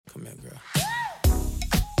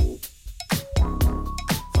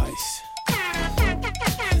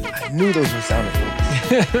knew those were sound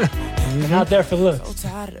effects. You're not there for looks.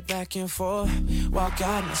 Hey.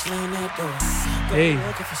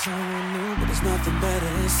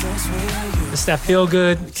 It's that feel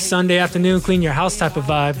good Sunday afternoon, clean your house type of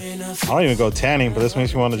vibe. I don't even go tanning, but this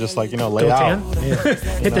makes me want to just like, lay Go out. tan? Yeah.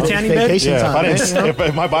 Hit the tanning bed? Yeah,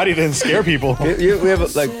 if my body didn't scare people. We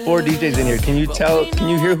have like 4 DJs in here. Can you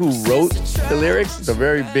hear who wrote the lyrics? It's a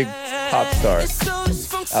very big pop star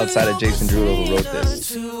outside of Jason Derulo who wrote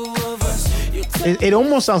this. It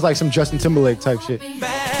almost sounds like some Justin Timberlake type shit.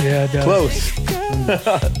 Yeah, it does. Close.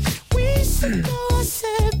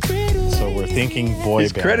 So we're thinking boy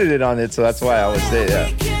He's band. credited on it, so that's why I would say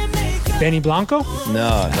that. Benny Blanco?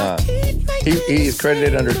 No. He is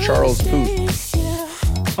credited under Charles Puth.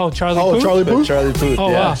 Oh, Charlie Puth? Charlie Puth? Charlie Puth, Oh,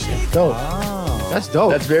 yeah. wow. Dope. That's dope.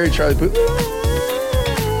 That's very Charlie Puth.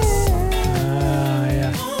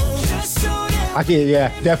 Yeah. I can,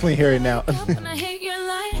 definitely hear it now.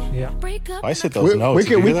 Yeah. I said those notes.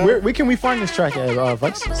 Where can we find this track at,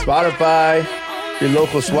 Vice? Spotify, your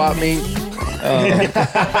local swap meet.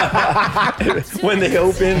 When they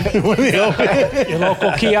open. Your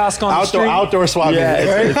local kiosk on the street. Outdoor swap meet. Yeah,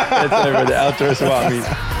 it's over the outdoor swap meet.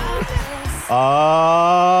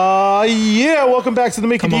 Welcome back to the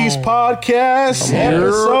Mickey D's podcast.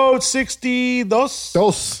 Episode 62. Dos.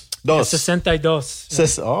 62.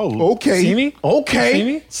 Okay. See me? Okay. See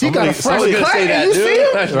me? She got a fresh Somebody's gonna say that, You dude.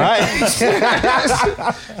 see him? Right.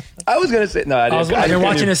 I was gonna say no. I didn't. I've been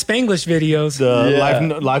watching his Spanglish videos.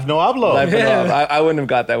 Live no hablo. I wouldn't have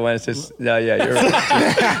got that one. It's just you're right.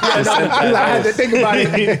 I had to think about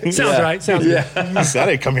it. Sounds right. Sounds good. I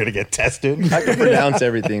didn't come here to get tested. I can pronounce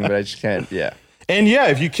everything, but I just can't. Yeah. And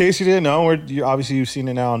in case you didn't know, obviously you've seen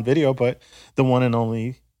it now on video, but the one and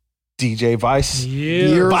only DJ Vice.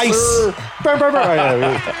 Yeah. Vice.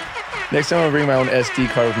 Next time I'll bring my own SD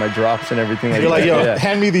card with my drops and everything. You're like,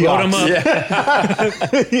 hand me the Load 'em aux. up.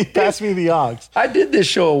 Yeah. Pass me the aux. I did this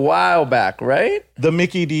show a while back, right? The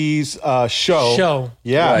Mickey D's show.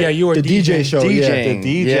 Yeah. Yeah, you were The DJ show. DJing. Yeah.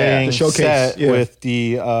 The DJing The showcase, set yeah. with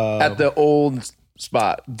the At the old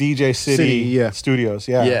spot. DJ City, Studios.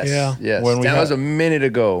 Yeah. Yes. Yeah. Yes. When we that had- was a minute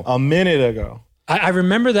ago. A minute ago. I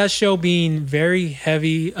remember that show being very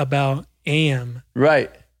heavy about AM.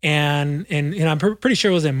 Right. And I'm pretty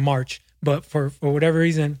sure it was in March, but for whatever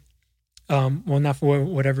reason, not for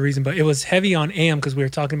whatever reason, but it was heavy on AM because we were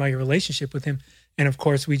talking about your relationship with him. And of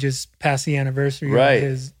course, we just passed the anniversary Right. of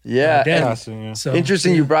his Yeah. death. Yeah. So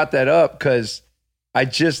Interesting you brought that up because I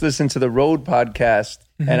just listened to the Road podcast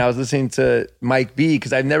and I was listening to Mike B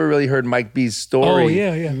because I've never really heard Mike B's story. Oh,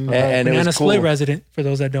 yeah. And Banana it was cool. Split resident, for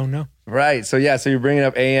those that don't know. Right. So you're bringing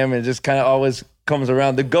up AM and it just kind of always comes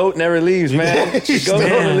around. The GOAT never leaves, man. The GOAT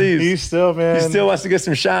never leaves. He still wants to get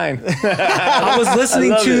some shine. I was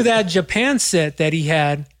listening love to it. that Japan set that he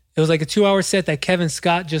had. It was like a 2-hour set that Kevin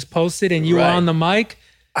Scott just posted and you were Right. on the mic.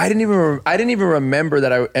 I didn't even remember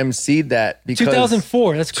that I emceed that because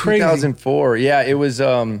 2004. That's crazy. 2004. Yeah, it was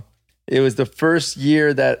the first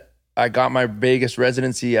year that I got my Vegas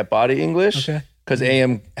residency at Body English. Okay. Because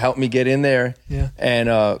AM helped me get in there. Yeah.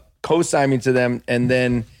 And co-signed me to them, and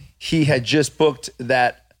then he had just booked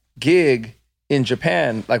that gig in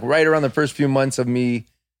Japan, like right around the first few months of me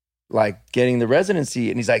like getting the residency.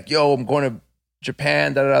 And he's like, "Yo, I'm going to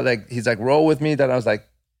Japan." Like he's like, "Roll with me." That I was like,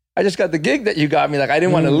 I just got the gig that you got me. Like, I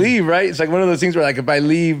didn't want to leave, right? It's like one of those things where, like, if I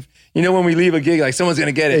leave, when we leave a gig, like, someone's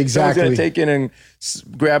going to get it. Exactly. Someone's going to take it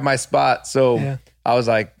and grab my spot. So Yeah. I was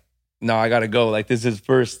like, no, I got to go. Like, this is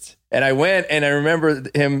first. And I went, and I remember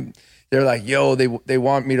him, they're like, yo, they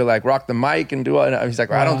want me to, like, rock the mic and do all. And he's like,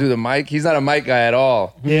 well, I don't do the mic. He's not a mic guy at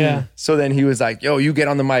all. Yeah. So then he was like, yo, you get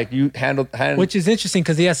on the mic. You handle. Which is interesting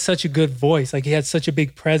because he has such a good voice. Like, he had such a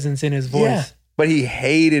big presence in his voice. Yeah. But he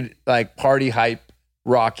hated, like, party hype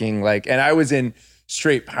rocking. Like, and I was in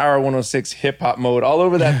straight Power 106 hip hop mode all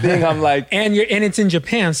over that thing. I'm like, And it's in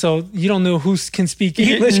Japan, so you don't know who can speak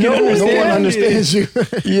English. no can one No one understand.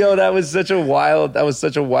 understands you. yo, that was such a wild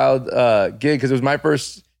gig because it was my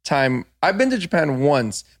first time. I've been to Japan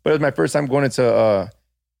once, but it was my first time going into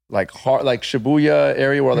like Shibuya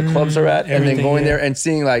area where all the clubs are at, and then everything, going yeah. there and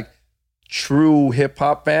seeing like true hip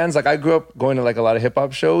hop fans. Like I grew up going to like a lot of hip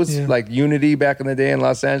hop shows, Yeah. like Unity back in the day in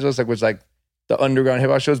Los Angeles, like which like the underground hip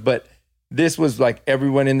hop shows. But this was like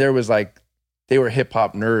everyone in there was like they were hip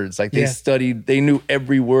hop nerds. Like they Yeah. studied, they knew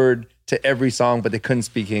every word to every song, but they couldn't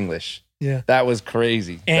speak English. Yeah. That was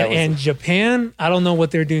crazy. And Japan, I don't know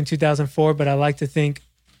what they're doing in 2004, but I like to think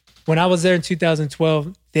when I was there in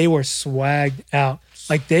 2012, they were swagged out.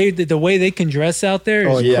 Like the way they can dress out there is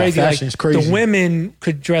Oh, yeah. crazy. Fashion Like is crazy. the women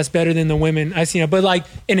could dress better than the women I seen, but like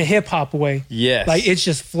in a hip hop way. Yes. Like it's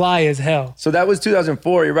just fly as hell. So that was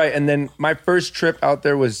 2004. You're right. And then my first trip out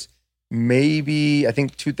there was maybe, I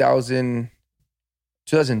think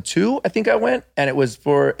 2002, I think I went. And it was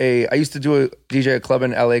for I used to do a DJ club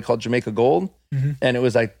in LA called Jamaica Gold. Mm-hmm. And it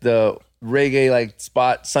was like the reggae like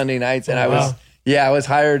spot Sunday nights. And I wow. was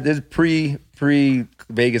hired. This is pre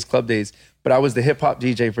Vegas club days, but I was the hip hop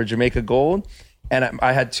DJ for Jamaica Gold. And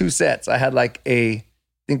I had 2 sets. I had like I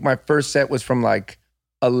think my first set was from like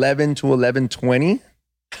 11 to 11:20.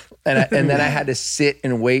 And then I had to sit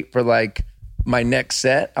and wait for like my next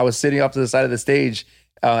set. I was sitting off to the side of the stage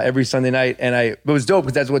every Sunday night, and it was dope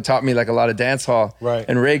because that's what taught me like a lot of dance hall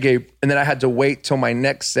and reggae. And then I had to wait till my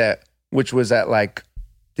next set, which was at like I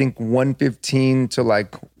think 1:15 to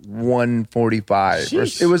like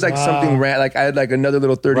 1:45. It was like something like I had like another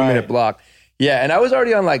little 30-minute block. Yeah, and I was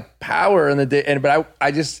already on like power in the day, but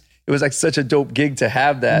I just. It was like such a dope gig to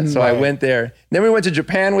have that. So I went there. And then we went to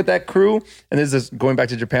Japan with that crew. And this is going back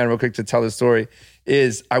to Japan real quick to tell the story,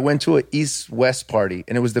 is I went to an East-West party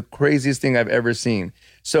and it was the craziest thing I've ever seen.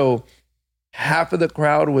 So half of the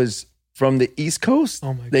crowd was from the East Coast.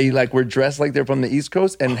 Oh my God. They like were dressed like they're from the East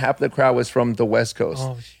Coast, and half of the crowd was from the West Coast.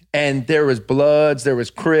 Oh, and there was Bloods, there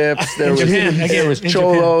was Crips, there was in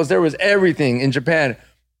Cholos, there was everything in Japan.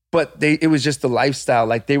 But it was just the lifestyle.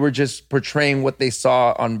 Like they were just portraying what they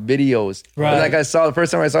saw on videos. Right. Like the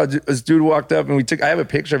first time I saw this dude walked up and I have a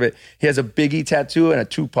picture of it. He has a Biggie tattoo and a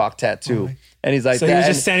Tupac tattoo. And he's like, so he was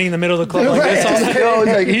just standing in the middle of the club like this. All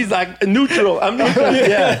he's like neutral. I'm neutral.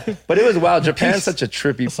 Yeah. But it was wild. Japan's such a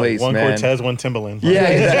trippy place, one man. Cortez, one Timberland. Yeah,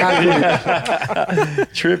 exactly.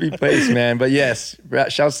 Trippy place, man. But yes,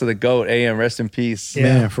 shouts to the GOAT, AM, rest in peace. Yeah.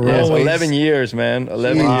 Man, for real. Yes, Always. 11 years, man.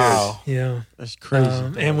 11 Wow. Yeah. That's crazy.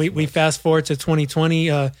 And we fast forward to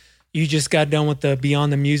 2020. You just got done with the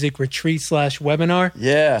Beyond the Music retreat /webinar.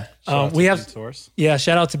 years. Yeah. We have Source. Yeah,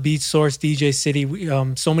 shout out to Beat Source, DJ City.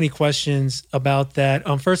 So many questions about that.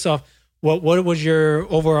 First off, what was your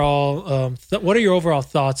overall? What are your overall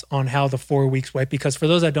thoughts on how the 4 weeks went? Because for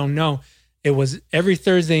those that don't know, it was every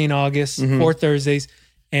Thursday in August, 4 Thursdays,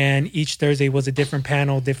 and each Thursday was a different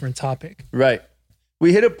panel, different topic. Right.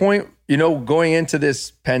 We hit a point, going into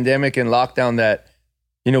this pandemic and lockdown that,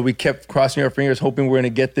 we kept crossing our fingers, hoping we're going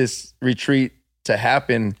to get this retreat to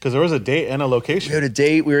happen. Because there was a date and a location. We had a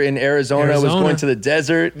date. We were in Arizona. I was going to the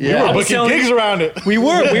desert. Yeah. I was booking gigs around it. We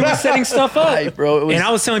were setting stuff up. Right, bro. And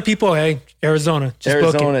I was telling people, hey, Arizona, just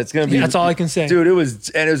book it. It's going to be. That's all I can say. Dude, it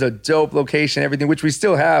was a dope location, everything, which we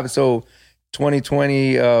still have. So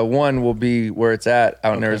 2021 will be where it's at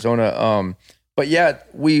out in Arizona. But yeah,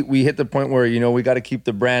 we hit the point where, we got to keep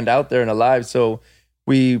the brand out there and alive. So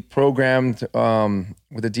we programmed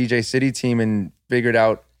with the DJ City team and figured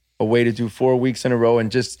out a way to do 4 weeks in a row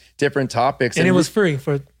and just different topics. And it was free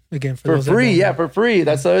for those for that free. don't Yeah, know. for free.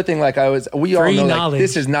 That's the other thing. Like we all Free know, like, knowledge.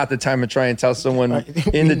 this is not the time to try and tell someone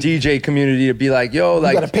in the DJ community to be like, yo,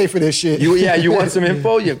 like you got to pay for this shit. you want some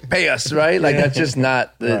info? You pay us, right? Like that's just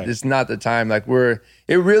not it's not the time. Like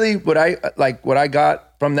what I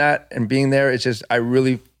got from that and being there, it's just I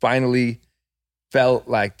really finally felt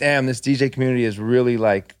like, damn, this DJ community is really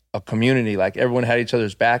like a community. Like everyone had each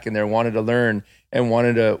other's back and they wanted to learn and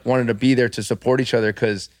wanted to be there to support each other.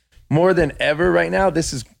 Because more than ever right now,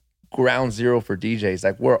 this is ground zero for DJs.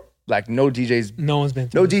 Like we're like no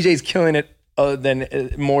DJs killing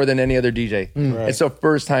it more than any other DJ. Right. It's the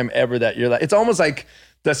first time ever that you're like, it's almost like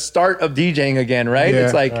the start of DJing again, right? Yeah.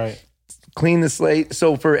 It's like clean the slate.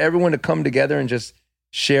 So for everyone to come together and just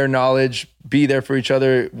share knowledge, be there for each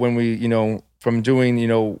other when we, from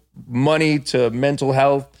doing, money to mental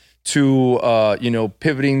health to,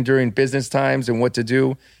 pivoting during business times and what to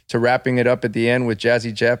do, to wrapping it up at the end with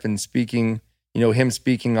Jazzy Jeff and speaking, him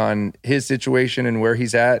speaking on his situation and where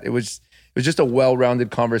he's at. It was just a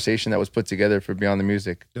well-rounded conversation that was put together for Beyond the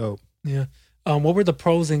Music. Dope. Yeah. What were the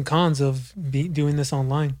pros and cons of doing this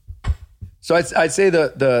online? So I'd say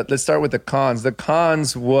let's start with the cons. The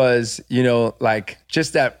cons was, like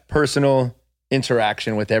just that personal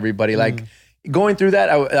interaction with everybody. Like going through that,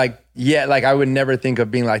 I would never think of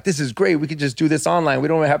being like, this is great. We could just do this online. We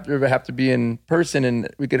don't have to be in person, and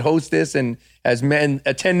we could host this. And as men,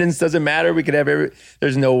 attendance doesn't matter. We could have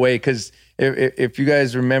there's no way. Cause if you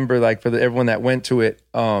guys remember, like for everyone that went to it,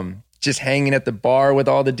 just hanging at the bar with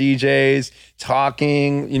all the DJs,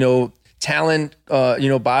 talking, talent,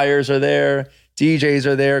 buyers are there, DJs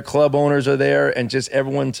are there, club owners are there, and just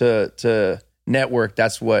everyone to network.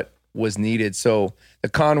 That's what was needed. So the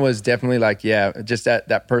con was definitely like, just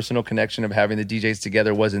that personal connection of having the DJs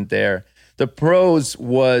together wasn't there. The pros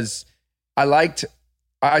was I liked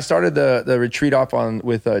I started the retreat off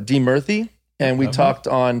with D Murphy, and we talked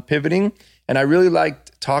on pivoting, and I really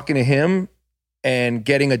liked talking to him and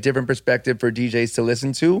getting a different perspective for DJs to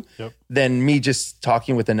listen to than me just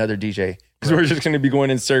talking with another DJ, because we're just going to be going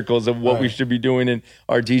in circles of what we should be doing in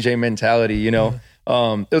our DJ mentality, you know.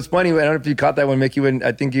 It was funny. I don't know if you caught that when Mickey went.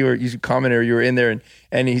 I think you commented or you were in there,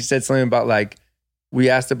 and he said something about like, we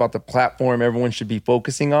asked about the platform everyone should be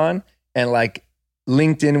focusing on, and like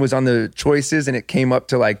LinkedIn was on the choices, and it came up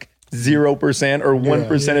to like 0% or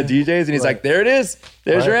 1% of DJs, and he's like, there it is.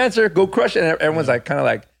 There's your answer. Go crush it. And everyone's like, kind of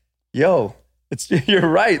like, yo, you're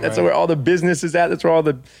right. That's where all the business is at. That's where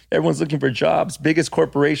everyone's looking for jobs. Biggest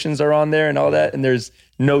corporations are on there and all that. And there's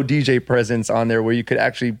no DJ presence on there where you could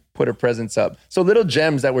actually put a presence up. So little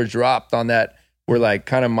gems that were dropped on that were like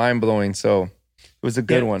kind of mind blowing. So it was a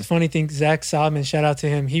good one. Funny thing, Zach Sobman, shout out to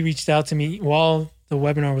him. He reached out to me while the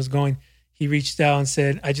webinar was going. He reached out and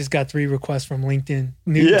said, I just got 3 requests from LinkedIn.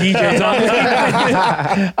 New DJs on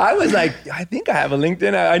LinkedIn. I was like, I think I have a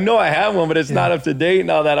LinkedIn. I know I have one, but it's not up to date and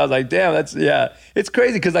all that. I was like, damn, it's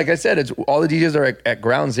crazy. Cause like I said, it's all the DJs are at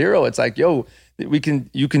ground zero. It's like, yo, you can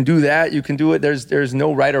do that. You can do it. There's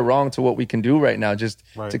no right or wrong to what we can do right now, just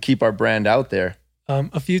to keep our brand out there.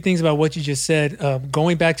 A few things about what you just said.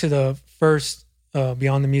 Going back to the first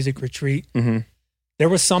Beyond the Music retreat, there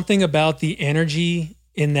was something about the energy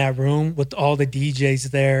in that room with all the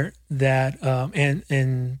DJs there that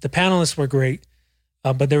and the panelists were great,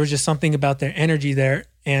 but there was just something about their energy there.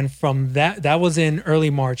 And from that was in early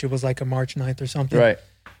March. It was like a March 9th or something. Right.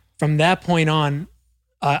 From that point on,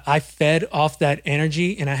 I fed off that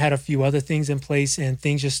energy, and I had a few other things in place, and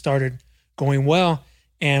things just started going well.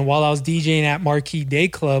 And while I was DJing at Marquee Day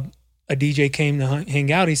Club, a DJ came to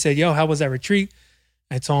hang out. He said, yo, how was that retreat?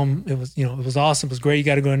 I told him it was awesome. It was great. You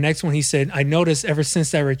got to go to the next one. He said, I noticed ever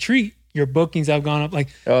since that retreat, your bookings have gone up. Like,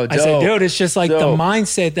 I said, dude, it's just like the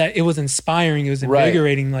mindset that it was inspiring. It was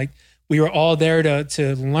invigorating. Like we were all there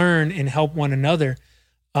to learn and help one another.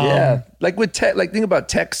 Like with tech, like think about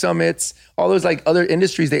tech summits, all those like other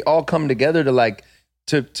industries, they all come together to like,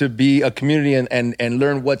 to be a community and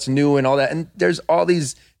learn what's new and all that. And there's all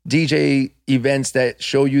these DJ events that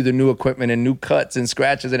show you the new equipment and new cuts and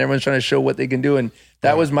scratches, and everyone's trying to show what they can do. And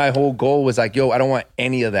that was my whole goal, was like, yo, I don't want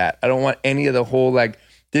any of that. I don't want any of the whole, like,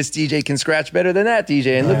 this DJ can scratch better than that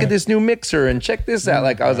DJ, and look at this new mixer and check this out.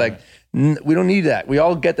 Like, I was like, we don't need that. We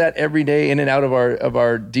all get that every day in and out of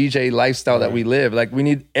our DJ lifestyle that we live. Like, we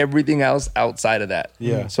need everything else outside of that.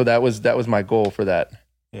 Yeah. So that was my goal for that.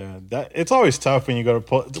 Yeah. It's always tough when you go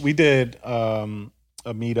to, we did a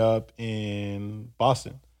meetup in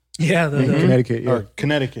Boston. Yeah, Connecticut. Or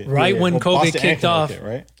Connecticut. Right when COVID kicked off.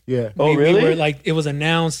 Right? Yeah. We were like, it was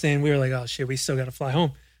announced, and we were like, oh shit, we still got to fly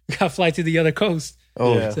home. We got to fly to the other coast.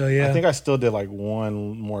 Oh, yeah. So yeah. I think I still did like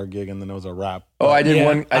one more gig, and then it was a wrap. Oh, I did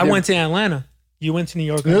one. I went to Atlanta. You went to New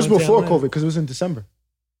York. It was before COVID, because it was in December.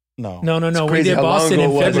 No. We did Boston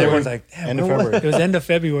in February. Everyone's like, end of February. It was end of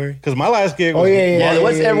February. Because my last gig was it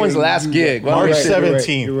was everyone's last gig. March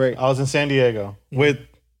 17th. You're right. I was in San Diego with.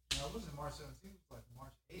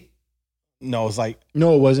 No, it was like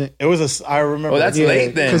no, it wasn't. It was I remember. Oh, that's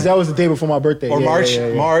late then, because that was the day before my birthday. Or March.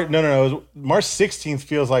 No. It was March 16th.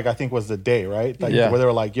 Feels like I think was the day, right? Like where they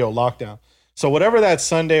were like, "Yo, lockdown." So whatever that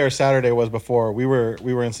Sunday or Saturday was before, we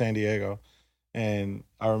were in San Diego, and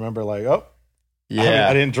I remember like,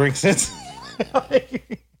 I didn't drink since.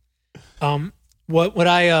 What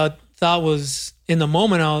I thought was in the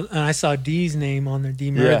moment, and I saw D's name on there, D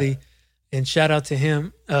Murthy, and shout out to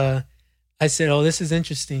him. I said, "Oh, this is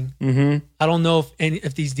interesting." Mm-hmm. I don't know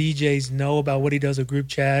if these DJs know about what he does with Group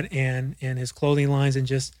Chat and his clothing lines and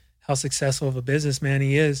just how successful of a businessman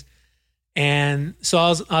he is. And so I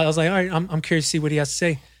was like, all right, I'm curious to see what he has to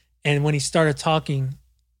say. And when he started talking,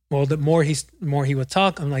 well, the more he would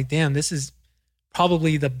talk, I'm like, damn, this is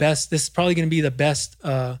probably the best. This is probably going to be the best.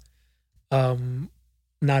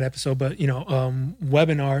 Not episode, but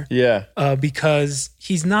webinar. Yeah. Because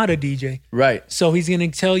he's not a DJ. Right. So he's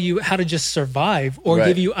going to tell you how to just survive or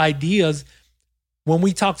give you ideas. When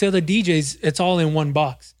we talk to other DJs, it's all in one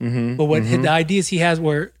box. Mm-hmm. But the ideas he has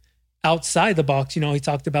were outside the box. He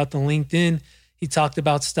talked about the LinkedIn. He talked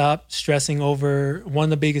about stop stressing over. One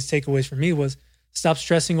of the biggest takeaways for me was stop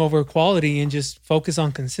stressing over quality and just focus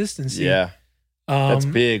on consistency. Yeah. That's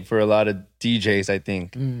big for a lot of DJs, I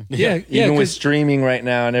think. Yeah. Even with streaming right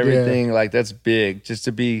now and everything, like that's big. Just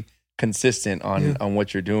to be consistent on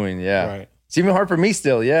what you're doing. Yeah. Right. It's even hard for me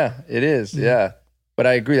still. Yeah, it is. Yeah. But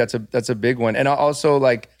I agree. That's a big one. And I also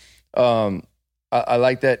like, I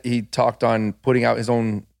like that he talked on putting out his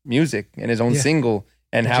own music and his own single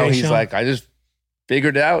and how he's Sean. Like, I just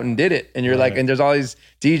figured it out and did it. And you're like, and there's all these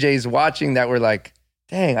DJs watching that were like,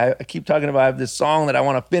 dang, I keep talking about I have this song that I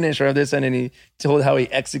want to finish or this, and then he told how he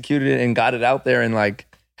executed it and got it out there and like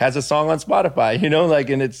has a song on Spotify, you know, like,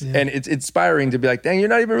 and it's inspiring to be like, dang, you're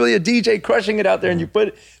not even really a DJ crushing it out there, and you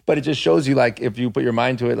put, but it just shows you like if you put your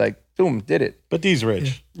mind to it, like boom, did it. But D's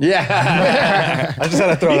rich. Yeah. I just had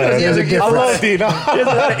to throw that He has a in. I love D. No. He has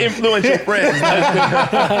a lot of influential friends.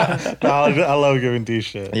 I love giving D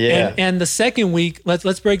shit. Yeah. And the second week,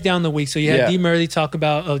 let's break down the week. So you had D Murley talk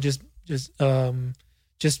about just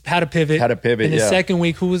how to pivot. How to pivot, And the second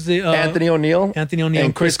week, who was the Anthony O'Neill. Anthony O'Neill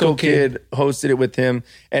And Crisco Kid hosted it with him.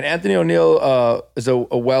 And Anthony O'Neill is a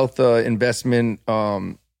wealth investment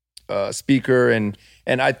speaker. And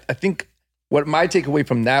I think what my takeaway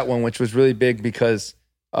from that one, which was really big because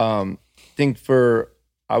I think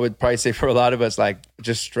I would probably say for a lot of us, like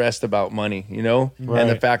just stressed about money, you know? Right. And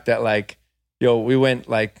the fact that like, we went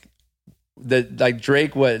like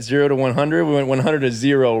Drake, 0 to 100? We went 100 to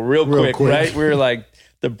 0 real quick, right? We were like,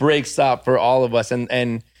 the break stopped for all of us. And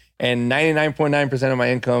 99.9% of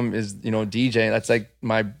my income is, DJing. That's like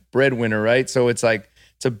my breadwinner, right? So it's like,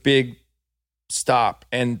 it's a big stop.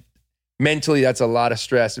 And mentally, that's a lot of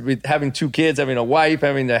stress. With having 2 kids, having a wife,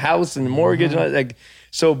 having the house and the mortgage,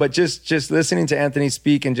 but just listening to Anthony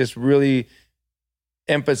speak and just really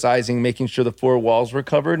emphasizing making sure the 4 walls were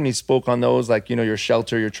covered. And he spoke on those, like, your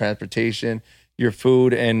shelter, your transportation, your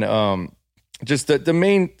food, and just the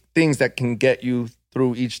main things that can get you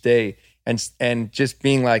through each day. And just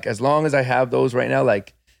being like, as long as I have those right now,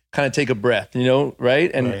 like kind of take a breath,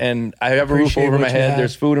 right? And I have a roof over my head.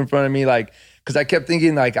 There's food in front of me, like, because I kept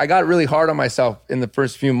thinking, like, I got really hard on myself in the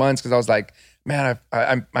first few months because I was like, man,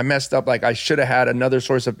 I messed up. Like, I should have had another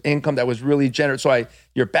source of income that was really generous. So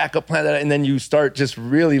your backup plan, and then you start just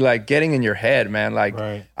really like getting in your head, man. Like,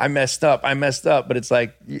 I messed up. But it's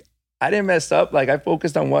like, I didn't mess up. Like, I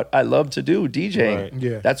focused on what I love to do, DJing. Right.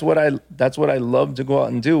 Yeah. That's what I love to go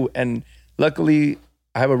out and do. And luckily,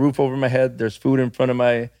 I have a roof over my head. There's food in front of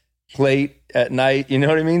my plate at night. You know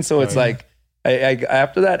what I mean? So it's like, I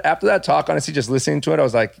after that talk, honestly, just listening to it, I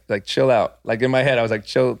was like chill out. Like in my head, I was like,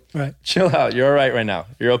 chill out. You're all right right now.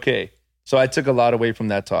 You're okay. So I took a lot away from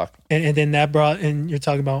that talk. And then that and you're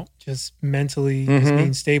talking about just mentally just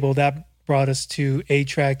being stable. That brought us to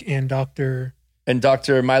A-Track and Dr.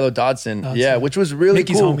 Milo Dodson. Yeah, which was really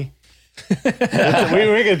Mickey's cool. homie.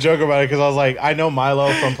 We make a joke about it because I was like, I know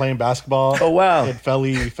Milo from playing basketball. Oh, wow. At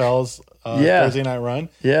Fells Thursday night run.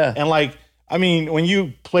 Yeah. And like, I mean, when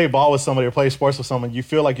you play ball with somebody or play sports with someone, you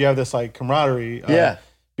feel like you have this like camaraderie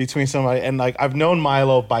between somebody. And like, I've known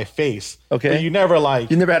Milo by face. Okay. But you never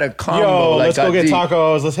had a combo. Yo, like, let's go get deep.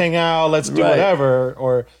 tacos. Let's hang out. Let's do whatever.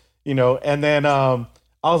 Or, and then I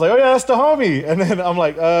was like, oh yeah, that's the homie. And then I'm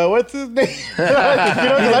like, what's his name? Because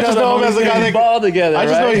I just know him as a guy that ball together. I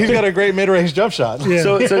just know he's got a great mid-range jump shot. Yeah.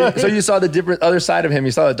 So you saw the different other side of him.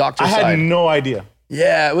 You saw the doctor side. I had no idea.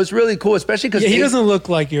 Yeah, it was really cool, especially because he doesn't look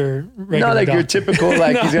like your regular not like doctor. your typical,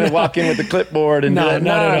 like he's gonna walk in with the clipboard and Not at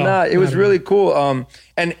all. It was really cool.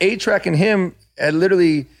 And A-Track and him had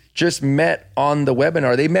literally just met on the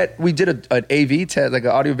webinar. They met. We did an AV test, like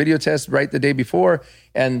an audio video test, right the day before,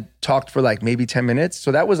 and talked for like maybe 10 minutes.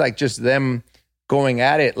 So that was like just them going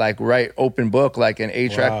at it, like right open book, like an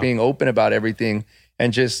A-Track being open about everything,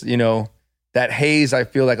 and just that haze. I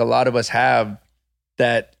feel like a lot of us have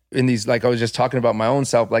that. In these, like I was just talking about my own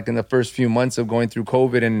self, like in the first few months of going through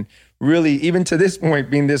COVID and really even to this point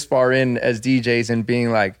being this far in as DJs and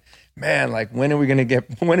being like, man, like when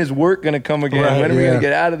is work going to come again? Right, when are we going to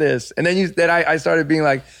get out of this? And then I started being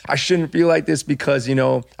like, I shouldn't feel like this because,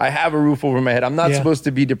 I have a roof over my head. I'm not supposed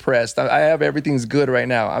to be depressed. I have everything's good right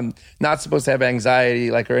now. I'm not supposed to have anxiety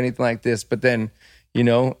or anything like this. But then,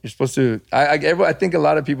 you're supposed to, I think a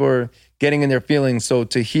lot of people are getting in their feelings. So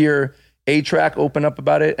to hear A-Track open up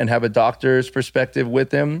about it and have a doctor's perspective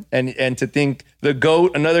with him and to think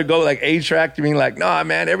another GOAT like A-Track being like, nah,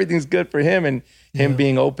 man, everything's good for him and him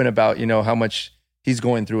being open about, how much he's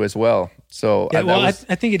going through as well. So I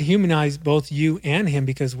think it humanized both you and him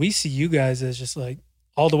because we see you guys as just like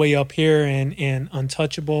all the way up here and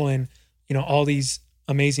untouchable and, all these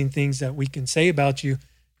amazing things that we can say about you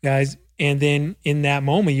guys. And then in that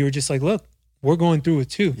moment, you were just like, look, we're going through it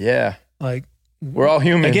too. Yeah. Like, we're all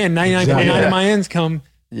human. Again, 99.9 of my ends come.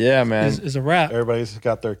 Yeah, man. Is a wrap. Everybody's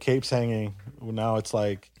got their capes hanging. Now it's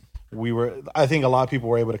like I think a lot of people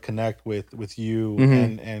were able to connect with you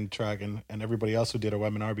and Track and everybody else who did a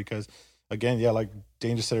webinar because again, like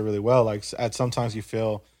Dane just said it really well. Like sometimes you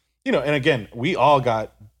feel, and again, we all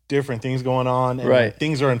got different things going on and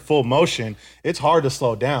things are in full motion. It's hard to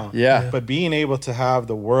slow down. Yeah. But being able to have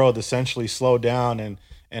the world essentially slow down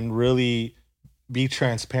and really be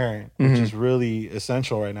transparent, which is really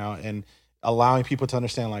essential right now. And allowing people to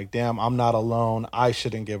understand, like, damn, I'm not alone. I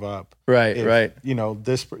shouldn't give up. Right, If, right.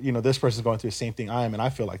 This person's going through the same thing I am, and I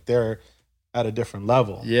feel like they're at a different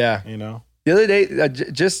level. Yeah. The other day,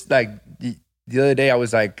 just like the other day, I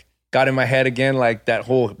was like, got in my head again, like that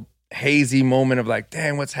whole hazy moment of like,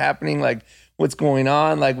 damn, what's happening? Like, what's going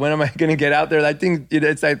on? Like, when am I going to get out there? I think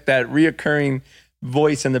it's like that reoccurring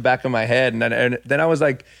voice in the back of my head. And then I was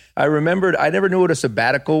like, I remembered, I never knew what a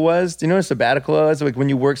sabbatical was. Do you know what a sabbatical was? Like when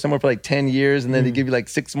you work somewhere for like 10 years and then they give you like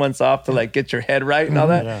 6 months off to like get your head right and all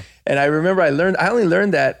that. Yeah. And I remember I only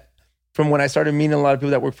learned that from when I started meeting a lot of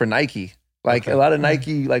people that work for Nike. Like a lot of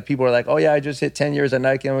Nike, like people are like, oh yeah, I just hit 10 years at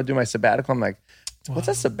Nike. I'm gonna do my sabbatical. I'm like, what's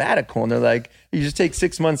a sabbatical? And they're like, you just take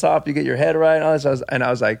 6 months off, you get your head right. And all this. And I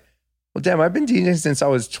was like, well, damn, I've been DJing since I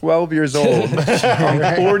was 12 years old.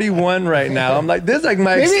 I'm 41 right now. I'm like, this is like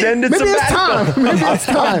my extended sabbatical. Maybe it's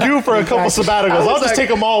time. I'm due for a couple sabbaticals. I'll just take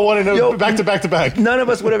them all one and back to back to back. None of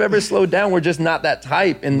us would have ever slowed down. We're just not that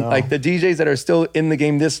type. And like the DJs that are still in the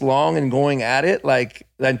game this long and going at it, like,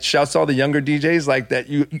 that shouts to all the younger DJs, like that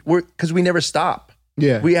because we never stop.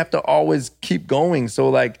 Yeah. We have to always keep going. So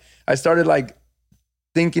like, I started like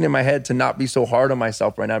thinking in my head to not be so hard on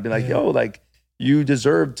myself right now. I'd be like, yo, like you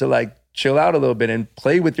deserve to like chill out a little bit and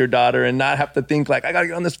play with your daughter and not have to think like, I got to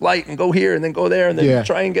get on this flight and go here and then go there and then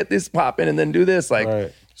try and get this popping and then do this.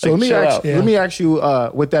 Like, so let me ask you,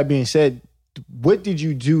 with that being said, what did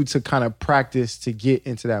you do to kind of practice to get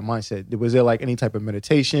into that mindset? Was there like any type of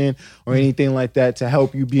meditation or anything like that to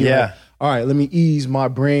help you be like, all right, let me ease my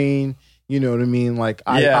brain? You know what I mean? Like,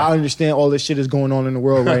 I understand all this shit is going on in the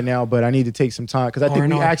world right now, but I need to take some time. Because I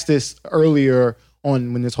think we asked this earlier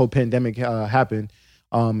on when this whole pandemic happened.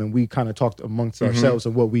 And we kind of talked amongst ourselves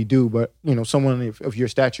of what we do. But, someone of your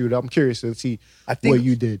stature, I'm curious to see what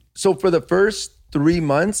you did. So for the first 3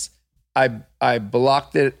 months, I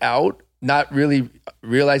blocked it out, not really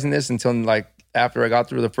realizing this until like after I got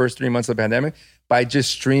through the first 3 months of the pandemic, by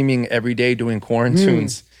just streaming every day doing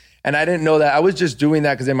quarantunes. And I didn't know that. I was just doing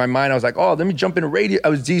that because in my mind, I was like, oh, let me jump into radio. I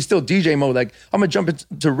was still DJ mode. Like, I'm going to jump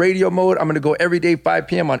into radio mode. I'm going to go every day, 5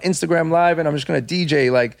 p.m. on Instagram Live, and I'm just going to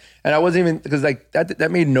DJ. Like, and I wasn't even, because like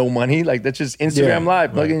that made no money. Like, that's just Instagram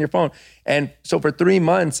Live, plug in your phone. And so for 3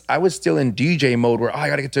 months, I was still in DJ mode where I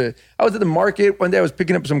was at the market one day. I was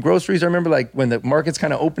picking up some groceries. I remember like when the market's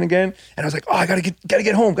kind of open again, and I was like, oh, I gotta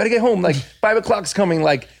get home. Like 5 o'clock's coming.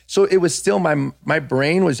 Like, so it was still my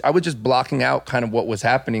brain was, I was just blocking out kind of what was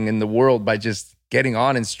happening in the world by just getting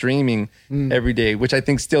on and streaming every day, which I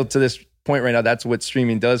think still to this point right now, that's what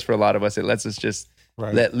streaming does for a lot of us. It lets us just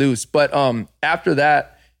let loose. But after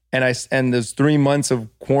that, and those 3 months of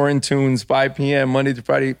quarantunes, 5 p.m. Monday to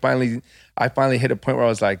Friday, I finally hit a point where I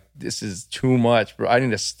was like, this is too much, bro. I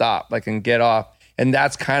need to stop, like, and get off. And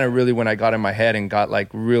that's kind of really when I got in my head and got like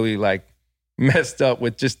really like messed up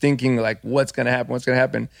with just thinking like, what's gonna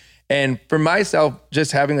happen? And for myself,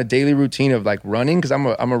 just having a daily routine of like running, because I'm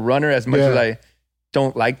a runner. As much as I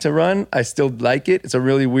don't like to run, I still like it. It's a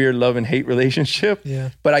really weird love and hate relationship. Yeah.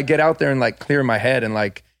 But I get out there and like clear my head and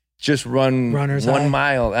like just run 1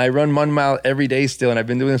 mile. I run 1 mile every day still. And I've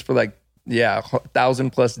been doing this for like,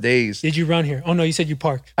 1,000+ days. Did you run here? Oh no, you said you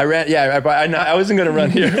parked. I ran. Yeah, I wasn't going to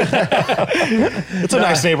run here. It's a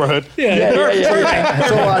nice neighborhood. Yeah.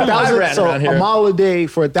 So a mile a day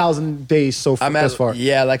for 1,000 days thus far.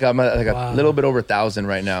 Yeah, like I'm at a little bit over 1,000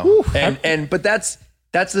 right now. Oof. But that's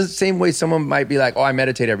the same way someone might be like, oh, I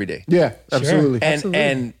meditate every day. Yeah, absolutely.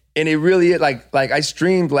 And it really like I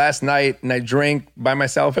streamed last night and I drank by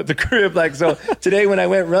myself at the crib. Like, so today when I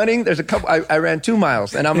went running, there's a couple, I ran 2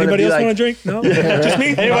 miles and I'm going to be like. Anybody else want to drink? No? Just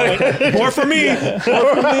me? Anybody? More for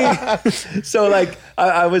me. So like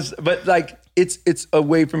I was, but like it's a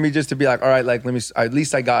way for me just to be like, all right, like at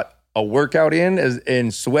least I got a workout in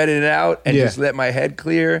and sweated it out and just let my head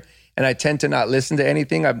clear. And I tend to not listen to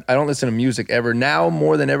anything. I don't listen to music ever. Now,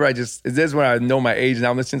 more than ever, this is when I know my age. Now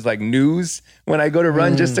I'm listening to like news when I go to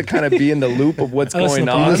run just to kind of be in the loop of what's going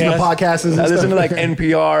on. I listen to podcasts and I listen to like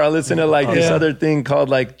NPR. I listen to like this other thing called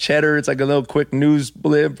like Cheddar. It's like a little quick news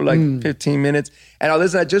blip for like 15 minutes. And I'll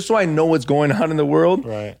listen to that just so I know what's going on in the world.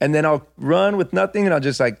 Right. And then I'll run with nothing and I'll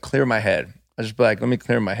just like clear my head. I just be like, let me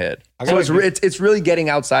clear my head. So it's really getting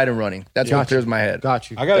outside and running. That's what clears my head.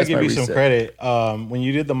 Got you. I gotta give you some credit. When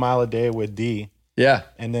you did the mile a day with D,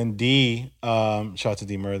 and then D, shout out to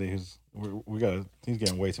D Murley, he's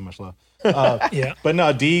getting way too much love. But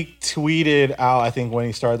no, D tweeted out, I think when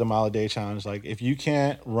he started the mile a day challenge, like if you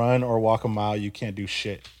can't run or walk a mile, you can't do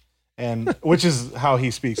shit, and which is how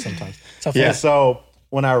he speaks sometimes. So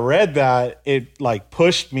when I read that, it like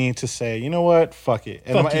pushed me to say, you know what, fuck it.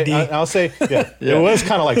 And I'll say, it was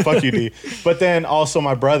kind of like, fuck you, D. But then also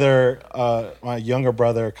my brother, my younger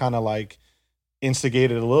brother, kind of like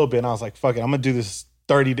instigated a little bit, and I was like, fuck it, I'm gonna do this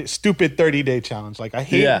stupid 30-day challenge. Like, I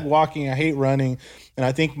hate walking, I hate running, and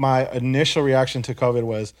I think my initial reaction to COVID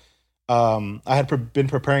was I had been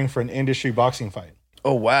preparing for an industry boxing fight.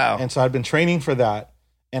 Oh wow! And so I'd been training for that,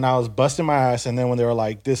 and I was busting my ass. And then when they were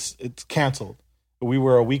like, it's canceled, we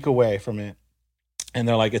were a week away from it, and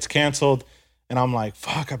they're like, it's canceled. And I'm like,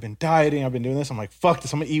 fuck, I've been dieting, I've been doing this. I'm like, fuck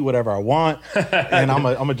this, I'm gonna eat whatever I want. And I'm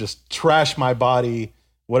gonna just trash my body,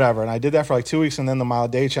 whatever. And I did that for like 2 weeks, and then the Mile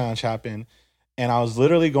Day Challenge happened. And I was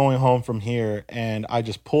literally going home from here, and I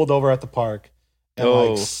just pulled over at the park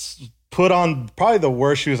and put on probably the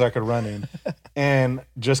worst shoes I could run in, and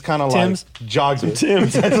just kind of like jogged it.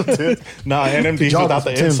 Tim's. Nah, NMDs without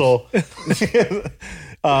the insole.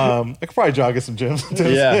 I could probably jog at some gyms.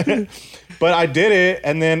 Yeah. But I did it,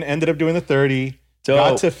 and then ended up doing the 30. Dope.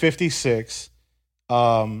 Got to 56.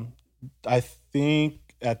 I think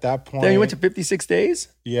at that point. Then you went to 56 days?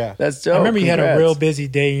 Yeah. That's dope. I remember Congrats. you had a real busy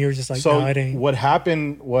day, and you were just like, So no, it ain't. what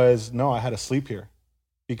happened was, I had to sleep here.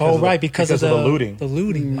 Because Because of the looting. The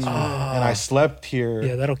looting. And I slept here.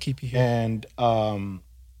 Yeah, that'll keep you here. And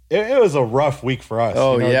it was a rough week for us.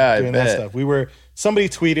 Oh, yeah, doing I that bet. stuff. Somebody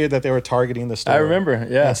tweeted that they were targeting the store. I remember,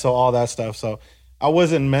 yeah. And so all that stuff. So I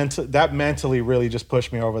wasn't that mentally really just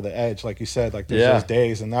pushed me over the edge. Like you said, like there's those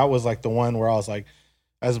days. And that was like the one where I was like,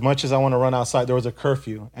 as much as I want to run outside, there was a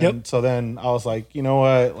curfew. And so then I was like, you know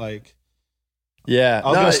what? Like, yeah, I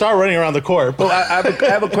was going to start running around the court. Well, I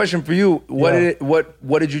have a question for you.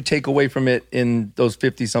 What did you take away from it in those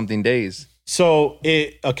 50-something days? So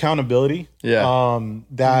accountability. Yeah.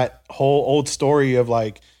 That whole old story of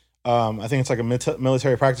like, I think it's like a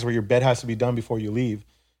military practice where your bed has to be done before you leave.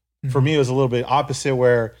 For me, it was a little bit opposite,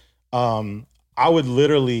 where I would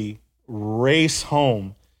literally race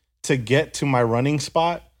home to get to my running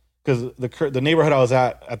spot, because the neighborhood I was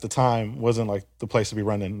at the time wasn't like the place to be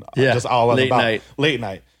running. Yeah, just all late night. Late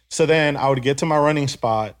night. So then I would get to my running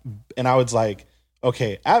spot, and I was like,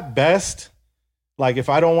 okay, at best, like if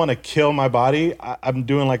I don't want to kill my body, I'm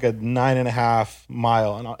doing like a 9.5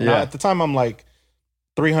 mile. And at the time, I'm like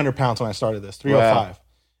 300 pounds when I started this, 305. Wow.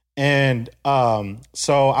 And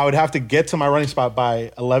so I would have to get to my running spot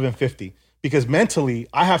by 11:50, because mentally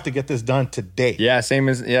I have to get this done today. Yeah, same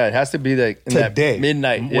as it has to be like in today, that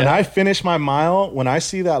midnight. When I finish my mile, when I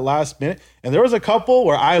see that last minute, and there was a couple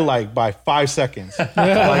where I like by 5 seconds, like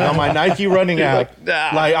on my Nike running app,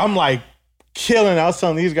 like I'm like killing. I was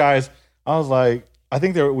telling these guys, I was like, I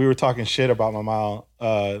think we were talking shit about my mile.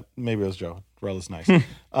 Maybe it was Joe. Rella's nice.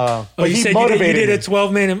 But you said you did a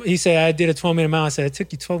 12-minute. He said I did a 12-minute mile. I said it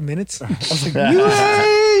took you 12 minutes. I was like,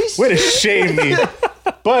 way to shame me.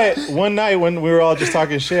 But one night when we were all just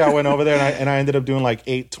talking shit, I went over there and I ended up doing like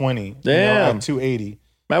 8:20. Damn. At 280.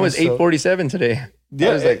 Mine was 8:47 today. Yeah,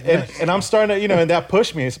 I was like, and I'm starting to, and that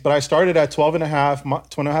pushed me. But I started at 12 and a half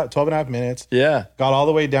minutes. Yeah. Got all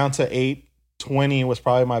the way down to 8:20 was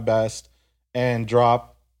probably my best, and dropped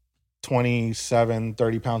 30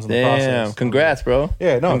 pounds in the process. Damn, congrats, bro.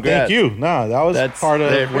 Yeah, no, congrats. thank you. No, that was part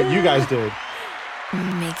of what you guys did.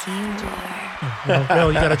 Mickey War. No,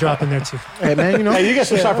 you got to drop in there too. Hey, man, hey, you get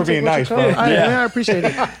some shot for being nice, bro. Man, I appreciate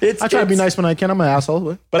it. I try to be nice when I can. I'm an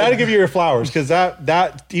asshole. But I had to give you your flowers, because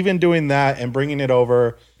that even doing that and bringing it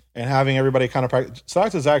over and having everybody kind of practice. So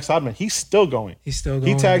that's Zach Sodman. He's still going. He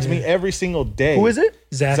tags me every single day. Who is it?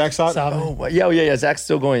 Zach Sodman. Oh, yeah. Zach's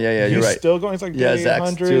still going. Yeah, you're right. He's still going. It's like day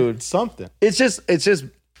 100 something. It's just.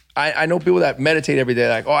 I know people that meditate every day.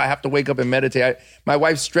 Like, I have to wake up and meditate. My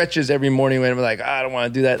wife stretches every morning, and I'm like, I don't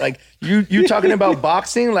want to do that. Like you talking about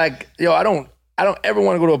boxing. Like, I don't ever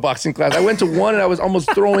want to go to a boxing class. I went to one and I was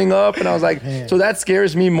almost throwing up, and I was like, so that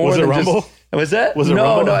scares me more. Was it than Rumble? Was that? Was it no,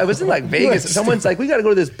 Rumble? no, it wasn't like Vegas. Someone's like, we got to go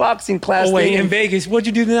to this boxing class. Oh, wait, thing. in Vegas, what'd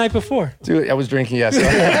you do the night before? Dude, I was drinking, yes. But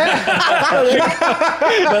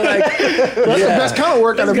like, that's the best kind of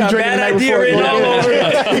workout if you drink the night before.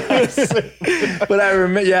 But I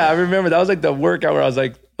remember that was like the workout where I was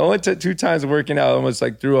like, I went to 2 times working out, I almost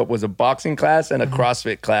like threw up, was a boxing class and a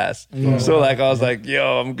CrossFit class. So like, I was like,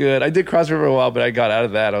 yo, I'm good. I did CrossFit for a while, but I got out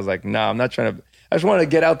of that. I was like, nah, I'm not trying to, I just want to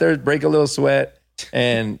get out there, break a little sweat,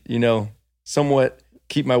 and, somewhat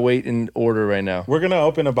keep my weight in order right now. We're going to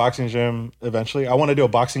open a boxing gym eventually. I want to do a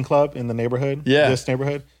boxing club in the neighborhood. Yeah. This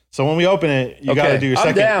neighborhood. So when we open it, you got to do your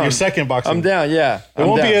second boxing. I'm down, yeah. It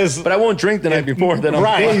won't be as... But I won't drink the night before. Then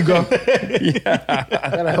right. There you go.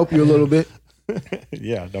 Gotta help you a little bit.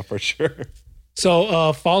 Yeah, no, for sure.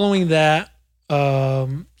 So following that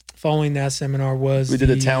seminar was we did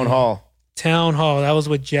a town hall. Town hall. That was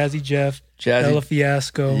with Jazzy Jeff, Ella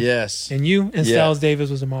Fiasco. Yes. And you and Styles Davis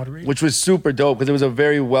was a moderator. Which was super dope because it was a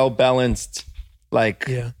very well-balanced like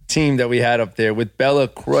team that we had up there with Bella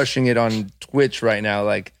crushing it on Twitch right now.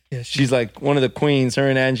 Like she's like one of the queens. Her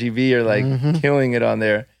and Angie V are like killing it on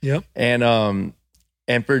there. Yep.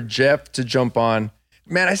 And for Jeff to jump on,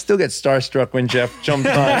 man, I still get starstruck when Jeff jumped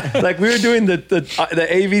on. Like we were doing the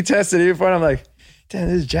AV test at Aviafart. I'm like, damn,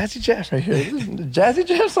 this is Jazzy Jeff right here. Jazzy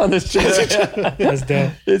Jeff's on this channel. That's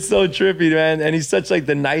dope. It's so trippy, man. And he's such like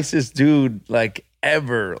the nicest dude like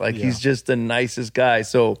ever. Like he's just the nicest guy.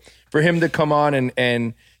 So for him to come on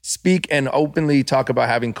and speak and openly talk about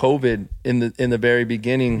having COVID in the very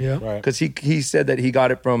beginning, because he said that he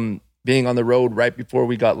got it from being on the road right before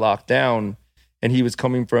we got locked down. And he was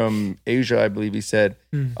coming from Asia, I believe he said.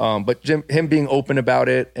 But him being open about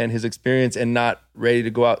it and his experience and not ready to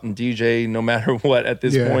go out and DJ no matter what at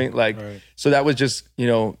this point. Like, so that was just, you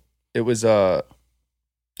know, it was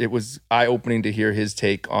eye-opening to hear his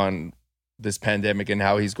take on this pandemic and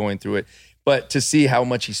how he's going through it. But to see how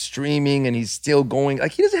much he's streaming and he's still going,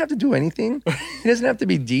 like he doesn't have to do anything. He doesn't have to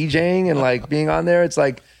be DJing and like being on there. It's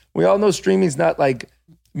like, we all know streaming's not like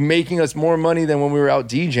making us more money than when we were out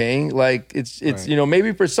DJing. Like it's you know,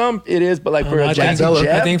 maybe for some it is, but like for a Jazzy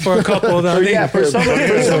Jeff, I think for a couple of them, for some of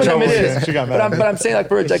them it is. But I'm saying like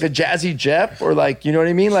for like a Jazzy Jeff or like, you know what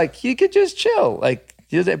I mean? Like he could just chill. Like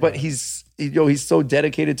he doesn't, but he's so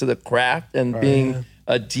dedicated to the craft and being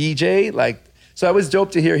a DJ. Like, so that was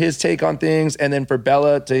dope to hear his take on things, and then for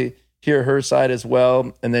Bella to hear her side as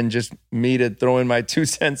well, and then just me to throw in my 2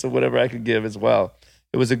 cents of whatever I could give as well.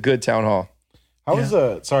 It was a good town hall. How was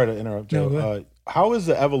sorry to interrupt, Joe. No, how was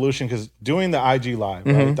the evolution? Because doing the IG Live,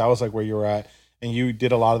 right? That was like where you were at, and you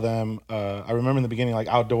did a lot of them. I remember in the beginning, like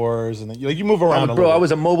outdoors, and then you move around. I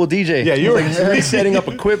was a mobile DJ. Yeah, you were like setting up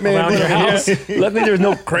equipment around your house. Luckily, there was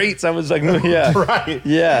no crates. I was like, right,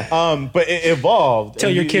 yeah. But it evolved. Tell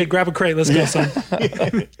your kid, grab a crate. Let's go, son.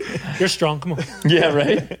 You're strong. Come on. Yeah,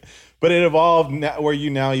 right. But it evolved where you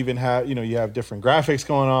now even have, you have different graphics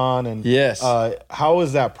going on. And how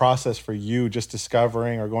was that process for you, just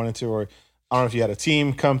discovering or going into, or I don't know if you had a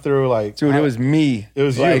team come through? Like, dude, it was me. It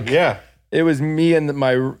was like, you, yeah. It was me and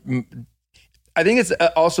I think it's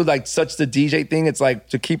also like such the DJ thing. It's like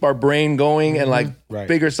to keep our brain going and like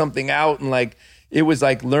figure something out. And like, it was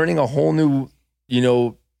like learning a whole new,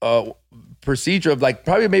 procedure of like,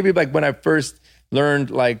 probably maybe like when I first learned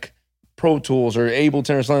like Pro Tools or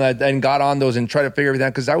Ableton or something like that, and got on those and tried to figure everything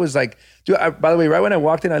out. Because I was like, dude, by the way, right when I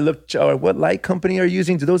walked in, I looked, what light company are you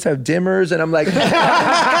using? Do those have dimmers? And I'm like,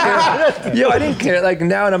 yo, I didn't care. Like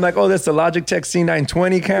now, and I'm like, oh, that's the Logitech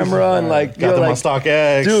C920 camera. And like, got them on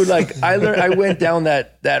StockX. Dude, like I went down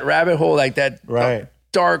that rabbit hole, like that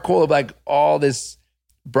dark hole of like all this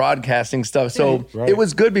broadcasting stuff. So it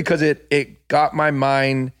was good because it got my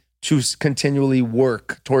mind to continually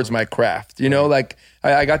work towards my craft. Like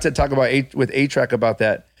I got to talk about with A-Track about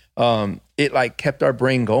that. It like kept our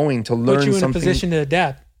brain going to learn something. Put you in a position to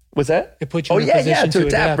adapt. What's that? It put you in a position to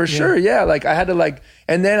adapt for sure. Yeah, like I had to like,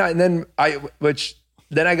 and then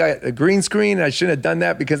I got a green screen, and I shouldn't have done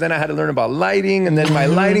that because then I had to learn about lighting, and then my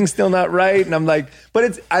lighting's still not right, and I'm like,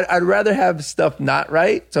 but I'd rather have stuff not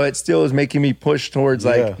right, so it still is making me push towards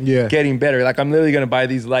like getting better. Like I'm literally gonna buy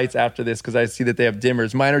these lights after this because I see that they have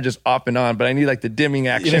dimmers. Mine are just off and on, but I need like the dimming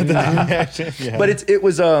action. But it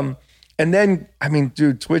was and then I mean,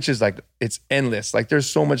 dude, Twitch is like it's endless. Like there's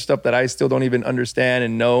so much stuff that I still don't even understand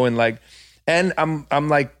and know, and like, and I'm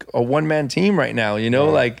like a one-man team right now,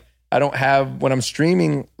 like. I don't have, when I'm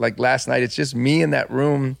streaming, like last night, it's just me in that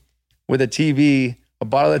room with a TV, a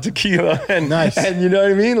bottle of tequila, and you know what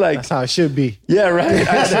I mean? Like, that's how it should be. Yeah, right.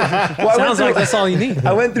 Sounds like that's all you need.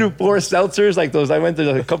 I went through 4 seltzers, like those. I went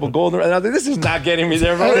through a couple golden, and I was like, this is not getting me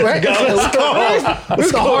there, bro. Let's go.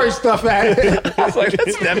 Where's the hard stuff at? I was like,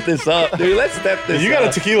 let's step this up, dude. Let's step this up. You got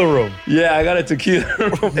a tequila room. Yeah, I got a tequila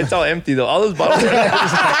room. It's all empty, though. All those bottles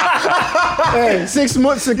Hey, 6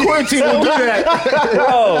 months in quarantine will do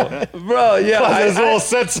that. Bro, yeah.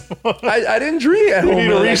 I didn't drink at home. You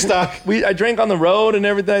need a restock. I drank on the road and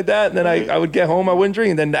everything like that. And then I would get home, I wouldn't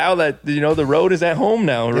drink. And then now that, the road is at home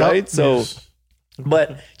now, right? Yep. So,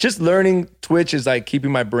 but just learning Twitch is like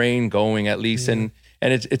keeping my brain going at least. Yeah.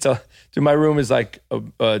 And dude, my room is like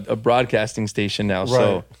a broadcasting station now. Right.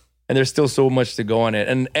 So, and there's still so much to go on it.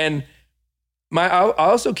 And I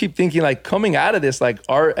also keep thinking like coming out of this, like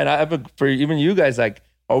for even you guys, like,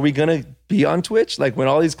 are we going to be on Twitch? Like when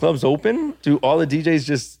all these clubs open, do all the DJs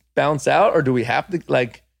just bounce out, or do we have to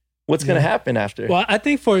like, what's going to happen after? Well, I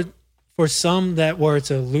think for some where it's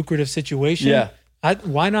a lucrative situation,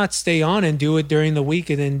 why not stay on and do it during the week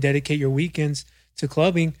and then dedicate your weekends to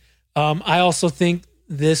clubbing? I also think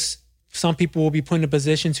some people will be put in a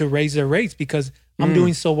position to raise their rates because I'm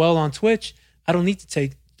doing so well on Twitch. I don't need to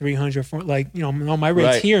take 300, like, you know, no, my rate's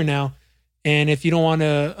Right. here now. And if you don't want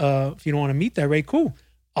to meet that rate, cool.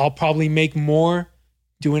 I'll probably make more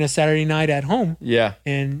doing a Saturday night at home. Yeah.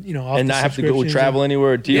 And, you know, And not have to go travel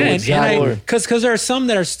anywhere or deal with and travel. because there are some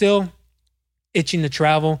that are still itching to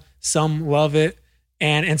travel. Some love it.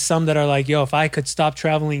 And some that are like, yo, if I could stop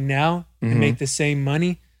traveling now and make the same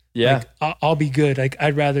money, Yeah. like, I'll be good. Like,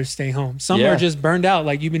 I'd rather stay home. Some Yeah. are just burned out.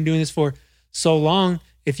 Like, you've been doing this for so long.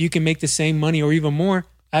 If you can make the same money or even more,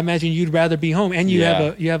 I imagine you'd rather be home. And you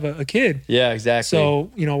have a kid. Yeah, exactly.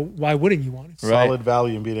 So, you know, why wouldn't you want it? Right. Solid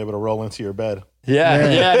value in being able to roll into your bed.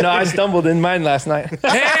 Yeah. No, I stumbled in mine last night.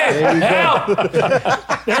 Hey, help!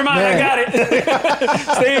 Never mind, I got it.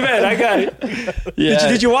 Stay in bed, I got it. Yeah.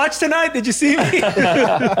 Did you watch tonight? Did you see me?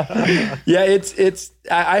 Yeah, it's.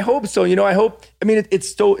 I hope so. You know, I mean, it's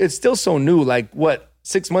still so new. Like what,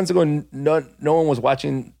 6 months ago, no one was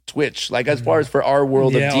watching Twitch. Like as far as for our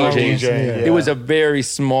world Yeah, of our DJs, world, yeah. it was a very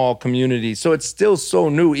small community. So it's still so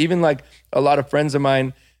new. Even like a lot of friends of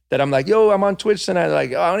mine that I'm like, yo, I'm on Twitch tonight. They're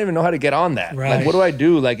like, oh, I don't even know how to get on that. Right. Like, what do I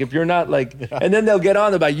do? Like, if you're not like, and then they'll get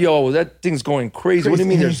on. They're like, yo, that thing's going crazy. What do you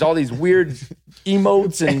mean? There's all these weird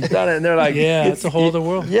emotes and they're like, Yeah, it's a whole other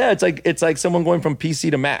world. Yeah, it's like someone going from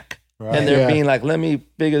PC to Mac. Right. And they're Yeah. being like, let me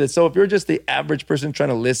figure this. So if you're just the average person trying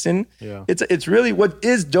to listen, Yeah. it's really what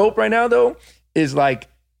is dope right now though, is like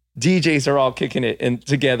DJs are all kicking it in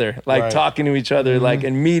together, like Right. talking to each other, like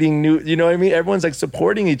and meeting new, you know what I mean? Everyone's like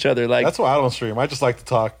supporting each other. Like That's why I don't stream. I just like to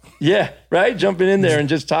talk. yeah, right? Jumping in there and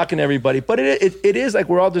just talking to everybody. But it is like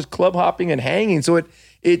we're all just club hopping and hanging. So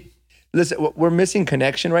listen, we're missing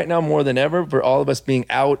connection right now more than ever for all of us being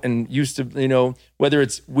out and used to, you know, whether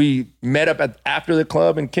it's we met up after the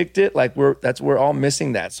club and kicked it, like we're all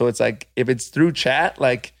missing that. So it's like if it's through chat,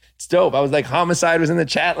 like it's dope. I was like Homicide was in the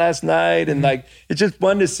chat last night and like it's just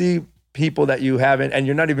fun to see people that you haven't and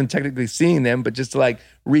you're not even technically seeing them, but just to like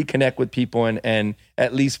reconnect with people and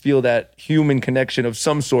at least feel that human connection of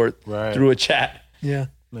some sort Right. through a chat. Yeah.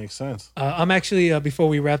 Makes sense. I'm actually, before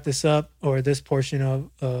we wrap this up, or this portion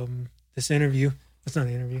of this interview, it's not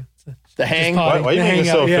an interview. The hang. pod. Why are you The making it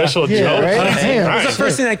so hangout, yeah. official, Yeah, Joe? right? Damn. That's the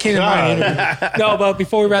first thing that came to mind. No, but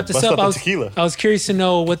before we wrap this Bust up, up the tequila. I was curious to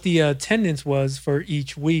know what the attendance was for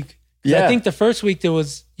each week. 'Cause Yeah. I think the first week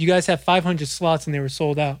you guys had 500 slots and they were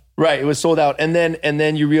sold out. Right, it was sold out, and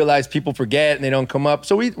then you realize people forget and they don't come up.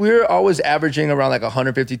 So we were always averaging around like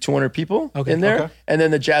 150, 200 people in there, Okay. and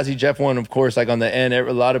then the Jazzy Jeff one, of course, like on the end,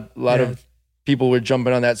 a lot of people were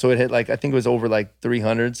jumping on that, so it hit like I think it was over like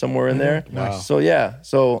 300 somewhere in there. Nice. So yeah,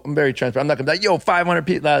 so I'm very transparent. I'm not gonna be like, yo, 500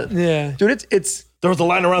 people. Yeah. Dude, it's There was a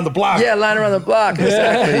line around the block. yeah, line around the block.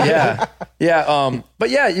 Exactly. Yeah. But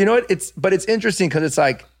yeah, you know what? It's interesting because it's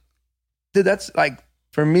like, dude, that's like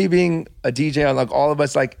for me being a DJ on like all of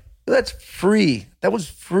us, like that's free. That was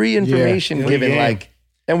free information Yeah. given. Free game. Like,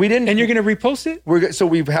 and we didn't. And you're going to repost it? So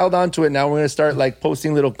we've held on to it. Now we're going to start like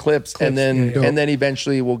posting little clips and then yeah. and then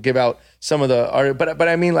eventually we'll give out some of the art. But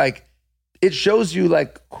I mean like. It shows you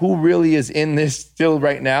like who really is in this still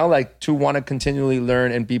right now, like to want to continually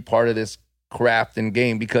learn and be part of this craft and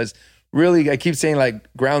game. Because really, I keep saying like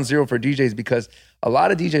ground zero for DJs because a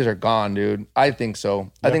lot of DJs are gone, dude. I think so.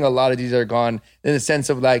 I think a lot of DJs are gone in the sense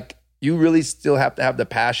of like you really still have to have the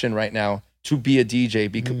passion right now to be a DJ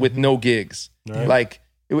with no gigs. Right. Like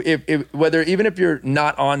if whether even if you're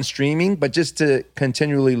not on streaming, but just to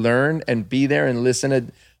continually learn and be there and listen to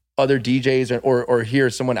other DJs or hear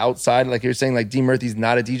someone outside, like you're saying, like D Murphy's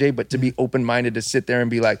not a DJ, but to be open-minded to sit there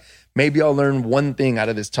and be like, maybe I'll learn one thing out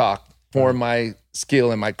of this talk for my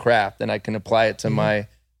skill and my craft, and I can apply it to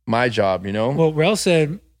my job, you know? Well, Rel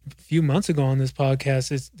said a few months ago on this podcast,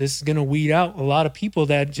 this is going to weed out a lot of people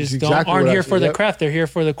that just That's exactly aren't what I here said, for the yep. craft. They're here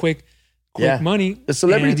for the quick Yeah. money. The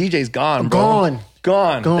celebrity And DJ's gone, bro. Gone.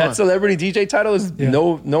 Gone. That celebrity DJ title is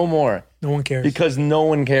no more. no one cares. Because no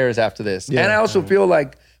one cares after this. Yeah. And I also feel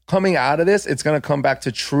like coming out of this, it's going to come back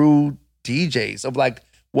to true DJs of like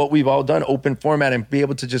what we've all done, open format, and be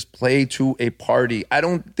able to just play to a party. I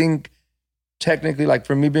don't think technically, like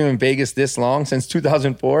for me being in Vegas this long, since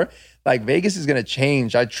 2004, like Vegas is going to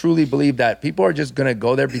change. I truly believe that people are just going to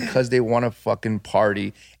go there because they want to fucking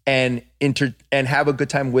party and have a good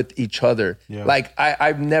time with each other. Yeah. Like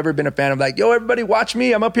I've never been a fan of like, yo, everybody watch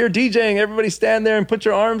me. I'm up here DJing. Everybody stand there and put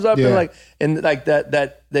your arms up Yeah. and like that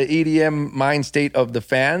the EDM mind state of the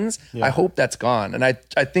fans. I hope that's gone. And I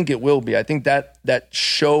think it will be. I think that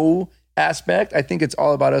show aspect, I think it's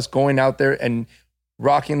all about us going out there and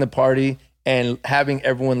rocking the party and having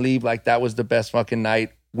everyone leave like that was the best fucking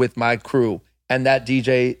night with my crew. And that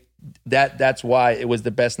DJ, that's why it was the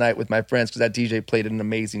best night with my friends, because that DJ played an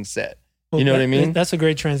amazing set. You know what I mean? That's a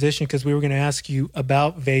great transition because we were going to ask you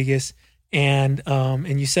about Vegas and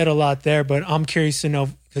you said a lot there, but I'm curious to know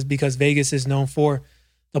because Vegas is known for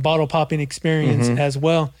the bottle popping experience as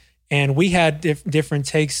well. And we had different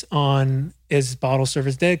takes on is bottle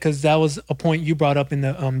service dead, because that was a point you brought up in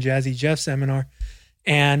the Jazzy Jeff seminar.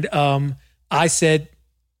 And I said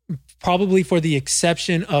probably for the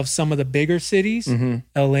exception of some of the bigger cities,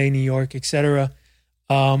 LA, New York, etc.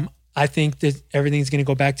 I think that everything's going to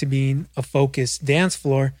go back to being a focused dance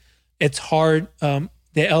floor. It's hard. The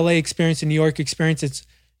LA experience and New York experience,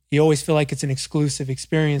 you always feel like it's an exclusive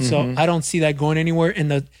experience. So I don't see that going anywhere.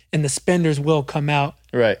 And the spenders will come out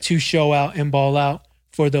to show out and ball out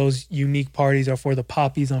for those unique parties or for the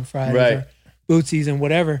poppies on Fridays or bootsies and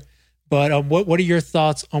whatever. But what are your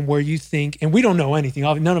thoughts on where you think, and we don't know anything,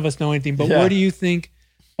 none of us know anything, but where do you think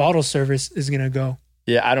bottle service is going to go?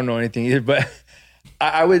 Yeah, I don't know anything either, but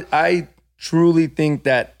I truly think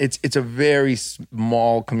that it's a very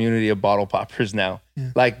small community of bottle poppers now.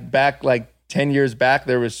 Like back 10 years back,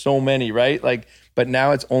 there was so many, right? But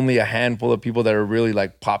now it's only a handful of people that are really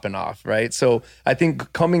like popping off, right? So I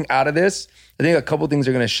think coming out of this, I think a couple things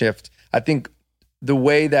are going to shift. I think the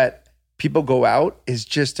way that people go out is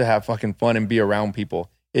just to have fucking fun and be around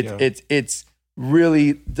people. It's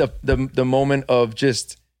really the moment of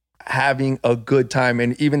just having a good time.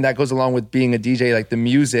 And even that goes along with being a DJ, like the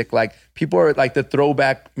music, like people are like the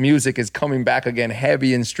throwback music is coming back again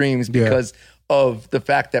heavy in streams because of the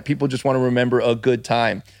fact that people just want to remember a good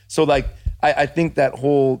time. So like, I think that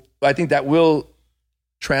will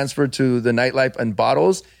transfer to the nightlife and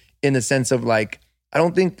bottles in the sense of like, I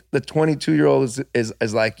don't think the 22-year-old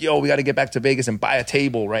is like, yo, we got to get back to Vegas and buy a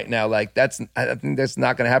table right now. Like I think that's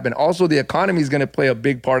not going to happen. Also, the economy is going to play a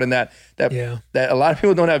big part in that a lot of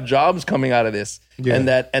people don't have jobs coming out of this, and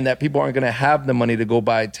that people aren't going to have the money to go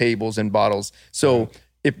buy tables and bottles. So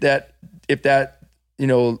if that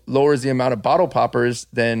lowers the amount of bottle poppers,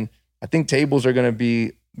 then I think tables are going to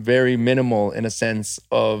be very minimal in a sense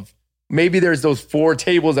of. Maybe there's those 4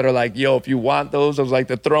 tables that are like, yo, if you want those like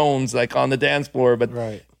the thrones, like on the dance floor. But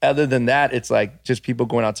other than that, it's like just people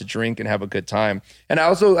going out to drink and have a good time. And I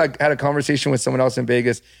also like had a conversation with someone else in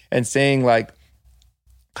Vegas and saying like,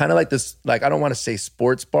 kind of like this, like, I don't want to say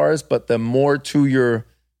sports bars, but the more to your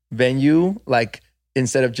venue, like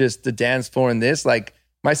instead of just the dance floor and this, like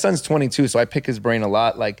my son's 22, so I pick his brain a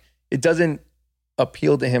lot. Like it doesn't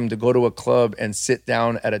appeal to him to go to a club and sit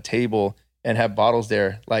down at a table and have bottles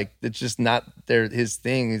there. Like it's just not his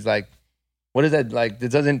thing. He's like, what is that? Like it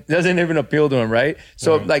doesn't even appeal to him, right?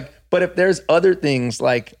 So like, but if there's other things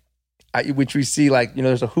like which we see, like,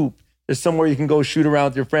 there's a hoop, there's somewhere you can go shoot around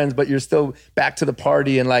with your friends, but you're still back to the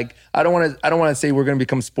party. And like, I don't want to say we're going to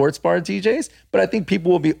become sports bar DJs, but I think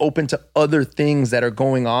people will be open to other things that are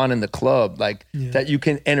going on in the club, like that you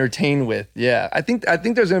can entertain with. Yeah. I think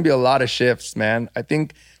there's going to be a lot of shifts, man. I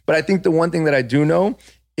think the one thing that I do know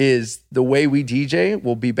is the way we DJ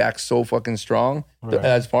will be back so fucking strong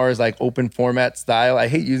as far as like open format style. I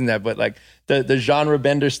hate using that, but like the genre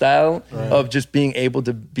bender style of just being able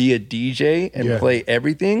to be a DJ and play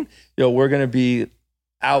everything. We're going to be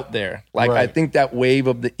out there. Like I think that wave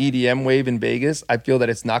of the EDM wave in Vegas, I feel that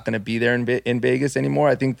it's not going to be there in Vegas anymore.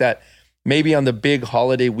 I think that maybe on the big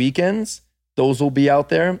holiday weekends, those will be out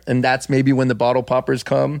there. And that's maybe when the bottle poppers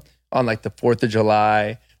come on like the 4th of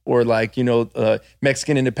July. Or like,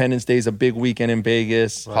 Mexican Independence Day is a big weekend in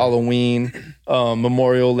Vegas, Halloween,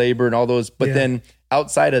 Memorial Labor and all those. But then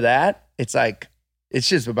outside of that, it's like, it's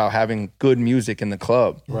just about having good music in the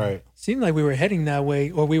club. Right. Seemed like we were heading that way,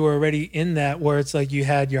 or we were already in that, where it's like you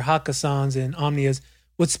had your Hakasans and Omnias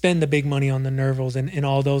would spend the big money on the Nervals and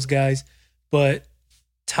all those guys. But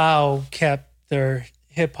Tao kept their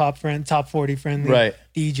hip hop top 40 friendly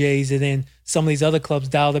DJs, and then some of these other clubs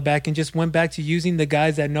dialed it back and just went back to using the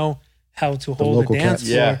guys that know how to hold the dance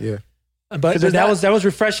floor. Yeah. But that was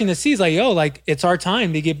refreshing to see. It's like, yo, like it's our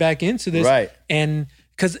time to get back into this. Right. And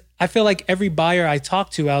because I feel like every buyer I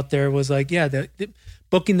talked to out there was like, the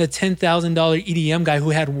booking the $10,000 EDM guy who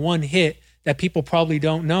had one hit that people probably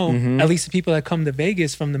don't know, at least the people that come to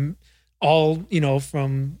Vegas from the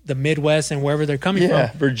from the Midwest and wherever they're coming from.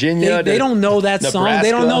 Virginia. They don't know that Nebraska. song.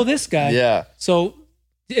 They don't know this guy. Yeah. So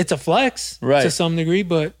it's a flex to some degree,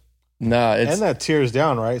 but and that tears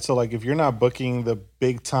down, right? So like if you're not booking the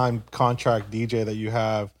big time contract DJ that you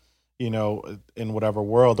have, in whatever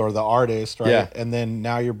world, or the artist, right? Yeah. And then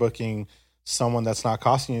now you're booking someone that's not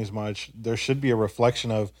costing you as much, there should be a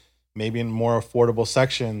reflection of maybe in more affordable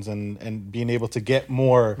sections and being able to get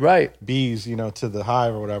more bees, to the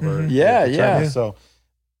hive or whatever. Yeah. So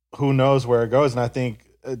who knows where it goes? And I think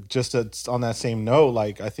just on that same note,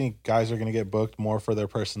 like I think guys are going to get booked more for their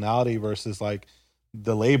personality versus like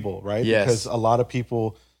the label, right? Yes. Because a lot of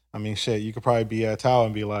people, I mean, shit, you could probably be at Tao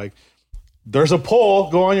and be like, there's a poll,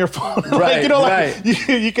 go on your phone. Right,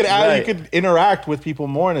 you could add, you could interact with people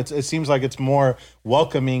more, and it seems like it's more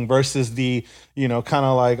welcoming versus the, kind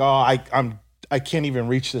of like, oh, I can't even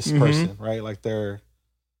reach this person, right? Like they're.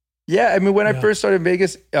 Yeah, I mean, when I first started in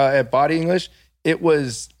Vegas at Body English, it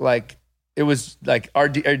was like our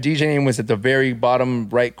DJ name was at the very bottom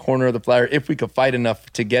right corner of the flyer if we could fight enough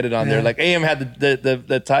to get it on there. Like AM had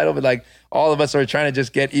the title, but like all of us are trying to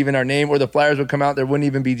just get even our name, or the flyers would come out, there wouldn't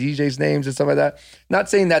even be DJs' names and stuff like that. Not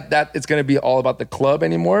saying that it's going to be all about the club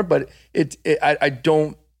anymore, but I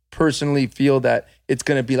don't personally feel that it's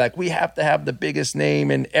going to be like we have to have the biggest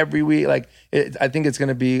name and every week. Like I think it's going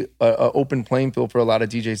to be an open playing field for a lot of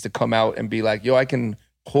DJs to come out and be like, yo, I can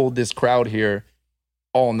hold this crowd here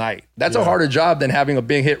all night. That's a harder job than having a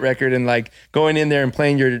big hit record and like going in there and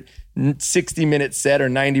playing your 60-minute set or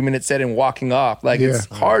 90-minute set and walking off. Like it's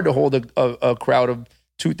hard to hold a crowd of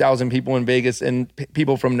 2,000 people in Vegas and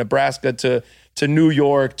people from Nebraska to New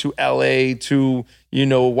York to LA to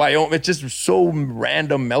Wyoming. It's just so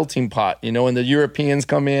random melting pot, and the Europeans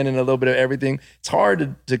come in and a little bit of everything. It's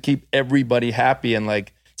hard to keep everybody happy, and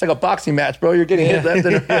like it's like a boxing match, bro. You're getting hit left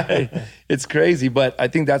and right. It's crazy, but I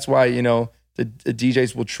think that's why the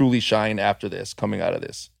DJs will truly shine after this, coming out of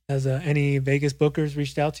this. Has any Vegas bookers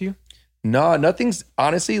reached out to you? No, nothing's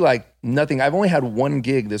honestly nothing. I've only had one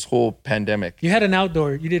gig this whole pandemic. You did an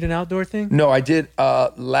outdoor thing? No, I did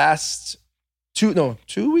 2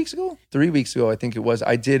 weeks ago, 3 weeks ago, I think it was.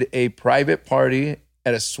 I did a private party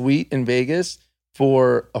at a suite in Vegas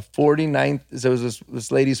for a 49th. So it was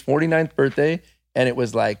this lady's 49th birthday, and it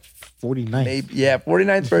was like 49th.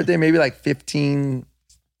 49th birthday, maybe like 15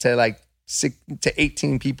 to like 6 to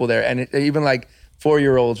 18 people there, and even like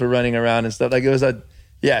 4-year-olds were running around and stuff. Like it was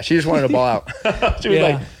she just wanted to ball out. She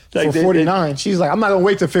was for 49, she's like, I'm not gonna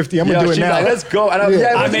wait till 50. I'm gonna do it now. Like, let's go.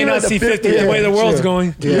 I may not see 50 the way the world's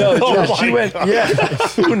going. She went. Yeah,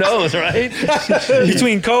 who knows, right?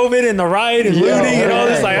 Between COVID and the riot and looting and all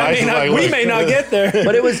this, we may not get there.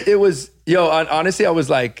 But it was. Honestly, I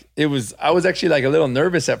was actually like a little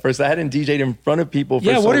nervous at first. I hadn't DJ'd in front of people for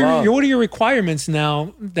so long. What are your requirements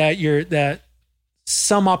now that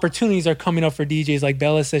some opportunities are coming up for DJs? Like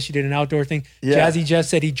Bella says she did an outdoor thing. Jazzy Jeff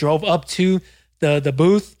said he drove up to the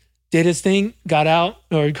booth, did his thing, got out,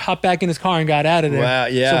 or hopped back in his car and got out of there. Wow,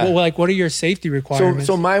 yeah. So what are your safety requirements?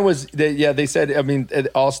 So mine was, they said, I mean,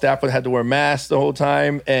 all staff had to wear masks the whole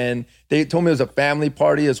time, and they told me it was a family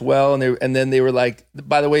party as well, and then they were like,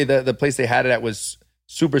 by the way, the place they had it at was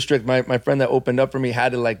super strict. My friend that opened up for me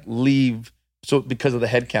had to like leave because of the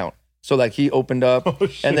head count. So like he opened up,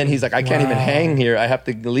 and then he's like, I can't even hang here. I have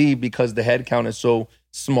to leave because the head count is so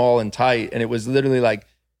small and tight, and it was literally like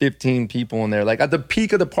 15 people in there. Like at the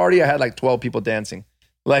peak of the party, I had like 12 people dancing.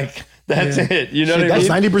 Like that's it. You know what I mean?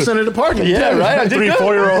 That's 90% of the party. Yeah, right.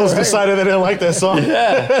 3-4-year-olds decided they didn't like that song.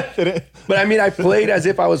 Yeah. But I mean, I played as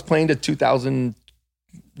if I was playing to 2,000,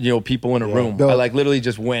 people in a room. I like literally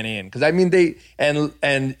just went in because I mean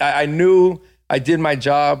I knew I did my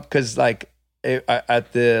job because like I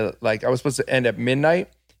was supposed to end at midnight,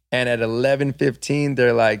 and at 11:15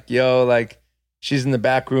 they're like, yo, like, she's in the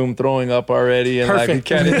back room throwing up already, and Perfect. like we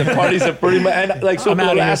can't. The parties are pretty much, and like so. For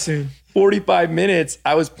the last 45 minutes,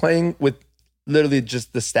 I was playing with literally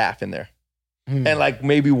just the staff in there, and like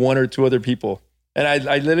maybe 1 or 2 other people, and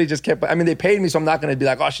I literally just kept. I mean, they paid me, so I'm not going to be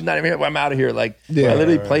like, oh, she's not even here. Well, I'm out of here. Like I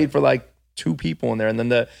literally played for like 2 people in there, and then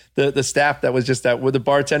the staff that was just where the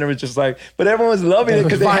bartender was just like, but everyone was loving it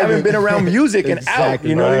because they haven't been around music and out.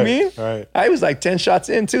 You know what I mean? Right. I was like 10 shots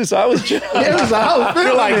in too, so I was just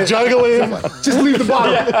you're like juggling. Just leave the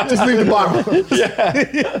bottle. Yeah. Just leave the bottle.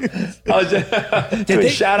 I was just doing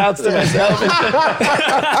shout outs to myself.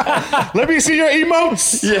 Let me see your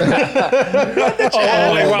emotes.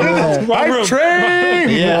 Wrong room.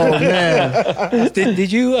 Trained. Yeah. Oh man.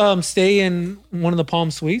 Did you stay in one of the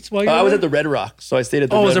Palm Suites while you were I was there? at the Red Rock, so I stayed at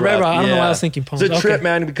the Red Rock. Red Oh, it was a Red Rock. Rock. I don't know why I was thinking Palm. It's a trip,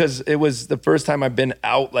 man, because it was the first time I've been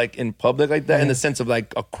out like in public like that, in the sense of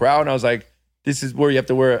like a crowd. And I was like, this is where you have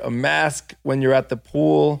to wear a mask when you're at the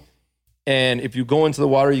pool. And if you go into the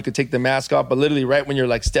water, you could take the mask off. But literally right when you're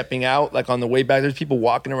like stepping out, like on the way back, there's people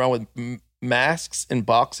walking around with masks and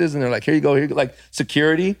boxes. And they're like, here you go, like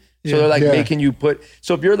security. So they're like making you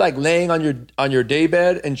so if you're like laying on your day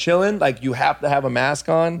bed and chilling, like you have to have a mask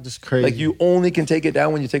on. Just crazy. Like you only can take it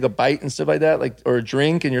down when you take a bite and stuff like that, like, or a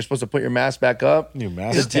drink, and you're supposed to put your mask back up. New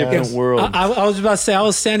mask. It's a different world. I was about to say, I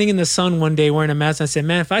was standing in the sun one day wearing a mask. I said,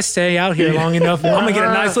 man, if I stay out here long enough, I'm gonna get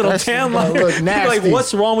a nice little tan line. Look nasty. Like,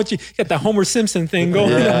 what's wrong with you? You got the Homer Simpson thing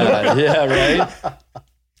going on. Yeah, right.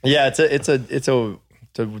 Yeah, it's a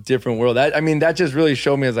a different world. That just really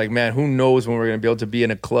showed me, I was like, man, who knows when we're going to be able to be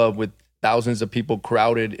in a club with thousands of people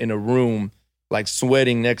crowded in a room, like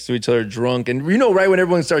sweating next to each other, drunk. And right when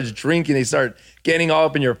everyone starts drinking, they start getting all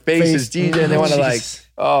up in your faces, DJ, and they want to like,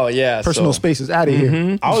 oh yeah. Personal space is out of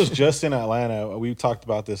here. I was just in Atlanta. We talked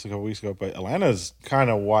about this a couple weeks ago, but Atlanta's kind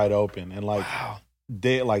of wide open. And like,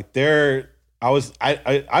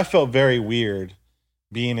 I felt very weird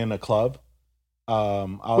being in a club.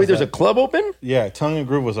 Wait, there's a club open? Yeah, Tongue and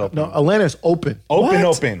Groove was open. No, Atlanta's open.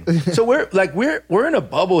 Open. So we're in a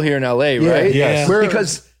bubble here in LA, right? Yes.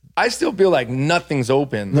 Because I still feel like nothing's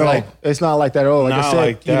open. No, like, it's not like that at all. Like I Not said,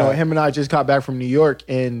 like that. him and I just got back from New York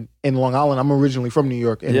and in Long Island. I'm originally from New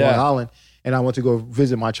York in Long Island, and I went to go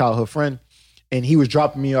visit my childhood friend, and he was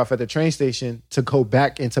dropping me off at the train station to go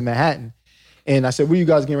back into Manhattan. And I said, what are you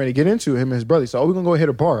guys getting ready to get into? Him and his brother. He said, we're going to go hit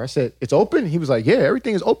a bar. I said, it's open? He was like, yeah,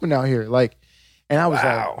 everything is open out here. Like, and I was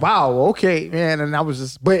like, wow, okay, man. And I was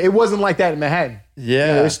just, but it wasn't like that in Manhattan.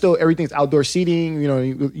 Yeah. It's still, everything's outdoor seating,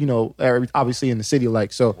 obviously in the city.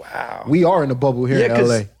 Like, so we are in a bubble here in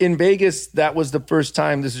LA. In Vegas, that was the first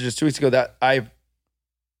time, this was just 2 weeks ago, that I've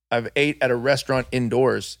ate at a restaurant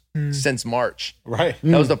indoors since March. Right.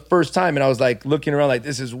 That was the first time. And I was like looking around like,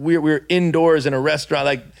 this is weird. We were indoors in a restaurant.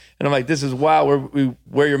 Like, and I'm like, this is wild. We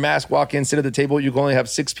wear your mask, walk in, sit at the table. You can only have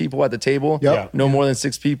 6 people at the table. Yep. Yeah. No more than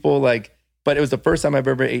 6 people. Like, but it was the first time I've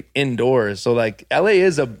ever ate indoors. So like LA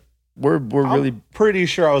is we're really pretty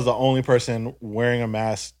sure I was the only person wearing a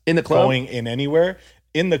mask in the club, going in anywhere.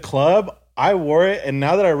 In the club, I wore it. And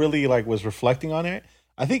now that I really like was reflecting on it,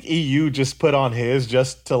 I think EU just put on his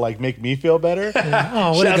just to like make me feel better.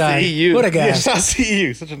 Oh, what a Shouts guy. to EU. What a guy. Yeah, shout out to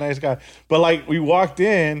EU. Such a nice guy. But like we walked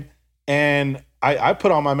in and I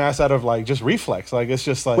put on my mask out of like just reflex. Like it's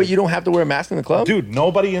just like, wait, you don't have to wear a mask in the club? dude,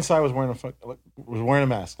 nobody inside was wearing a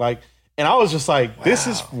mask. Like, and I was just like, this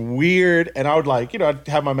is weird. And I would like, I'd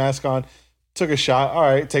have my mask on, took a shot. All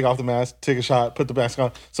right, take off the mask, take a shot, put the mask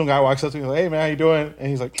on. Some guy walks up to me like, hey man, how you doing? And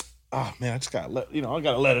he's like, oh man, I just gotta let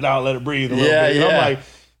it out, let it breathe a little bit. And I'm like,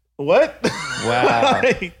 what? Wow.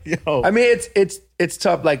 Like, I mean, it's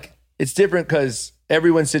tough. Like it's different because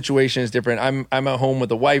everyone's situation is different. I'm at home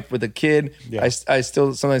with a wife, with a kid. Yeah. I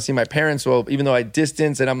still sometimes see my parents. Well, even though I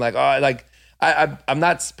distance, and I'm like, I'm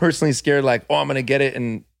not personally scared. Like, I'm gonna get it,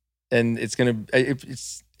 and it's gonna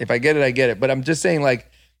if I get it, I get it. But I'm just saying, like,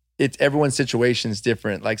 it's everyone's situation is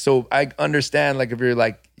different. Like, so I understand. Like, if you're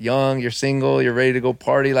like young, you're single, you're ready to go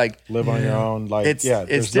party, like live on your own. Like, it's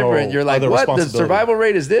different. You're like, what? The survival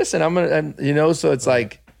rate is this, and I'm gonna, so it's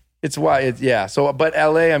like. It's why So, but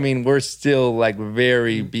LA, I mean, we're still like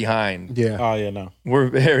very behind. Yeah. Oh yeah, no. We're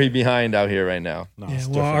very behind out here right now. No, Yeah, it's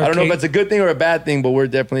well, different. I don't know if that's a good thing or a bad thing, but we're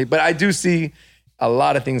definitely. But I do see a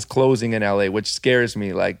lot of things closing in LA, which scares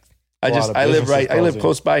me. Like I live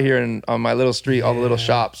close by here, and on my little street, all the little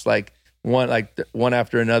shops, like one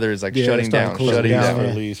after another is like shutting down.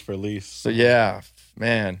 For lease. So yeah,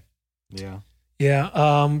 man. Yeah.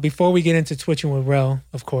 Yeah. Before we get into Twitching with Rel,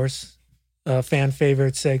 of course. Fan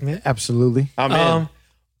favorite segment. Absolutely. I'm in.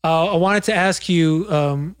 I wanted to ask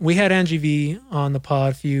you, we had Angie V on the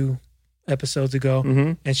pod a few episodes ago,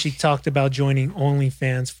 and she talked about joining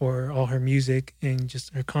OnlyFans for all her music and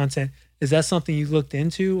just her content. Is that something you looked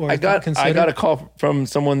into, or I got a call from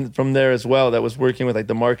someone from there as well that was working with like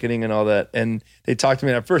the marketing and all that, and they talked to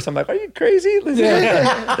me. And at first, I'm like, "Are you crazy?"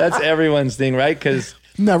 That's everyone's thing, right? Because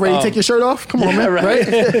not ready to take your shirt off. Come on, man.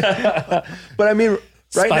 Right? But I mean.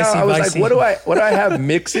 Right Spicy, now, I was vicey. like, what do I have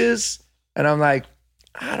mixes? And I'm like,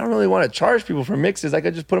 I don't really want to charge people for mixes. I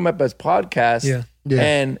could just put them up as podcasts.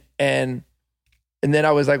 Yeah. And then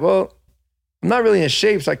I was like, well, I'm not really in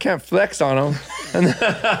shape, so I can't flex on them. And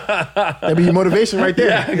that'd be your motivation right there.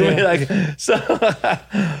 Yeah.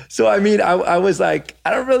 So I mean, I was like,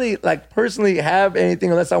 I don't really like personally have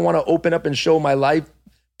anything unless I want to open up and show my life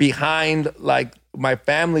behind like my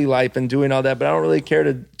family life and doing all that, but I don't really care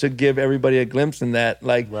to give everybody a glimpse in that.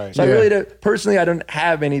 Like, right. So I really personally, I don't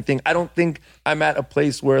have anything. I don't think I'm at a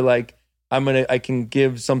place where like I can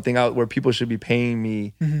give something out where people should be paying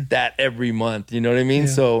me that every month. You know what I mean? Yeah.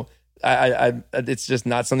 So I it's just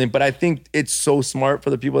not something. But I think it's so smart for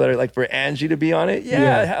the people that are like for Angie to be on it.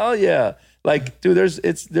 Yeah. Hell yeah. Like, dude,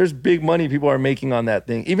 there's big money people are making on that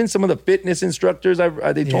thing. Even some of the fitness instructors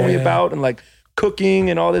they told me about and like. Cooking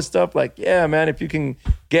and all this stuff, like, yeah, man, if you can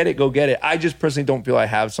get it, go get it. I just personally don't feel I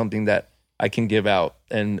have something that I can give out.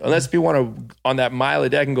 And unless people want to, on that mile a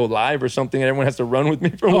day, I can go live or something and everyone has to run with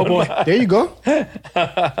me for 1 mile. There you go.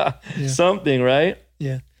 Something, right?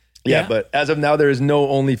 Yeah. Yeah, but as of now, there is no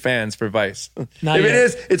OnlyFans for Vice. Not if yet. it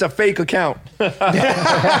is, it's a fake account.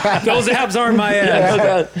 Those abs aren't my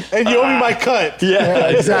ass. And you owe me my cut. Yeah,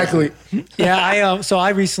 Exactly. Yeah, so I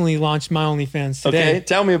recently launched my OnlyFans today. Okay,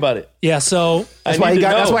 tell me about it. Yeah, so That's why he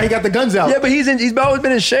got the guns out. Yeah, but he's always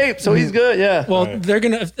been in shape, so he's good. Yeah. well, they're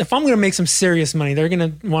gonna if I'm gonna make some serious money, they're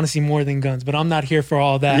gonna want to see more than guns. But I'm not here for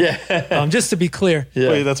all that. Yeah. Just to be clear,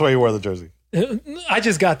 Wait, that's why you wore the jersey. I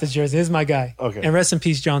just got this jersey. This is my guy. Okay. And rest in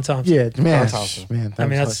peace, John Thompson. Yeah, man. Thompson. Man, I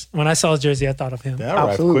mean, that's when I saw his jersey, I thought of him. That arrived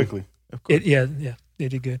Absolutely. quickly. They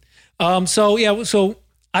did good. So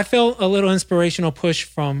I felt a little inspirational push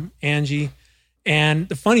from Angie. And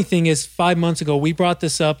the funny thing is, 5 months ago, we brought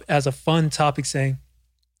this up as a fun topic, saying,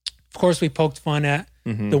 of course, we poked fun at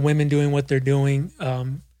the women doing what they're doing,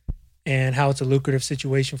 and how it's a lucrative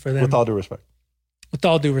situation for them. With all due respect. With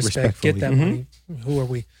all due respect, get that money. Who are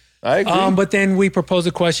we? I agree. But then we propose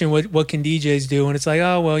a question: what can DJs do? And it's like,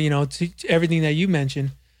 oh well, to everything that you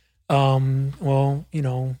mentioned. Well,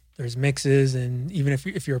 there's mixes, and even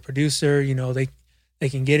if you're a producer, they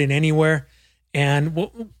can get it anywhere. And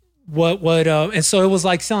and so it was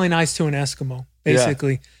like selling ice to an Eskimo,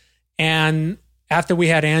 basically. Yeah. And after we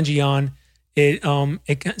had Angie on, it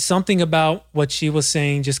something about what she was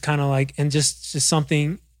saying just kind of like, and just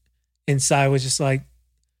something inside was just like.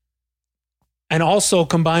 And also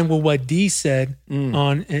combined with what Dee said in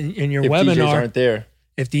your webinar, DJs aren't there.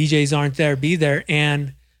 If DJs aren't there, be there.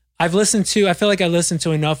 And I feel like I listened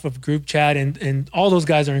to enough of group chat, and all those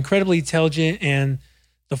guys are incredibly intelligent, and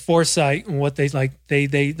the foresight and what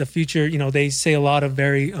the future, they say a lot of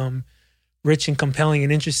very rich and compelling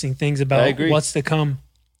and interesting things about what's to come.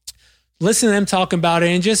 Listen to them talk about it,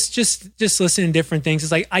 and just listen to different things.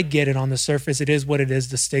 It's like, I get it on the surface. It is what it is,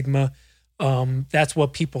 the stigma. That's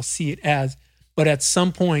what people see it as. But at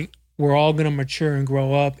some point, we're all going to mature and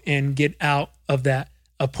grow up and get out of that,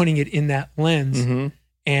 of putting it in that lens. Mm-hmm.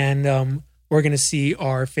 And we're going to see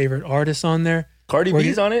our favorite artists on there. Cardi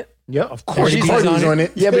B's on it? Yeah, of course. She's on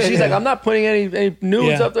it. Yeah, but she's like, I'm not putting any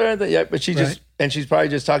nudes up there. Yeah, but she just, and she's probably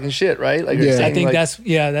just talking shit, right? Like, yeah. I think that's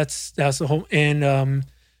the whole, and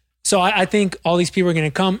so I think all these people are going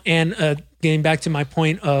to come, and getting back to my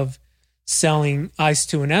point of selling ice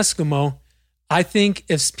to an Eskimo, I think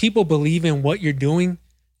if people believe in what you're doing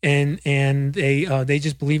and they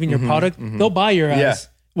just believe in your product, they'll buy your ice.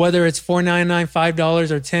 Whether it's $4.99,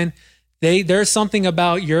 $5, or $10. There's something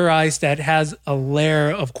about your ice that has a layer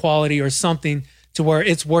of quality or something to where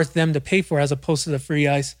it's worth them to pay for, as opposed to the free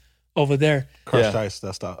ice over there. Crushed ice,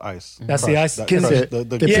 that's the ice. That's the ice. The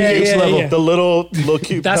pH level. The little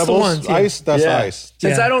cute That's the pebbles ones, yeah. ice, that's ice.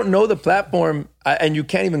 Since I don't know the platform, and you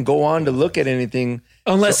can't even go on to look at anything.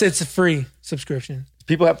 Unless it's a free subscription.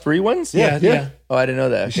 People have free ones? Yeah. Oh, I didn't know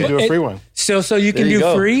that. You should do a free one. So you can There you do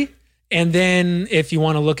go. free, and then if you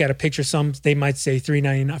want to look at a picture, they might say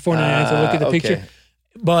 $3.99, $4.99 to look at the picture. Okay.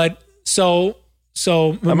 But so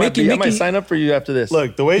I might sign up for you after this.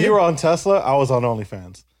 Look, the way you were on Tesla, I was on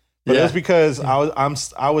OnlyFans. But it was because I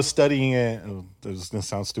was studying it. This is gonna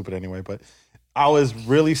sound stupid anyway, but I was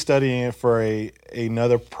really studying it for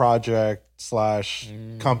another project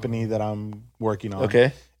 / company that I'm working on.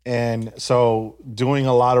 Okay. And so doing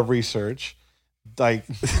a lot of research, like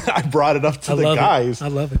I brought it up to the guys I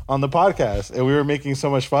love it. on the podcast, and we were making so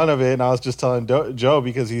much fun of it. And I was just telling Joe,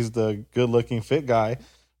 because he's the good looking fit guy,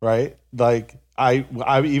 right? Like I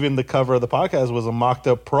even the cover of the podcast was a mocked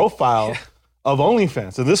up profile of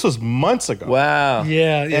OnlyFans. And this was months ago. Wow.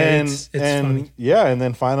 Yeah. And it's funny. Yeah, and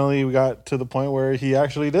then finally we got to the point where he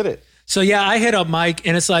actually did it. So I hit up Mike,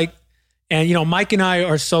 and it's like, and Mike and I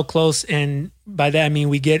are so close, and by that I mean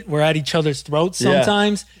we're at each other's throats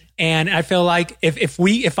sometimes. And I feel like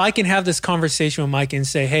if I can have this conversation with Mike and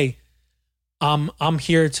say, hey, I'm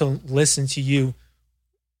here to listen to you,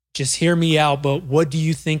 just hear me out, but what do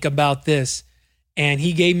you think about this? And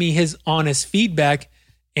he gave me his honest feedback,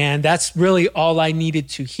 and that's really all I needed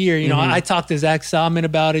to hear. I talked to Zach Salmon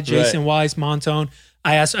about it, Jason Weiss, Montone.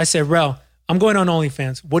 I said, Rel, I'm going on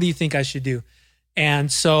OnlyFans. What do you think I should do? And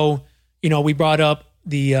so, we brought up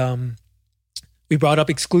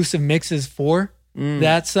exclusive mixes for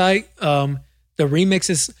that site. The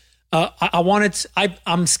remixes,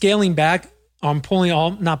 I'm scaling back. I'm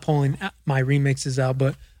not pulling my remixes out,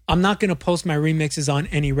 but I'm not going to post my remixes on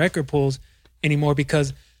any record pools anymore,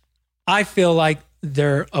 because I feel like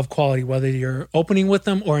they're of quality, whether you're opening with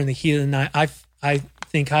them or in the heat of the night. I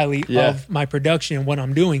think highly of my production and what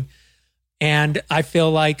I'm doing. And I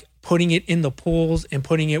feel like putting it in the pools and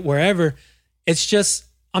putting it wherever, I'm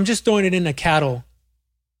just throwing it in a cattle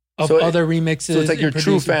of other remixes. So it's like your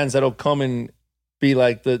true fans that'll come and be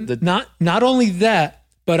like the not only that,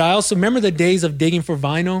 But I also remember the days of digging for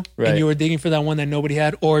vinyl, Right. and you were digging for that one that nobody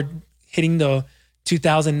had, or hitting the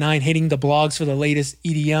 2009, hitting the blogs for the latest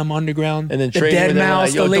EDM underground, And then the trading Dead with them, Mouse,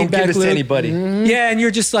 like, yo, the laid don't give back this to Luke. anybody. Yeah, and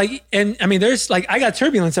you're just like, and I mean, there's like, I got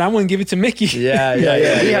Turbulence, and I wouldn't give it to Mickey. Yeah. We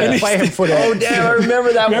had to fight him for that. Oh damn! I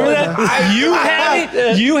remember that. Remember one. that? You had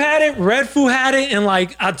it. You had it. Red Foo had it, and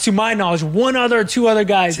like to my knowledge, two other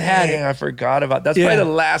guys had Dang, it. I forgot about. That's Yeah. probably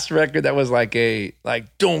the last record that was like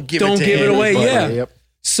don't give Don't it to give it away. anybody. Yeah. Yep.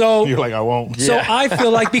 So You're like, I won't. So I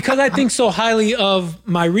feel like, because I think so highly of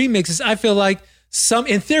my remixes, I feel like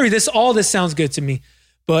in theory, all this sounds good to me,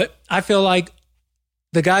 but I feel like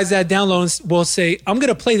the guys that download will say, I'm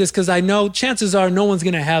going to play this because I know chances are no one's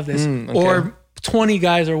going to have this, okay. or 20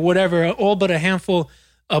 guys or whatever, all but a handful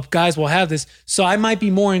of guys will have this. So I might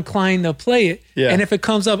be more inclined to play it. Yeah. And if it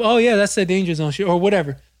comes up, oh yeah, that's the Danger Zone shit or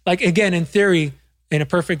whatever. Like, again, in theory, in a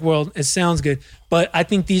perfect world, it sounds good. But I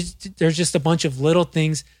think there's just a bunch of little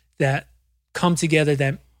things that come together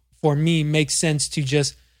that for me makes sense to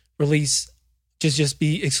just release, just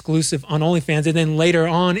be exclusive on OnlyFans. And then later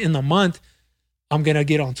on in the month, I'm going to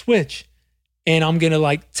get on Twitch and I'm going to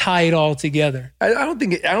like tie it all together. I don't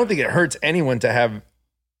think it hurts anyone to have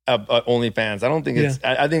a OnlyFans. I don't think it's.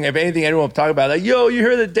 I think if anything, anyone will talk about like, yo, you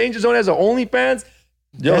heard that Danger Zone has an OnlyFans?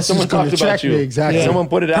 Yo, That's someone just gonna talked about attract you. me, exactly. Yeah. Someone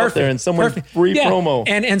put it out there, and someone free promo.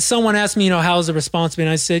 And someone asked me, how's the response been?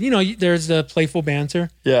 I said, there's the playful banter.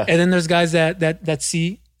 Yeah. And then there's guys that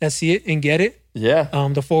see it and get it. Yeah.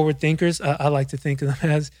 The forward thinkers, I like to think of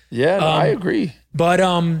them as. Yeah, no, I agree. But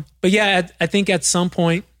yeah, I think at some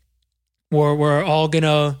point we're all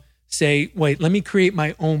gonna say, wait, let me create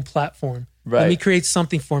my own platform. Right. Let me create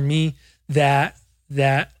something for me that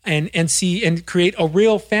and create a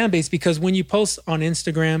real fan base, because when you post on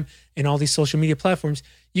Instagram and all these social media platforms,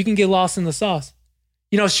 you can get lost in the sauce.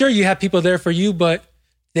 Sure, you have people there for you, but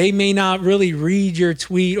they may not really read your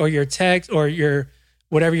tweet or your text or your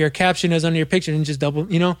whatever your caption is under your picture and just double,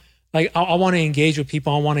 like I want to engage with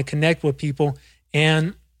people. I want to connect with people.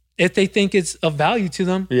 And if they think it's of value to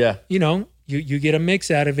them, Yeah. you get a mix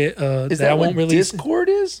out of it. Is that I what won't release. Discord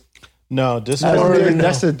is? No, Discord.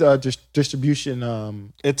 That's the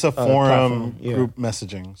distribution. It's a platform, forum yeah. group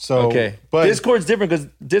messaging. So Okay. but Discord's different because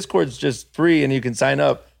Discord's just free and you can sign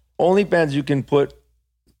up. OnlyFans,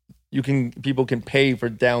 people can pay for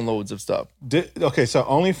downloads of stuff. Okay, so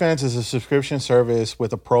OnlyFans is a subscription service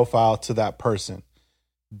with a profile to that person.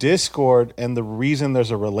 Discord, and the reason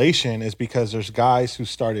there's a relation is because there's guys who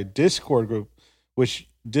started Discord group, which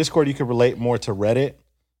Discord you could relate more to Reddit,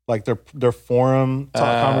 like their forum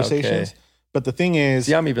talk conversations. Okay. But the thing is,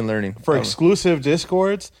 Yeah, I'm even learning. for exclusive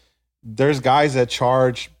Discords, there's guys that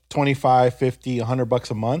charge $25, $50,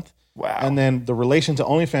 $100 a month. Wow. And then the relation to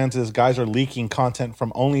OnlyFans is guys are leaking content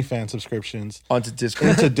from OnlyFans subscriptions Onto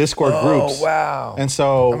Discord. into Discord groups. Oh, wow. And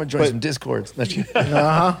so, I'm going to join some Discords.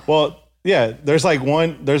 well, yeah, there's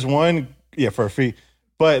one, for a fee,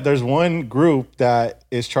 but there's one group that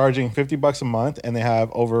is charging $50 a month and they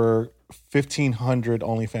have over 1,500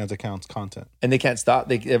 OnlyFans accounts content. And they can't stop.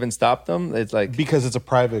 They haven't stopped them. It's like, Because it's a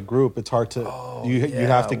private group, it's hard to, you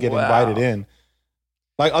have to get wow. invited in.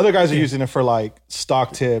 Like other guys are using it for like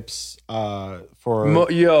stock tips,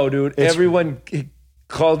 yo, dude, everyone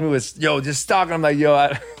calls me with, yo, just stock. I'm like,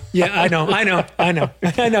 yo, Yeah, I know.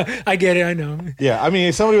 I get it. I know. Yeah, I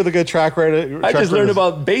mean, somebody with a good track record. I just learned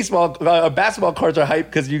about basketball cards are hype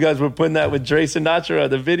because you guys were putting that with Dre Sinatra,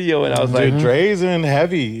 the video, and I was like, Dre's in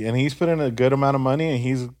heavy, and he's put in a good amount of money,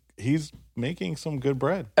 and he's making some good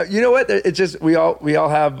bread. you know what? It's just we all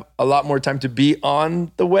have a lot more time to be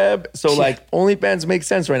on the web, so like OnlyFans makes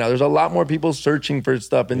sense right now. There's a lot more people searching for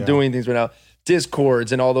stuff and doing things right now.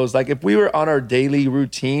 Discords and all those. Like if we were on our daily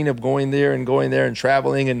routine of going there and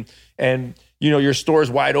traveling and your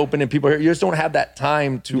store's wide open and people here, you just don't have that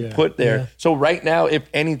time to put there. Yeah. So right now, if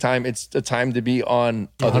any time, it's the time to be on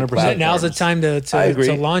 100%. Platforms. Now's the time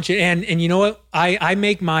to launch it. And you know what? I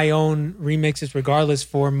make my own remixes regardless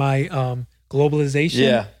for my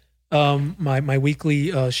globalization. Yeah. My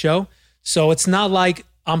weekly show. So it's not like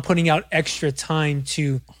I'm putting out extra time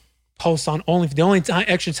to post on OnlyFans. The only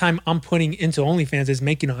extra time I'm putting into OnlyFans is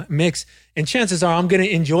making a mix. And chances are I'm going to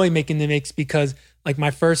enjoy making the mix because like my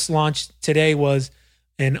first launch today was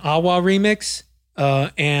an Awa remix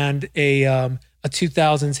and a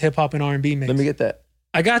 2000s hip hop and R&B mix. Let me get that.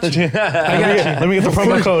 I got you. Let me get the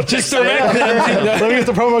promo code. Just direct them. Let me get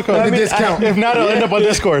the promo code. I mean, discount. If not, it'll end up on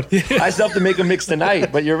Discord. I still have to make a mix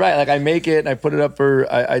tonight, but you're right. Like I make it and I put it up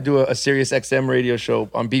I do a Sirius XM radio show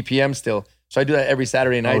on BPM still. So I do that every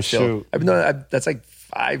Saturday night still. Shoot. I've been doing that. That's like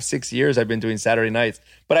 5-6 years I've been doing Saturday nights.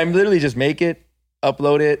 But I literally just make it,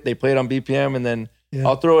 upload it, they play it on BPM, and then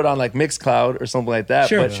I'll throw it on like Mixcloud or something like that.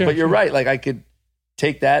 But you're right. Like I could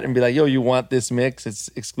take that and be like, yo, you want this mix? It's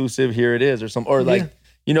exclusive. Here it is, or something. Or like,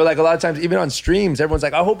 you know, like a lot of times, even on streams, everyone's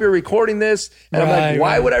like, I hope you're recording this. And I'm like,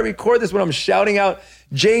 why would I record this when I'm shouting out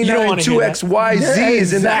J92XYZ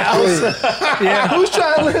is in the house? Who's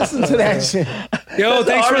trying to listen to that shit? Yo,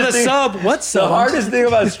 thanks for the sub. What's the hardest thing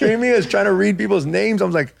about streaming is trying to read people's names. I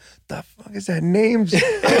was like, the fuck is that name?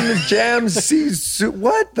 Jams C.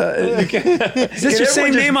 What the? Is this your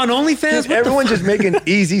same name on OnlyFans? Everyone just make an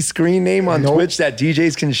easy screen name on Twitch that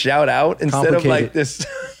DJs can shout out instead of like this.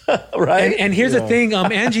 Right. And here's the thing.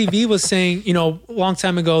 Angie V was saying, you know, a long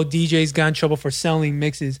time ago, DJs got in trouble for selling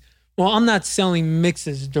mixes. Well, I'm not selling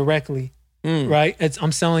mixes directly, right?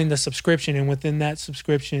 I'm selling the subscription, and within that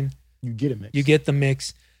subscription, you get a mix. You get the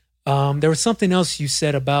mix. There was something else you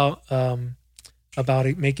said about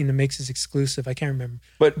it making the mixes exclusive. I can't remember.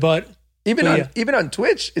 But even on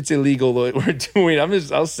Twitch, it's illegal what we're doing.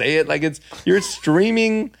 I'll say it like you're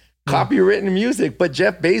streaming copywritten music. But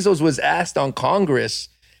Jeff Bezos was asked on Congress.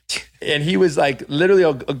 And he was like literally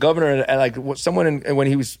a governor, and like someone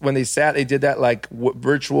when they did that like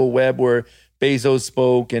virtual web where Bezos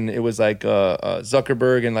spoke, and it was like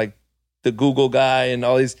Zuckerberg and like the Google guy and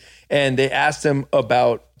all these, and they asked him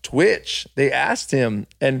about Twitch. They asked him,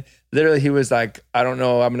 and literally he was like, I don't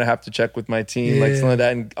know, I'm gonna have to check with my team, like something like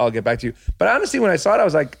that, and I'll get back to you. But honestly, when I saw it, I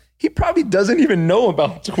was like, he probably doesn't even know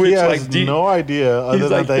about Twitch. He has no idea other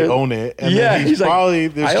than they own it. And then he's probably,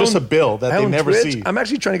 there's just a bill that they never Twitch. see. I'm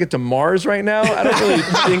actually trying to get to Mars right now. I don't really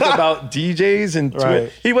think about DJs and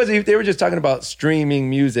Twitch. They were just talking about streaming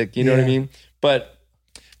music, you know what I mean? But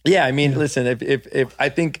yeah, I mean, listen, if I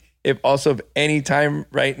think if any time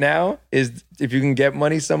right now is if you can get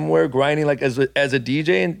money somewhere grinding like as a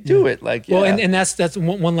DJ and do it. Like, well, and that's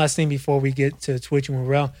one last thing before we get to Twitch and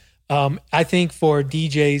Morel. I think for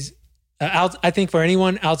DJs, I think for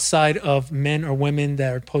anyone outside of men or women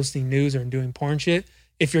that are posting news or doing porn shit,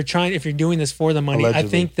 if you're doing this for the money, allegedly. I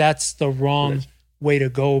think that's the wrong way to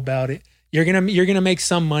go about it. You're gonna make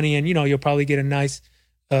some money, and you'll probably get a nice,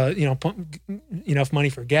 enough money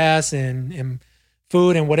for gas and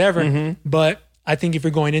food and whatever. Mm-hmm. But I think if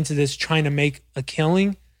you're going into this trying to make a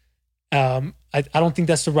killing, I don't think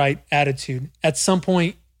that's the right attitude. At some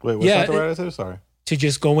point, what's not the right attitude? Sorry. To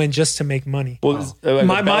just go in just to make money. Well,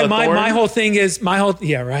 my whole thing is 2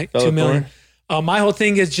 million. My whole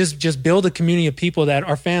thing is just build a community of people that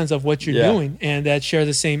are fans of what you're doing and that share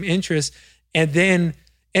the same interests. And then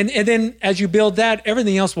as you build that,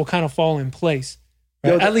 everything else will kind of fall in place.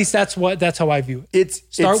 Right? At least that's how I view it.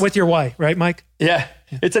 Start with your why, right, Mike? Yeah.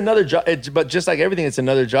 It's another job. But just like everything, it's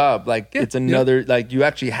another job. Like it's another like you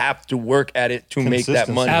actually have to work at it to make that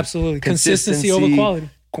money. Absolutely. Consistency over quality.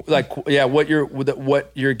 Like what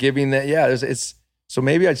you're giving that it's so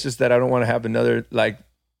maybe it's just that I don't want to have another like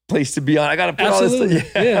place to be on. I gotta put all this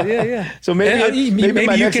yeah. So maybe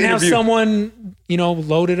you can have someone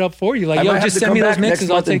load it up for you, like just send me those mixes,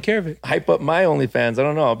 I'll take care of it. Hype up my OnlyFans. I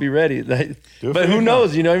don't know, I'll be ready. But who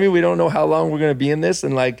knows, you know what I mean? We don't know how long we're gonna be in this,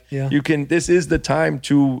 and like this is the time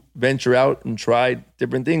to venture out and try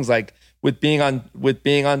different things. Like with being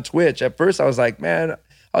on Twitch, at first I was like, man,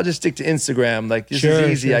 I'll just stick to Instagram. Like this is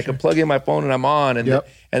easy. I can plug in my phone and I'm on. And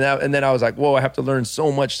then I was like, whoa, I have to learn so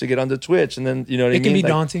much to get onto Twitch. And then it can be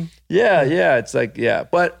daunting. Yeah. It's like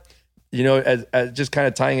but as just kind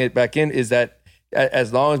of tying it back in is that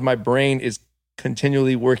as long as my brain is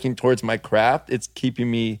continually working towards my craft, it's keeping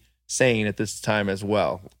me sane at this time as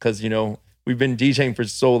well. Because we've been DJing for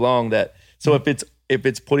so long that if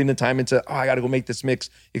it's putting the time into I got to go make this mix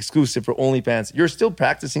exclusive for OnlyFans, you're still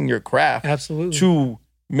practicing your craft. Absolutely. To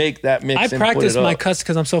make that mix. I practice my cuts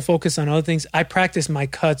because I'm so focused on other things. I practice my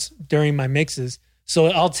cuts during my mixes. So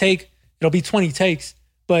it'll be 20 takes,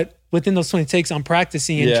 but within those 20 takes, I'm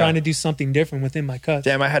practicing and trying to do something different within my cuts.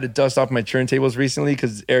 Damn, I had to dust off my turntables recently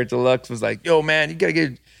because Eric Deluxe was like, yo, man, you got to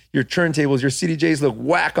get your turntables, your CDJs look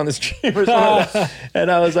whack on the stream or something. And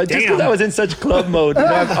I was like, just because I was in such club mode,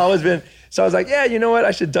 I've always been. So I was like, yeah, you know what?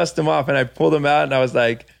 I should dust them off. And I pulled them out and I was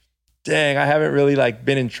like, dang, I haven't really like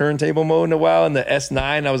been in turntable mode in a while. And the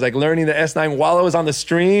S9, I was like learning the S9 while I was on the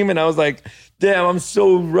stream. And I was like, damn, I'm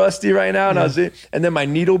so rusty right now. And and then my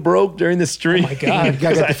needle broke during the stream. Oh my God. You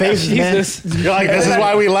gotta get the phases, man. You're like, this is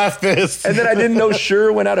why we left this. And then I didn't know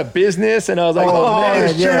Shure went out of business. And I was like,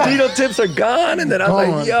 man, Shure needle tips are gone. And then I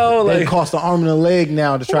was like, yo. They cost an arm and a leg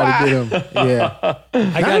now to try to get them. Yeah.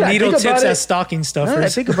 I got needle tips as stocking stuffers. I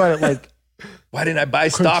think about it like, why didn't I buy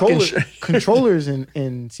stock controllers and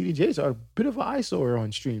CDJs are a bit of an eyesore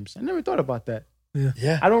on streams. I never thought about that.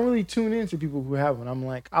 Yeah. I don't really tune in to people who have one. I'm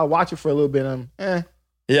like, I'll watch it for a little bit.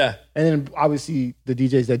 Yeah. And then obviously the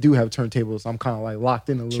DJs that do have turntables, I'm kind of like locked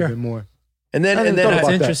in a little bit more. And then that's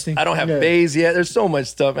interesting. I don't have bass yet. There's so much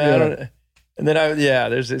stuff, man. Yeah. I don't, and then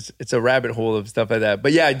there's this, it's a rabbit hole of stuff like that.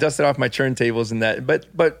 But yeah, I dusted off my turntables and that.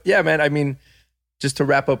 But yeah, man, I mean, just to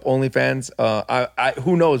wrap up OnlyFans, I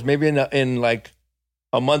who knows, maybe in like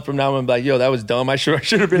a month from now, I'm gonna be like, yo, that was dumb. I should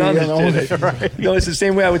have been on this shit. Right. You know, it's the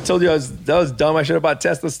same way I would told you that was dumb. I should have bought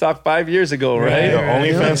Tesla stock 5 years ago, right?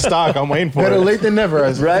 OnlyFans stock. I'm waiting for Better it. late than never.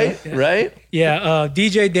 Right? Yeah,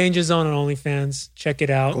 DJ Danger Zone on OnlyFans. Check it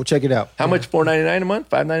out. Go check it out. How much? $4.99 a month?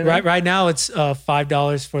 $5.99? Right now it's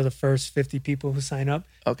 $5 for the first 50 people who sign up.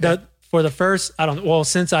 Okay. For the first,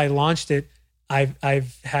 since I launched it, I've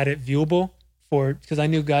had it viewable because I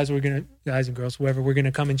knew guys and girls, whoever, were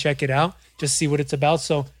gonna come and check it out, just see what it's about.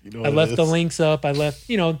 So I left the links up. I left,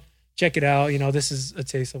 check it out. This is a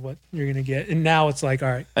taste of what you're gonna get. And now it's like, all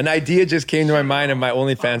right. An idea just came to my mind of my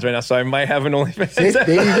OnlyFans right now, so I might have an OnlyFans. There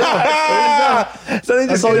you go. So they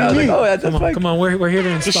just all you like, need. oh, that's fine. Come on, we're here to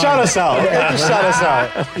inspire. Just shout us out. Just shout us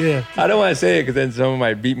out. Yeah. I don't want to say it because then someone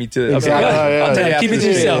might beat me to it. Exactly. Okay, I'll tell you Keep after it to the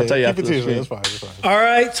stream. yourself. I'll tell you Keep after it to the yourself. stream. That's fine. All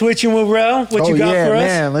right, Twitching with Rel. What you got for us?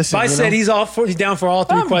 Man, listen, Vice said he's down for all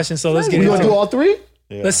three questions, so let's get You into want to do it. all three?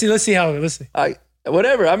 Yeah. Let's see.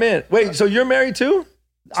 Whatever, I'm in. Wait, so you're married too?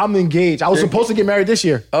 I'm engaged. I was supposed to get married this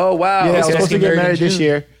year. Oh, wow. Yeah, I was Okay. supposed to get married this June.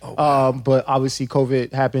 year. But obviously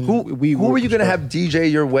COVID happened. Who were you going to have DJ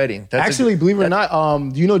your wedding? That's Actually, believe it or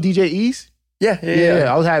not, do you know DJ Ease? Yeah.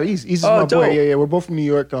 I was having Ease. Ease is my dope. boy. Yeah. We're both from New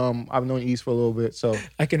York. I've known Ease for a little bit. So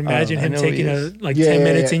I can imagine I him know taking he is. 10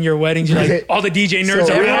 minutes in your wedding. You're like all the DJ nerds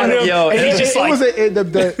So, around him. yo, and he's just like,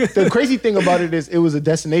 the crazy thing about it is it was a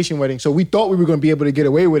destination wedding. So we thought we were going to be able to get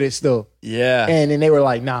away with it still. Yeah. And then they were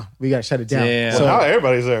like, nah, we got to shut it down. Damn. So, Now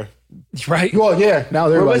everybody's there. right. well, yeah. Now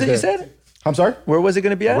Where everybody's was it you there. said? I'm sorry? Where was it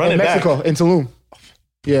going to be at? Run In it back. Mexico, in Tulum.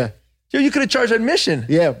 Yeah. Yo, you could have charged admission.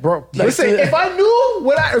 Yeah, bro. Like, Listen, so- if I knew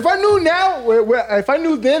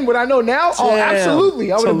then what I know now, oh, Damn.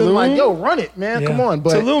 absolutely. I would have been Tulum? like, yo, run it, man. Yeah. Come on.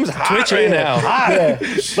 But Tulum's hot right now. yeah.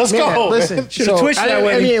 Let's go. Listen, Should've twitched that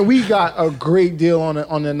wedding. we got a great deal on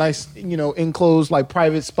a nice, enclosed like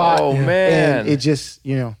private spot. Oh, man. And it just, I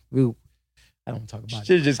don't want to talk about it.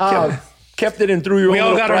 Should have just kept it and threw your We own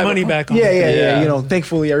all little got our private- money back on Yeah, it. yeah. Yeah.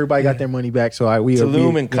 Thankfully everybody got their money back. So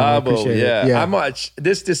Tulum and Cabo. appreciate it. Yeah.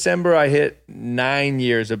 This December I hit 9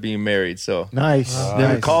 years of being married. So Nice. then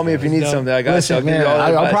nice. call me if you need Dope. something. I got you. I'll Listen, give you man,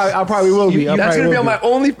 all the advice. I probably will be. That's going to be on my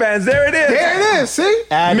OnlyFans. There it is. There it is. See?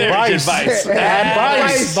 Marriage advice.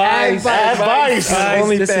 Advice. Advice.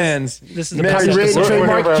 OnlyFans. This is the Marriage Copyrighted advice.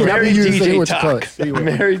 trademark cannot be Married used DJ anywhere to call talk. it. Anyway.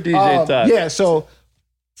 Married DJ talk. Yeah, so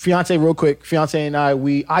fiance, real quick. Fiance and I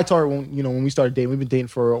taught her when we started dating. We've been dating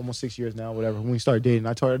for almost 6 years now, whatever. When we started dating,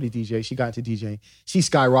 I taught her to DJ. She got into DJing. She's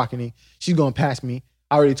skyrocketing. She's going past me.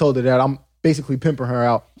 I already told her that I'm basically pimping her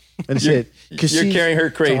out and shit. You're carrying her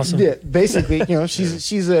crate. awesome. Yeah, basically,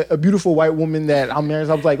 she's a beautiful white woman that I'm married.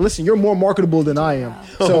 So I was like, listen, you're more marketable than I am.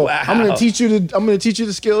 So Wow. I'm gonna teach you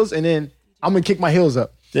the skills, and then I'm gonna kick my heels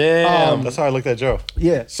up. Damn. That's how I looked at Joe.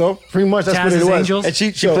 Yeah, so pretty much that's what Taz's it was. Angels. And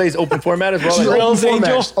she plays open format as well. She's like- open format,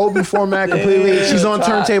 Angel. open format completely. Yeah, She's on it's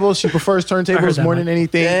hot. turntables. She prefers heard turntables that, more man. than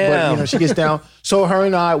anything. Damn. But she gets down. So her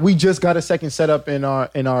and we just got a second setup in our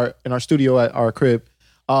studio at our crib.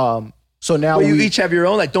 So now Well, you each have your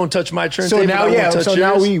own. Like, don't touch my turntable. So now, I won't touch So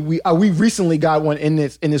now yours. we recently got one in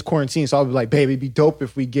this quarantine. So I was like, babe, it'd be dope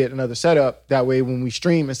if we get another setup. That way, when we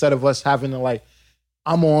stream, instead of us having to like,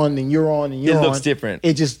 I'm on and you're on and you're on, It looks different.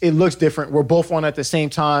 It looks different. We're both on at the same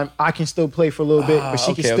time. I can still play for a little bit, but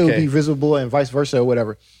she can still be visible and vice versa or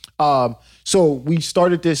whatever. So we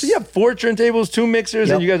started this. So you have 4 turntables, 2 mixers,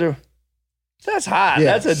 Yep. and you guys are. That's hot. Yeah,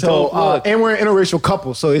 That's a so, dope look. and we're an interracial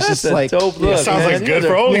couple, so it's That's just a like dope look. Sounds man. like good You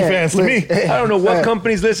for guys OnlyFans to me. I don't know what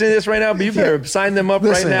company's listening to this right now, but you better sign them up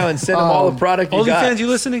Listen, right now and send them all the product you got. OnlyFans, you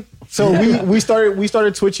listening? So we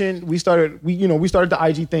started twitching. We started the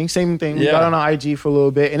IG thing. Same thing. We Yeah. got on our IG for a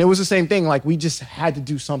little bit, and it was the same thing. Like we just had to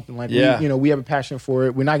do something. Like we have a passion for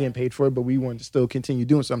it. We're not getting paid for it, but we wanted to still continue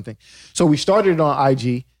doing something. So we started on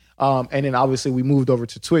IG, and then obviously we moved over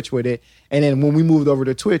to Twitch with it. And then when we moved over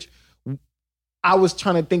to Twitch, I was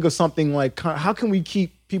trying to think of something like, how can we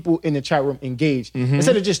keep people in the chat room engaged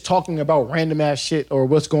instead of just talking about random ass shit or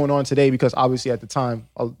what's going on today? Because obviously at the time,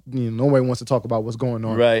 nobody wants to talk about what's going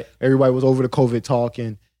on. Right. Everybody was over the COVID talk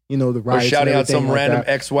and the Or riots. shouting and out some everything like random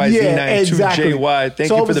that. XYZ92JY. Thank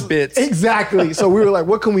you for the bits. Exactly. So we were like,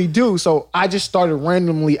 what can we do? So I just started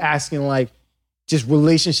randomly asking like just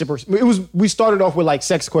relationship. We started off with like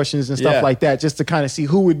sex questions and stuff like that, just to kind of see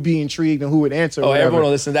who would be intrigued and who would answer. Oh, everyone will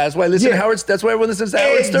listen. That's why listen to Howard. That's why everyone listens to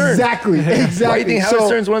Howard Stern. Exactly. Why do you think Howard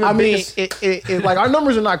Stern's one of the biggest? It, like our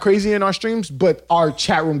numbers are not crazy in our streams, but our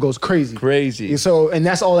chat room goes crazy. So, and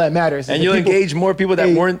that's all that matters. And you'll engage more people that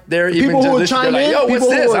weren't there. Even people who would chime in. Yo, what's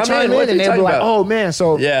this? I'm in. And they'll be like, oh man.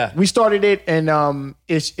 So we started it, and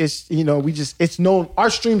it's it's known. Our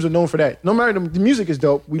streams are known for that. No matter the music is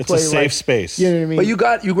dope. We play a safe space. You know what I mean?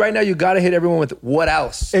 But right now you got to hit everyone with what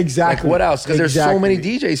else? Exactly. Like what else? Because there's so many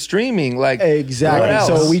DJs streaming. Like exactly. What else?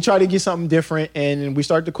 So we try to get something different, and we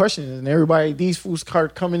start the questions, and everybody, these fools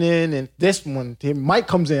start coming in, and this one, Mike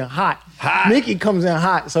comes in hot. Mickey comes in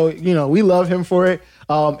hot. So we love him for it.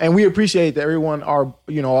 And we appreciate that everyone, all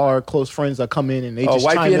our close friends that come in and they just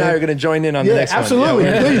Wifey and I are going to join in on the next absolutely.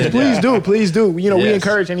 one. Absolutely. Please do. We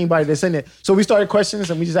encourage anybody that's in it. So we started questions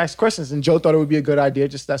and we just asked questions, and Joe thought it would be a good idea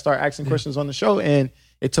just to start asking questions on the show, and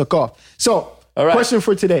it took off. So question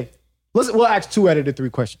for today. We'll ask 2 out of the 3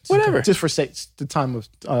 questions. Whatever. Just for sake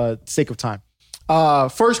of time.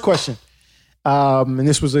 First question. And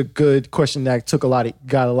this was a good question that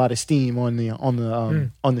got a lot of steam on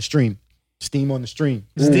the stream. Steam on the stream.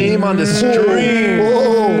 Steam on the stream.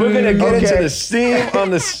 Whoa. We're gonna get into the steam on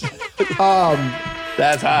the.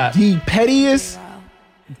 That's hot. The pettiest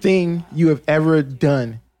thing you have ever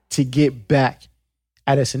done to get back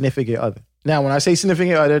at a significant other. Now, when I say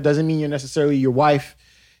significant other, it doesn't mean you're necessarily your wife,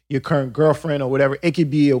 your current girlfriend, or whatever. It could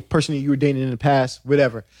be a person that you were dating in the past,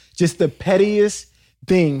 whatever. Just the pettiest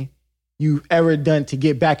thing you've ever done to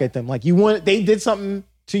get back at them. Like they did something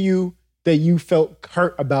to you that you felt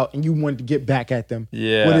hurt about and you wanted to get back at them.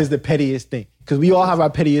 Yeah. What is the pettiest thing? Because we all have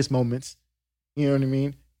our pettiest moments. You know what I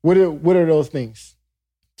mean? What are those things?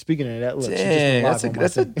 Speaking of that, look, dang,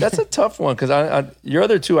 that's a tough one, because your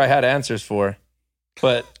other 2 I had answers for,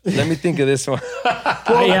 but let me think of this one.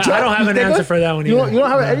 I don't have an answer for that one either. You don't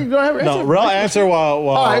have an answer? No, real answer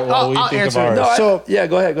while we think of ours.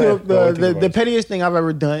 Go ahead. The pettiest thing I've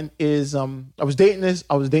ever done is I was dating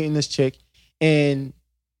this chick, and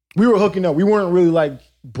we were hooking up. We weren't really like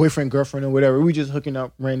boyfriend, girlfriend, or whatever. We were just hooking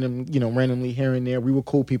up randomly here and there. We were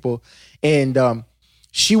cool people. And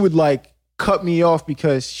she would like cut me off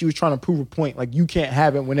because she was trying to prove a point. Like, you can't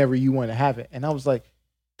have it whenever you want to have it. And I was like,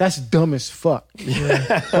 that's dumb as fuck.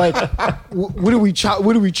 Yeah. Like, what are we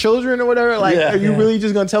children or whatever? Like, are you really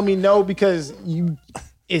just gonna tell me no because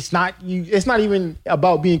it's not even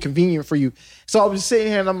about being convenient for you. So I was sitting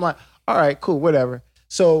here and I'm like, all right, cool, whatever.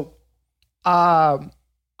 So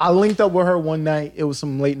I linked up with her one night. It was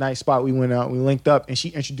some late night spot. We went out, we linked up, and she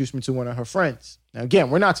introduced me to one of her friends. Now, again,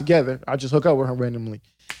 we're not together. I just hook up with her randomly.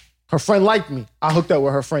 Her friend liked me. I hooked up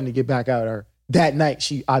with her friend to get back at her. That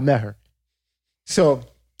night, I met her. So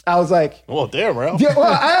I was like, "Well, damn, bro." Yeah, well,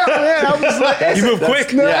 I was like, "You move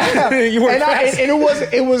quick." You work fast. And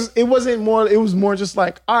it wasn't more. It was more just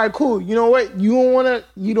like, all right, cool. You know what? You wanna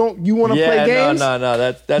play games? No.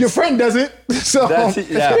 That's your friend doesn't. So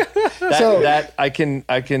that I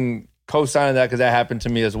can co-sign on that because that happened to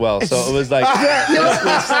me as well. So it was like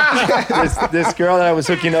this girl that I was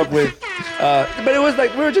hooking up with, but it was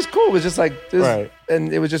like we were just cool. It was just like this, right.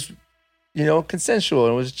 And it was just consensual,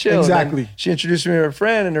 and it was chill. Exactly. She introduced me to her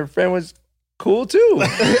friend, and her friend was cool too.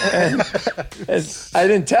 and I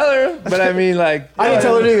didn't tell her, but I mean, like I didn't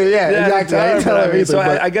tell her either. Yeah, exactly. I didn't tell her either. So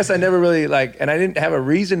I guess I never really and I didn't have a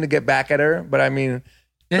reason to get back at her. But I mean,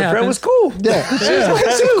 her friend was cool. Yeah, she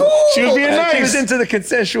was cool. She was being nice. She was into the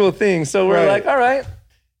consensual thing. So we're like, all right.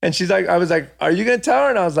 And she's like, I was like, are you gonna tell her?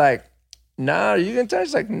 And I was like, nah. Are you gonna tell her?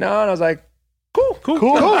 She's like, no. And I was like, Cool. Perfect.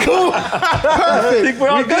 I think we're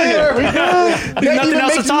all good here. We good. Nothing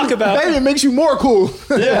else to talk about. That even makes you more cool.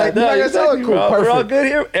 Yeah, exactly. Cool. We're all good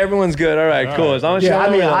here. Everyone's good. All right, cool. As long as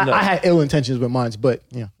I had ill intentions with mine, but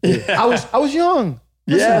I was young.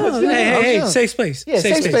 Hey, safe space. Yeah,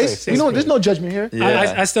 safe space. There's no judgment here.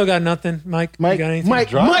 Yeah. I still got nothing. Mike, you got anything?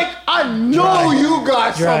 Mike, I know you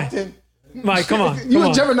got something. Mike, come on. You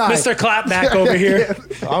a Gemini. Mr. Clapback over here.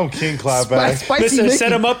 I'm King Clapback. Mr.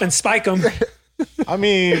 Set him up and spike him. I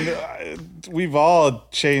mean, we've all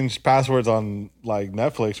changed passwords on like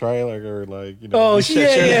Netflix, right? Oh,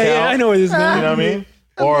 yeah. I know what this is. You know what I mean?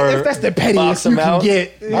 Or if that's the pettiest you can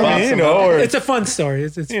get. I mean, or it's a fun story.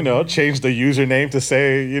 It's change the username to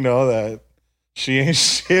say, that she ain't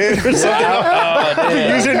shit or something.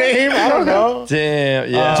 Username, I don't know. Damn,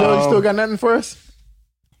 yeah. Joe, you still got nothing for us?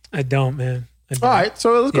 I don't, man. All right,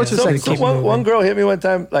 so let's go to the second question. One girl hit me one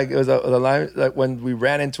time, like it was a line, like when we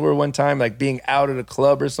ran into her one time, like being out at a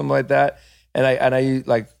club or something like that. And I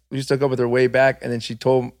like we used to hook up with her way back, and then she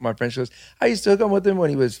told my friend, she goes, I used to hook up with him when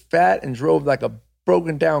he was fat and drove like a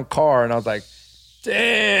broken down car. And I was like,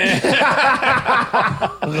 Damn.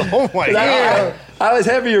 Oh my God. I was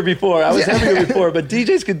heavier before, but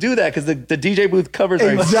DJs could do that because the DJ booth covers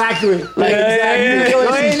Exactly. You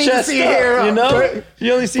only see chest up, you know?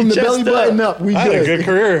 You only see From the chest belly button up. We I had a good. good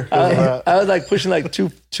career. I was like pushing like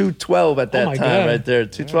 212 at that my time God. right there.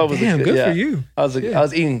 212 was Damn, a good yeah. for you. I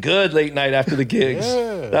was eating good late night after the gigs.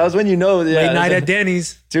 Yeah. That was when you know. Yeah, Late night at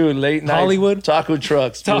Denny's. dude. Late night Hollywood. taco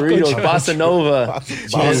trucks, Taco burritos, trucks. bossa nova,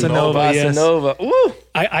 Bossa Nova, bossa yes. nova. Woo.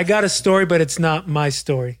 I got a story, but it's not my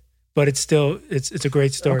story. But it's still it's a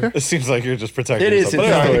great story. It seems like you're just protecting It is yourself.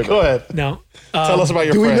 his But all right, story, go ahead. No, Tell us about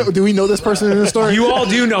your Do we friend. know this person in the story? you all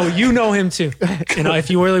do know. You know him too. And if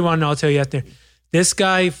you really want to know, I'll tell you out there. This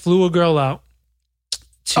guy flew a girl out.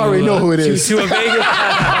 To, I already know who it is. To a Vegas.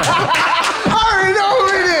 I already know who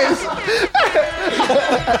it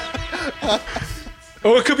is.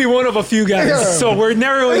 Or it could be one of a few guys. Yeah. So we're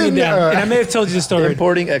narrowing it down. Yeah. And I may have told you the story.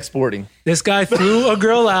 Importing, exporting. This guy flew a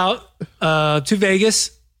girl out to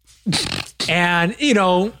Vegas, and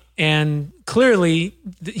and clearly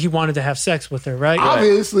he wanted to have sex with her, right?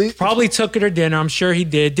 Obviously. Probably took her to dinner. I'm sure he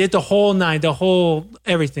did. Did the whole night, the whole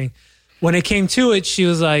everything. When it came to it, she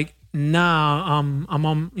was like, "Nah, I'm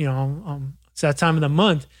on. It's that time of the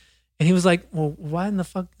month." And he was like, "Well, why in the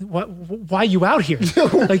fuck? Why are you out here?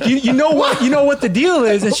 Like, you know what the deal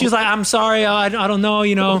is?" And she was like, "I'm sorry, I don't know,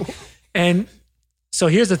 And so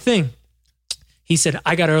here's the thing. He said,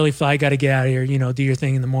 "I got an early flight, got to get out of here, do your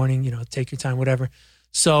thing in the morning, take your time, whatever."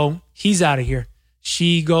 So he's out of here.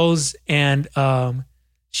 She goes and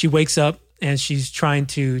she wakes up and she's trying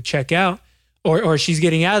to check out or she's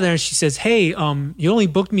getting out of there and she says, "Hey, you only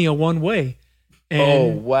booked me a one way." And Oh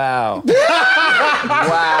wow!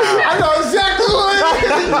 I know exactly what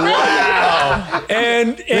it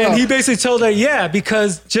is. And he basically told her, "Yeah,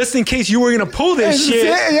 because just in case you were gonna pull this shit,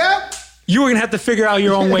 Yeah. you were gonna have to figure out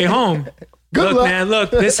your own way home." Good luck. Man,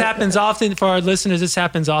 this happens often for our listeners. This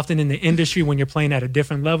happens often in the industry when you're playing at a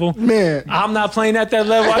different level. Man. I'm not playing at that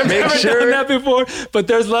level. I've Make never sure- done that before, but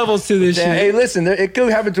there's levels to this Damn, shit. hey, listen, it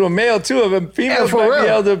could happen to a male too. If a female for might be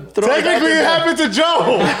real. able to throw Technically, it happened to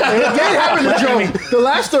Joe. It did happen to Joe. The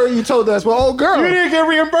last story you told us, well, old girl. You didn't get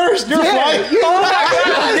reimbursed. Your flight.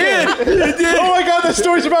 It did. Oh my God, that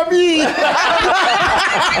story's about me.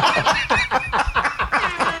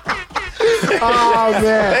 Oh,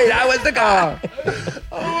 man. Hey, I was the guy.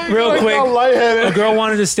 Real I'm quick. A lightheaded. girl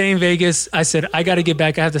wanted to stay in Vegas. I said, "I got to get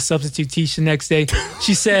back. I have to substitute teach the next day."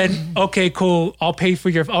 She said, "Okay, cool. I'll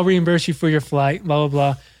reimburse you for your flight, blah, blah,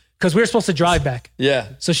 blah." Because we were supposed to drive back. Yeah.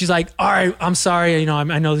 So she's like, "All right, I'm sorry.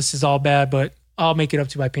 I know this is all bad, but I'll make it up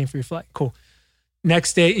to you by paying for your flight." Cool.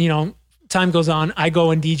 Next day, time goes on. I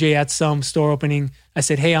go and DJ at some store opening. I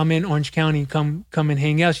said, "Hey, I'm in Orange County. Come and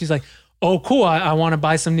hang out." She's like, "Oh, cool. I want to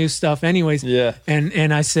buy some new stuff anyways." Yeah.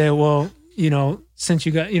 And I said, "Well, since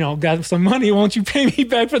you got some money, won't you pay me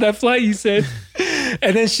back for that flight?" You said.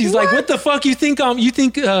 And then she's like, "What the fuck you think?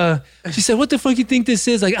 She said, "What the fuck you think this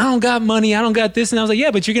is? Like, I don't got money. I don't got this." And I was like,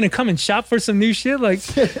 "Yeah, but you're going to come and shop for some new shit?" Like,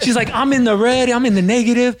 she's like, "I'm in the red. I'm in the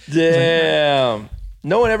negative." Damn.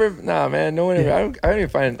 No one ever. Nah, man. No one ever. I don't even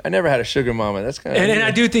find. I never had a sugar mama. That's kind of. And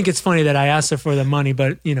I do think it's funny that I asked her for the money,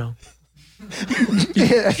 but it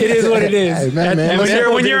is what it is. Hey, man,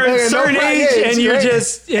 When you're a certain age and you're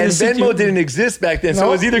just in And a Venmo didn't exist back then, so it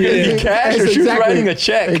was either going to be cash or That's she was exactly- writing a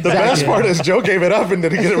check. The best part is Joe gave it up and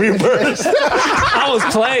didn't get it reimbursed. I was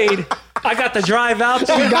played. I got to drive out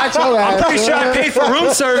there. Got your ass. I'm pretty sure I paid for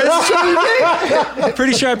room service.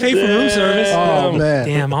 Pretty sure I paid for room service. Oh, man.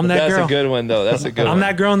 Damn, I'm that That's girl. a good one, though. That's a good one. I'm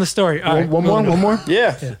that girl in the story. All right, One more?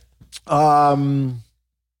 Yeah.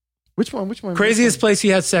 Which one? Craziest place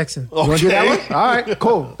you had sex in. You want to do that one? All right,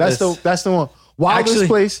 cool. That's the one.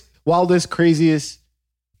 Wildest, craziest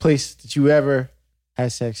place that you ever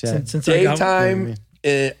had sex at. Since I got, Daytime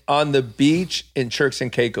on the beach in Turks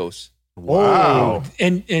and Caicos. Wow.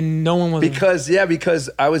 and no one was Because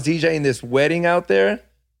I was DJing this wedding out there,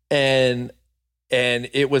 and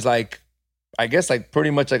it was like, I guess like pretty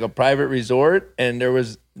much like a private resort, and there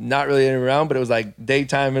was not really anyone around, but it was like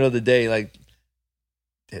daytime, middle of the day. Like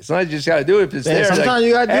sometimes you just gotta do it if it's there. Sometimes like,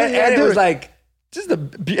 you gotta do it. and it was like.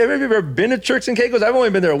 Have you ever been to Turks and Caicos? I've only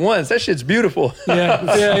been there once. That shit's beautiful. Yeah.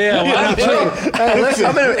 Well,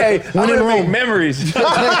 I'm gonna make memories. It's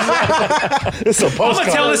a I'm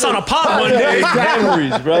gonna tell this on a pod one day.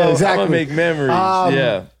 Memories, bro. Exactly. I'm gonna make memories.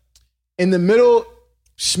 Yeah. in the middle,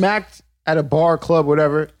 smacked at a bar, club,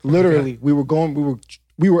 whatever. Literally, we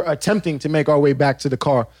were attempting to make our way back to the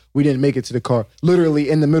car. We didn't make it to the car. Literally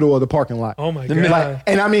in the middle of the parking lot. Oh my middle- god.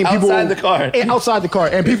 And I mean, people Outside the car. outside the car,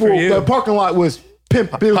 and people. for you. The parking lot was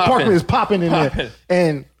Pimp Bill Parkman is popping in there,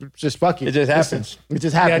 and just fuck it. It just happens. Listen, it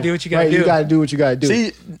just happens. You gotta do what you gotta do. You gotta do what you gotta do.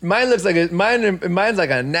 See, mine looks like mine's like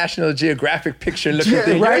a National Geographic picture looking Yeah,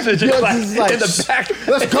 thing. right? Yours is just Yours like, is like, in the back.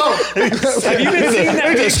 Let's go. Have you been seeing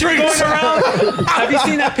that picture going around? Have you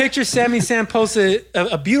seen that picture? Sammy Sam posted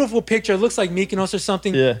a beautiful picture. It looks like Mykonos or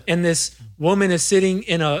something. Yeah. And this woman is sitting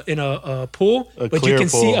in a pool, but you clear can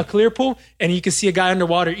see pool. a clear pool, and you can see a guy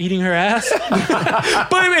underwater eating her ass.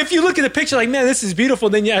 But if you look at the picture, like, man, this is beautiful.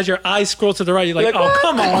 Then as your eyes scroll to the right, you're like, Like, oh, what?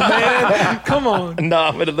 come on, man, come on. No,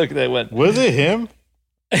 I'm gonna look at that one. Was it him?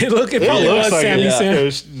 Look, it probably It was looks like Sammy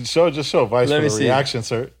it. Sam. Just show Vice Let for me the see. reaction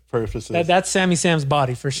purposes. That's Sammy Sam's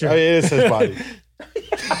body for sure. Oh, yeah, it is his body.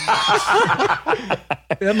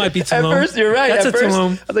 That might be At Tulum. first, you're right. That's At a first,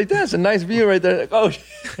 Tulum. I was like, that's a nice view right there. Like, oh,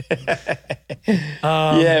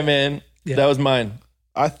 yeah, man. yeah. That was mine.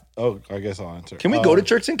 I guess I'll answer. Can we go to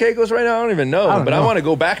Turks and Caicos right now? I don't even know, don't but I know. want to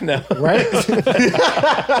go back now. Right?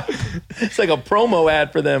 It's like a promo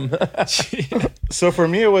ad for them. So for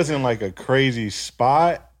me, it wasn't like a crazy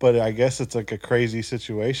spot, but I guess it's like a crazy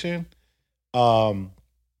situation.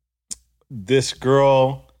 This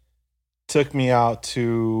girl took me out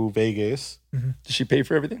to Vegas. Did she pay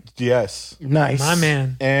for everything? Yes. Nice. My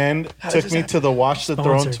man. And does took this me happen? to the Watch the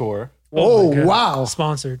Throne Sponsored. tour. Oh, my God. wow.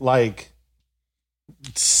 Sponsored. Like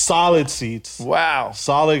solid seats. Wow.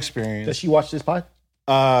 Solid Does experience. she watch this pod?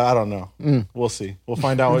 I don't know. We'll see. We'll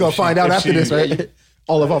find out. We're going to find out after this, right?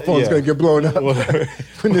 All of our phones Yeah. going to get blown up Whatever.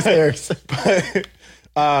 when this airs.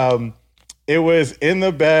 It was in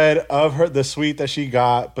the bed of the suite that she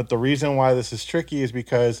got. But the reason why this is tricky is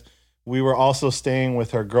because we were also staying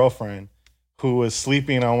with her girlfriend who was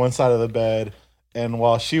sleeping on one side of the bed. And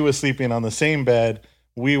while she was sleeping on the same bed,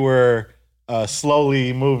 we were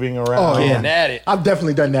slowly moving around. Oh, yeah. Getting at it. I've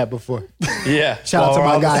definitely done that before. Yeah. Shout out While to we're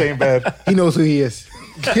my on the guy. same bed. He knows who he is.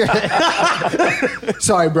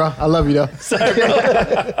 Sorry, bro. I love you, though.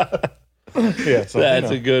 Yeah, so, That's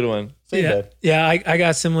a good one. same Yeah, bed. yeah. I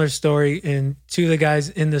got a similar story, and two of the guys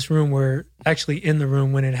in this room were actually in the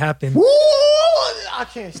room when it happened. Woo! I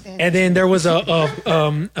can't stand And then there was a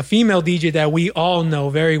female DJ that we all know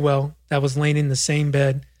very well that was laying in the same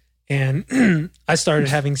bed, and I started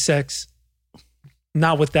having sex,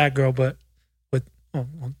 not with that girl, but with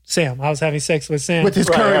Sam. I was having sex with Sam. with his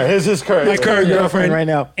Right, current, His is current. my current girlfriend right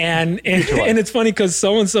now. and it's funny because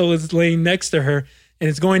so and so is laying next to her, and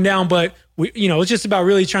it's going down. But it's just about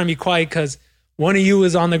really trying to be quiet because one of you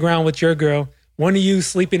is on the ground with your girl, one of you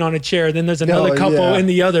sleeping on a chair. Then there's another couple yeah. in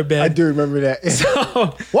the other bed. I do remember that.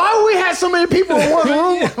 So, Why would we have so many people in one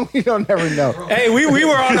room? We don't never know. hey, we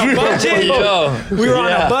were on a budget. Yo. We were on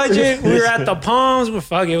Yeah. a budget. We were at the Palms.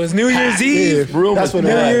 It was New Year's Eve. Room That's was what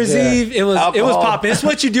it New packed. Year's yeah. Eve. It was Alcohol. popping. It's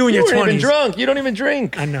what you do in You your weren't even 20s. drunk. You don't even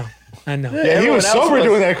drink. I know. Yeah, he Everyone was else sober was-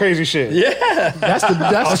 doing that crazy shit. Yeah. That's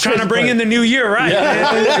I was trying to bring in the new year, right?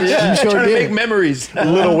 Yeah. sure Trying to did. make memories.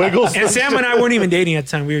 Little wiggles. And Sam and I weren't even dating at the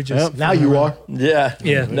time. We were just. Now you are. Yeah.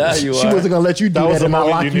 Yeah. Now you She are. wasn't gonna let you do That was that the and not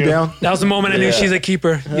moment lock you you knew. down. That was the moment I knew Yeah. she's a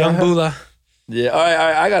keeper. Young Bula. Yeah. All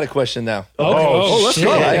right. I got a question now. Oh, let's shit.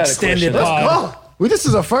 go. I got a Extended question. pod. Oh, well, this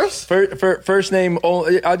is a first. First name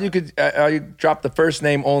only. You drop the first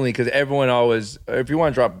name only because everyone always. If you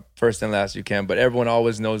want to drop first and last, you can. But everyone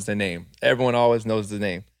always knows the name. Everyone always knows the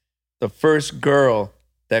name. The first girl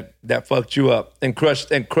that fucked you up and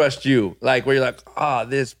crushed you, like where you're like,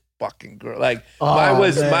 this fucking girl. Like mine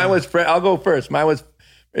was. I'll go first. Mine was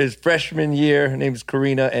his freshman year. Her name's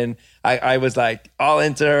Karina, and I was like all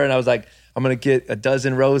into her, and I was like, I'm gonna get a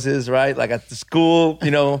dozen roses, right? Like at the school,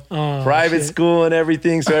 private shit. school and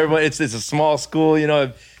everything. So everyone, it's a small school,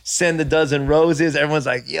 send a dozen roses. Everyone's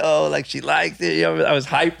like, yo, like she liked it. I was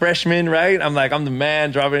hype freshman, right? I'm like, I'm the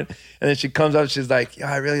man dropping. And then she comes up, she's like, yo,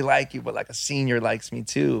 I really like you, but like a senior likes me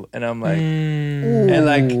too. And I'm like, and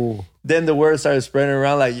like, then the word started spreading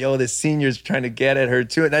around like, yo, this senior's trying to get at her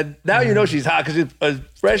too. And now you know she's hot because a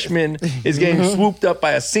freshman is getting swooped up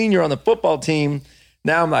by a senior on the football team.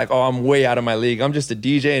 Now I'm like, I'm way out of my league. I'm just a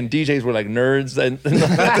DJ, and DJs were like nerds at the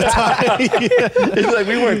time. It's like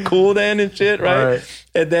we weren't cool then and shit, right?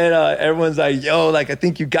 And then everyone's like, yo, like I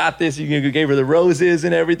think you got this. You gave her the roses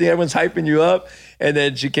and everything. Everyone's hyping you up. And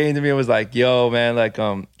then she came to me and was like, yo, man, like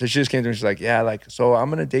so she just came to me. She's like, yeah, like so I'm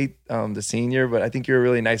gonna date the senior, but I think you're a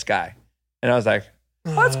really nice guy. And I was like,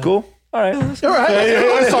 that's cool. All right. All right.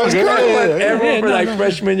 That sounds good. Everyone for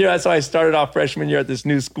freshman year. That's how I started off freshman year at this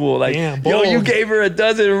new school. Like, Damn, yo, bold. you gave her a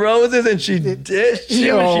dozen roses and she dished you.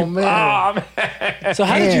 Yo, Man. man. So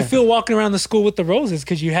how did you Man. feel walking around the school with the roses?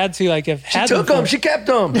 Because you had to have She had took them. She kept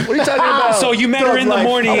them. What are you talking about? So you met her in the Like,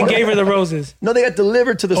 morning and gave her the roses. no, they got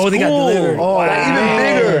delivered to the school. they got delivered. Oh, like, even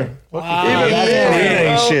bigger. Wow. Even That's bigger.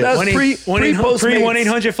 big. Oh shit. That's pre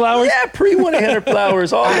 1-800 flowers. Yeah, pre 1-800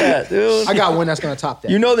 flowers, all that, dude. I got one that's gonna top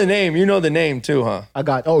that. You know the name. You know the name too, huh? I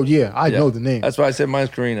got. Oh yeah, I know the name. That's why I said mine's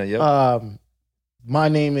Karina. Yep. My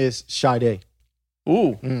name is Sade.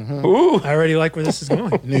 Ooh. Mm-hmm. Ooh. I already like where this is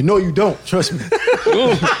going. No, you don't. Trust me.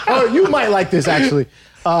 Oh, you might like this actually.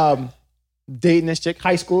 Dating this chick,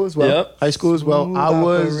 high school as well. Yep. High school as well. I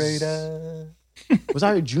was. Operator. Was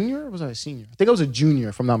I a junior or was I a senior? I think I was a junior,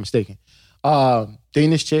 if I'm not mistaken. Dating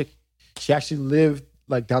this chick. She actually lived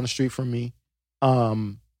like down the street from me.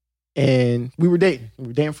 And we were dating. We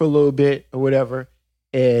were dating for a little bit or whatever.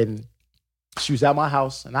 And she was at my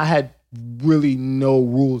house, and I had really no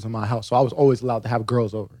rules in my house. So I was always allowed to have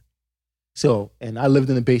girls over. So, and I lived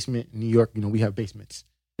in the basement in New York. You know, we have basements.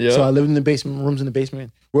 Yeah. So I lived in the basement, rooms in the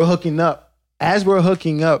basement. We're hooking up. As we're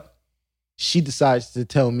hooking up, she decides to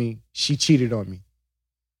tell me she cheated on me.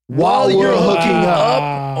 While we're hooking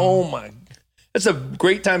up. Oh my. That's a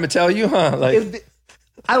great time to tell you, huh? Like,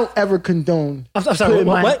 I don't ever condone. I'm sorry.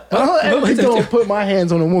 What? I don't ever condone put my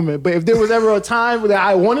hands on a woman. But if there was ever a time that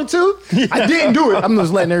I wanted to, I didn't do it. I'm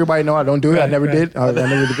just letting everybody know I don't do it. I never did. I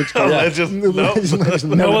never did. No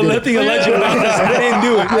one let the alleged I didn't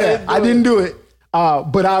do it. Yeah, I didn't do it.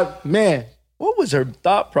 But man. what was her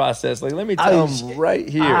thought process? Like, let me tell him right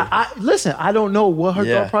here. Listen, I don't know what her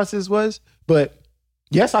thought process was, but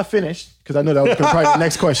yes, I finished because I know that was probably the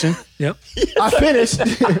next question. Yep. I finished.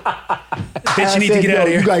 Bitch, you need to get out of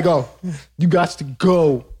here. You gotta go. You got to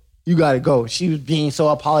go. You gotta go. She was being so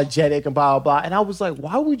apologetic and blah, blah, blah. And I was like,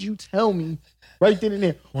 why would you tell me right then and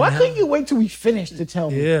there? Why couldn't you wait till we finished to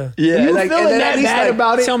tell me? Yeah. Yeah. You like, feeling that bad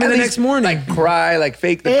about it? Tell me the next morning. Like, cry, like,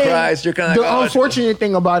 fake the cries. You're kind of like, the unfortunate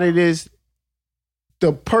thing about it is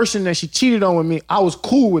the person that she cheated on with me, I was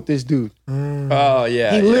cool with this dude. oh,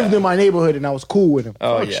 yeah. He lived in my neighborhood and I was cool with him.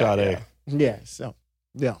 Oh, Fuck Sade. Yeah, so.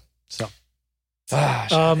 Sade.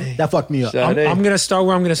 That fucked me up. Sade. I'm gonna start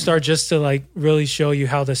where I'm gonna start just to like really show you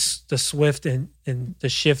how the swift and the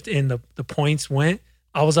shift in the points went.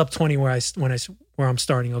 I was up 20 where I'm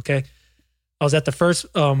starting. Okay, I was at the first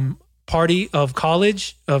party of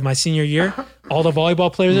college of my senior year. All the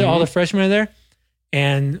volleyball players there, all the freshmen are there,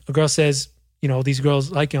 and a girl says, you know, these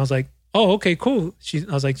girls like you. I was like, oh, okay, cool.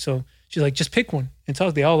 I was like, so she's like, just pick one and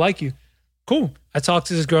talk. They all like you. Cool. I talked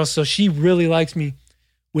to this girl, so she really likes me.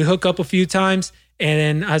 We hook up a few times,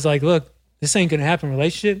 and then I was like, look, this ain't gonna happen.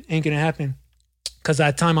 Relationship ain't gonna happen. Because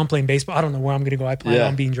at the time I'm playing baseball. I don't know where I'm gonna go. I plan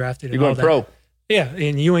on being drafted. You're going pro. Yeah,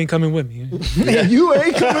 and you ain't coming with me. You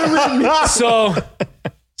ain't coming with me.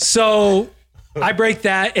 So I break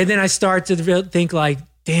that, and then I start to think like,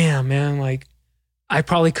 damn, man, like I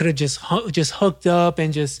probably could have just hooked up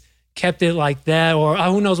and just kept it like that, or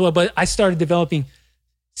who knows what. But I started developing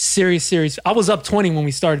serious. I was up 20 when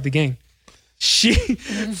we started the game.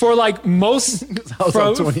 For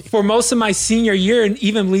most of my senior year and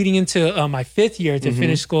even leading into my fifth year to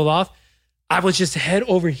finish school off, I was just head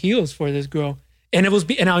over heels for this girl, and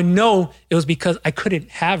and I know it was because I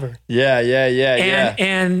couldn't have her. Yeah.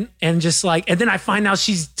 And just like, and then I find out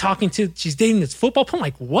she's dating this football player. I'm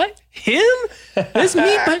like, what? Him? This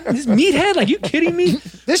meathead? Like, you kidding me?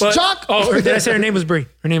 This jock? Oh, did I say her name was Bree?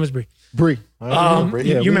 Her name was Bree. Bree. You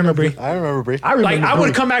remember Bree? I remember Bree. I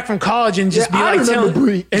would come back from college and just be like, tell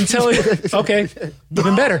it. Okay,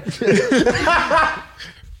 even better.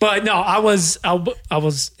 But no, I was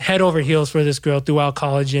head over heels for this girl throughout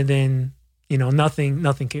college, and then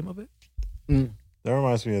nothing came of it. That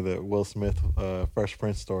reminds me of the Will Smith Fresh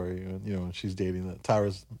Prince story. You know, she's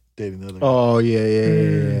Tyra's dating the other guy. Oh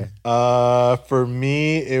yeah. For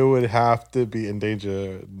me, it would have to be in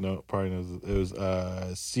danger. No, probably knows it was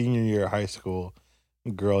senior year of high school.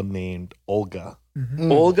 A girl named Olga.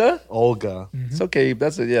 Mm-hmm. Olga. Mm-hmm. It's okay.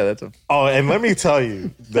 That's a. Oh, and let me tell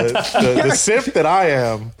you, the simp that I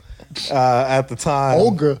am at the time.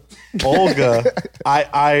 Olga.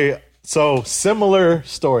 So similar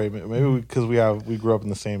story, maybe because we grew up in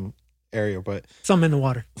the same area, but something in the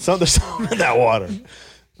water. There's something in that water.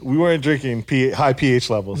 We weren't drinking high pH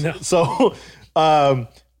levels. No. So,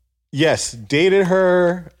 yes, dated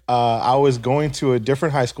her. I was going to a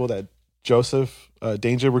different high school that Joseph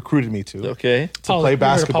Danger recruited me to. Okay. To play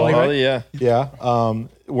basketball. Poly, right? Yeah. Yeah.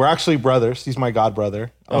 We're actually brothers. He's my god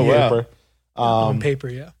brother on paper. On paper,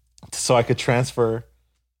 yeah. So I could transfer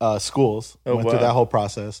schools. Went through that whole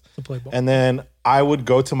process. To play ball. And then I would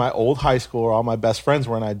go to my old high school where all my best friends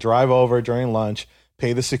were, and I'd drive over during lunch,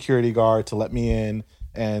 pay the security guard to let me in,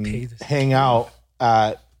 and hang out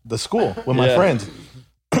at the school with my friends.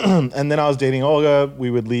 And then I was dating Olga.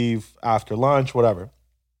 We would leave after lunch, whatever.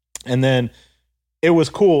 And then it was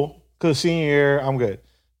cool because senior year, I'm good.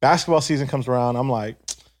 Basketball season comes around. I'm like,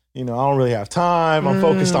 I don't really have time. I'm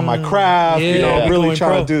focused on my craft. Yeah. I'm really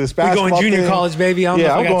trying to do this basketball We're going junior thing. college, baby. I don't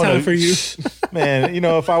know if I got time for you. Man,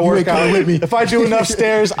 if I work out with me, if I do enough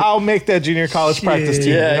stairs, I'll make that junior college practice team.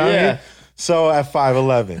 Yeah, you know what I yeah. mean? So at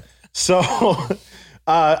 5'11". So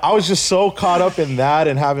I was just so caught up in that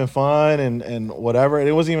and having fun and whatever. And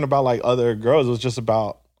it wasn't even about like other girls. It was just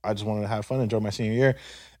about, I just wanted to have fun, enjoy my senior year.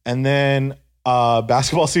 And then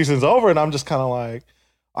basketball season's over and I'm just kind of like,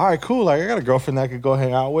 all right, cool. Like I got a girlfriend that I could go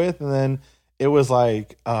hang out with. And then it was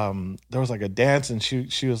like, there was like a dance and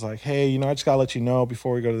she was like, hey, I just gotta let you know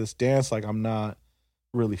before we go to this dance, like I'm not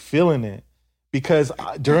really feeling it. Because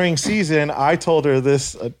during season, I told her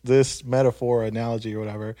this metaphor, analogy or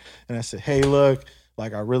whatever. And I said, hey, look,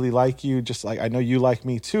 like I really like you. Just like I know you like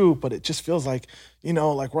me too, but it just feels like,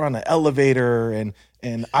 like we're on an elevator and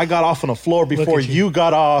I got off on the floor before you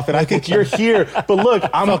got off, and I think you're here. But look,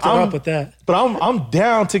 I'm up with that. But I'm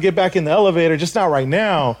down to get back in the elevator, just not right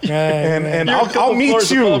now. Right, and I'll meet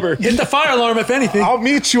you. Hit the fire alarm if anything. I'll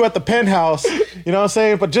meet you at the penthouse. You know what I'm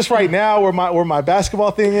saying? But just right now, where my basketball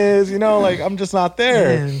thing is, like I'm just not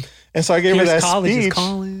there. Man. And so I gave her that college speech. is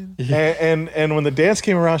calling. And when the dance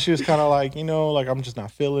came around, she was kind of like, like I'm just not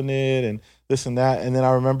feeling it and this and that. And then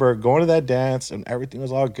I remember going to that dance and everything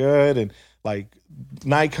was all good. And like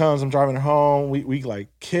night comes, I'm driving her home. We like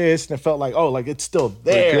kissed and it felt like, like it's still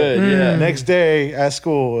there. Good, yeah. Next day at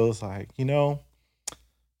school, it was like,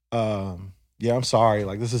 I'm sorry.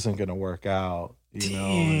 Like this isn't going to work out,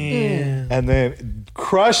 And then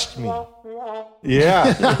crushed me.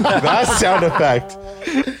 Yeah, that sound effect.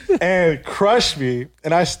 And crushed me.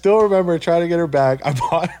 And I still remember trying to get her back. I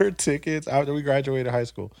bought her tickets after we graduated high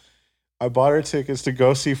school. I bought her tickets to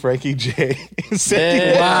go see Frankie J.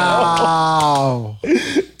 Wow.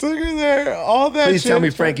 Took her there, all that Please shit. tell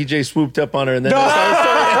me Frankie J swooped up on her and then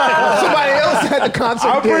Somebody else had the concert.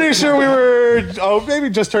 I'm pretty sure we were,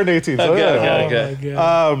 maybe just turned 18. So Okay.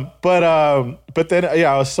 But then,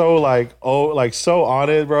 I was so so on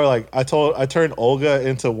it, bro. Like I turned Olga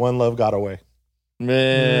into One Love Got Away.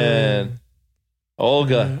 Man.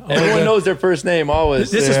 Olga. Everyone knows their first name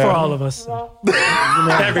always. This is for all of us.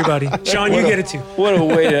 Everybody. Sean, you get it too. What a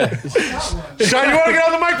way to... Sean, you want to get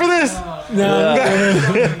on the mic for this? No.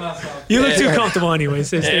 You look too comfortable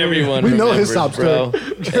anyways. Everyone We know his remembers, sob bro.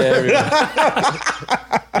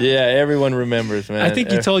 Everyone remembers, man. I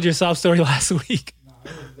think you told your sob story last week.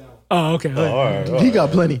 Oh, okay. All right. He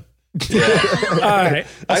got plenty. All right.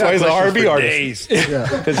 That's why he's an R&B artist.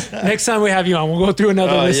 Next time we have you on, we'll go through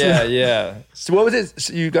another list. Yeah. So what was it?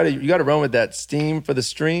 So you got to run with that steam for the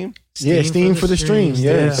stream. Steam for the stream.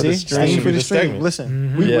 Yeah, For the see, stream. steam for the The stream. segment.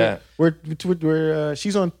 Listen, we're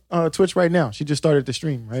she's on Twitch right now. She just started the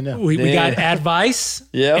stream right now. We got advice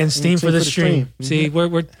Yep. and steam for the stream. See,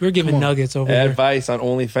 we're giving nuggets over here. Advice on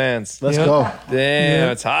OnlyFans. Let's Yep. go.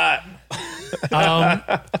 Damn, it's hot.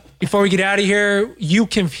 Before we get out of here, you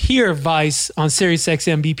can hear Vice on Sirius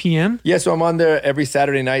XM BPM. Yeah, so I'm on there every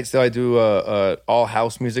Saturday night. So I do a all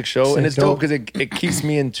house music show, and it's dope because it keeps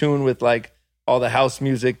me in tune with like all the house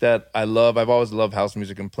music that I love. I've always loved house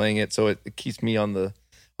music and playing it, so it keeps me on the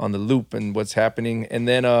loop and what's happening. And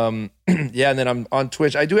then and then I'm on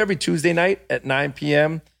Twitch. I do every Tuesday night at 9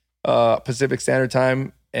 p.m. Pacific Standard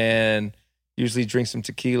Time, and usually drink some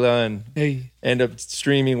tequila and end up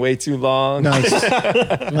streaming way too long.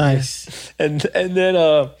 Nice. And then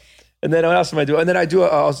what else am I doing? And then I do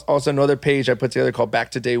also another page I put together called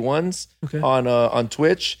Back to Day Ones on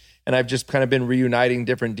Twitch. And I've just kind of been reuniting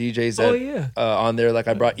different DJs on there. Like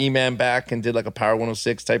I brought E-Man back and did like a Power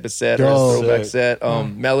 106 type of set or a throwback set.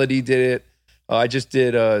 Melody did it. I just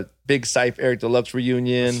did a Big Syph Eric Deluxe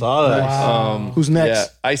reunion. Saw that. Wow. Who's next? Yeah,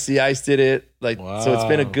 Icy Ice did it. So it's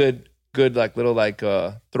been a good like little like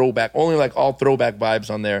throwback, only like all throwback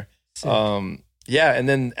vibes on there. And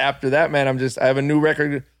then after that, man, I have a new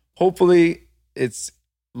record. Hopefully it's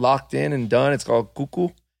locked in and done. It's called Cuckoo.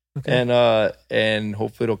 Okay. And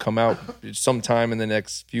hopefully it'll come out sometime in the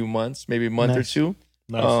next few months, maybe a month or two.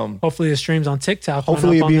 Nice. Hopefully it streams on TikTok.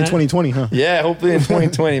 Hopefully it'll be in 2020, huh? Yeah, hopefully in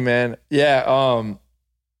 2020, man. Yeah.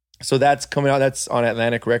 So that's coming out. That's on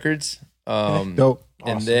Atlantic Records. Dope.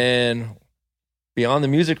 And Awesome. then Beyond the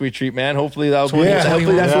Music Retreat, man. Hopefully hopefully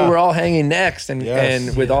that's where we're all hanging next,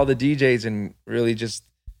 and with all the DJs and really just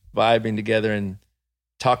vibing together and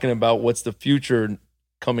talking about what's the future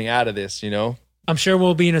coming out of this, I'm sure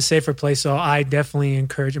we'll be in a safer place. So I definitely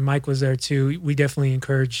encourage, and Mike was there too. We definitely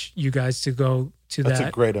encourage you guys to go to That's that.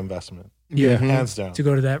 a great investment. Yeah. Hands down. To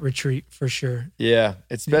go to that retreat for sure. Yeah,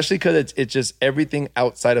 especially because it's just everything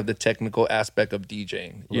outside of the technical aspect of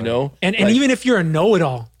DJing, you know? And even if you're a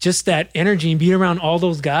know-it-all, just that energy and being around all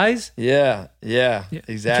those guys. Yeah,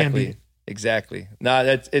 exactly. exactly.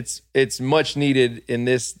 No, it's much needed in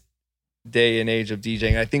this day and age of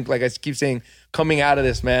DJing. I think, like I keep saying, coming out of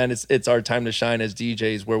this, man, it's our time to shine as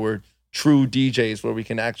DJs, where we're true DJs, where we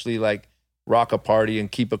can actually like rock a party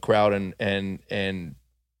and keep a crowd and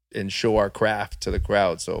show our craft to the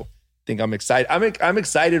crowd. So I think I'm excited. I'm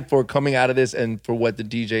excited for coming out of this and for what the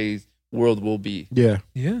DJ world will be. Yeah.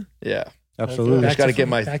 Absolutely. I just got to get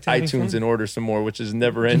my iTunes in order some more, which is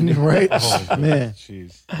never ending. Right? Oh, man.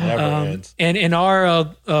 Jeez. Never ends. And in our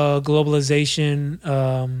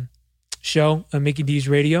globalization show, Mickey D's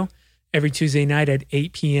Radio, every Tuesday night at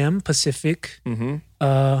 8 p.m. Pacific,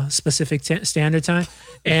 Pacific Standard Time.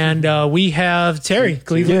 And we have Terry,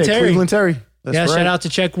 Cleveland Terry. Cleveland Terry. That's right. Shout out to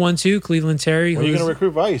Check 1-2, Cleveland Terry. When are you going to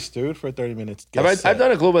recruit Vice, dude, for 30 minutes? I've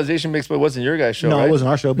done a globalization mix, but it wasn't your guys' show, No, right? it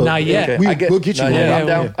wasn't our show. But Not yet. Okay. We'll get you one. I'm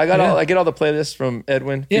down. I get all the playlists from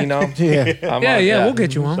Edwin. Yeah. You know? Yeah. We'll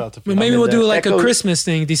get you one. Shout out to But maybe we'll do like Echo- a Christmas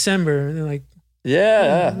thing, December. Like,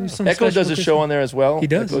 Yeah. some Echo does special a show on there as well. He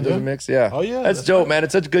does. Echo does a mix. Yeah. Oh, yeah. That's dope, man.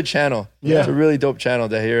 It's such a good channel. Yeah. It's a really dope channel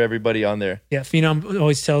to hear everybody on there. yeah, Phenom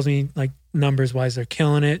always tells me like numbers wise, they're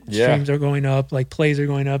killing it. Yeah. Streams are going up, like plays are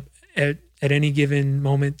going up. At any given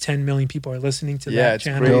moment, 10 million people are listening to that It's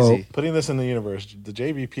channel. crazy. Putting this in the universe, the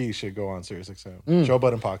JVP should go on SiriusXM. Joe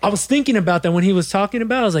Budden podcast. I was thinking about that when he was talking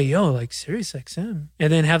about it. I was like, yo, like Sirius XM.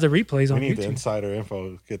 And then have the replays we on need the YouTube. insider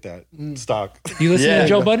info to get that stock. You listen Yeah. to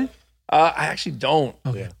Joe Budden? I actually don't.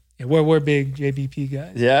 Okay. Yeah, we're big JBP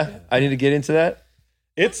guys. Yeah. I need to get into that.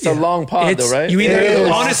 It's It's a long pod, though, right? You either It is.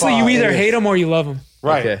 honestly, you either hate him or you love him.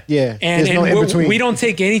 right. Okay. Yeah. And, There's no in between. we don't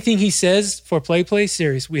take anything he says for play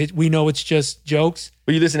serious. We know it's just jokes.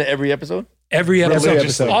 Will you listen to every episode? Every episode,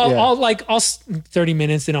 episode, yeah. I'll 30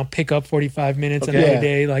 minutes, then I'll pick up 45 minutes Okay. another Yeah.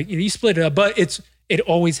 day. Like you split it up, but it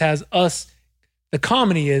always has us. The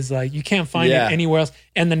comedy is like you can't find Yeah. it anywhere else,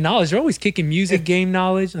 and the knowledge they're always kicking music, game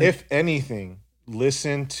knowledge. Like, If anything,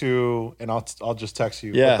 listen to, and I'll just text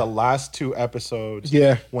you. Yeah. But the last 2 episodes,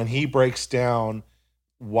 Yeah. when he breaks down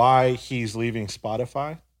why he's leaving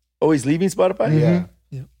Spotify. Oh, he's leaving Spotify? Yeah.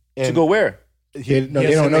 Yeah. And To go where? They he's don't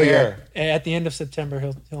in know the yet. air. at the end of September,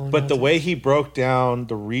 he'll But the announce way he broke down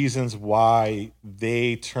the reasons why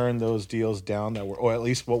they turned those deals down that were, or at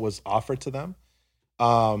least what was offered to them,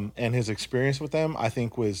 and his experience with them, I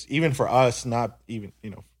think was, even for us, not even,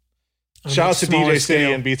 on shout a out to smaller DJ City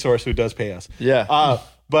scale. and Beatsource who does pay us. Yeah.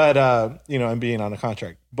 But and being on a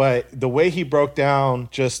contract. But the way he broke down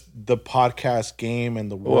just the podcast game and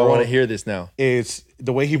the Oh, I world want to hear this now. is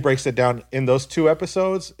the way he breaks it down in those 2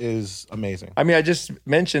 episodes is amazing. I mean, I just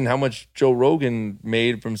mentioned how much Joe Rogan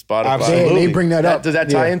made from Spotify. Absolutely. They bring that up. Does that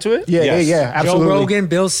tie into it? Yeah, Yes. yeah, absolutely. Joe Rogan,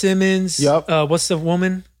 Bill Simmons. Yup. What's the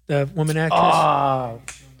woman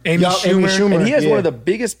actress? Amy Yup, Schumer. Amy Schumer. And he has Yeah. one of the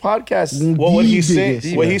biggest podcasts. Well, what The he's saying,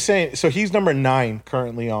 biggest. so he's number 9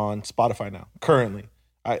 currently on Spotify now. Currently,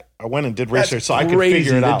 I went and did That's research so I could crazy.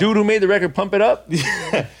 figure it the out. dude who made the record, Pump It Up.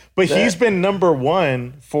 But he's been number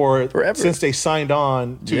 1 Forever. since they signed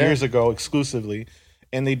on 2 Yeah. years ago exclusively,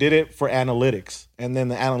 and they did it for analytics. And then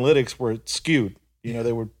the analytics were skewed.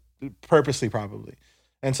 They were purposely probably,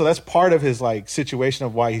 and so that's part of his like situation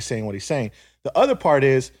of why he's saying what he's saying. The other part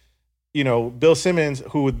is, Bill Simmons,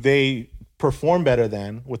 who they perform better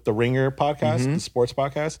than with the Ringer podcast, the sports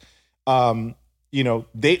podcast.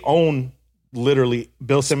 They own literally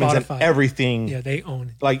Bill Simmons Spotify. and everything. Yeah, they own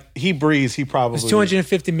it. Like he breathes, he probably It's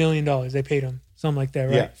 $250 million they paid him, something like that,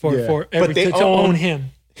 right? Yeah. For But everything they to own own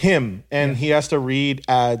him. him, and he has to read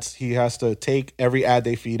ads. He has to take every ad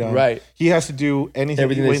they feed him. Right. He has to do anything.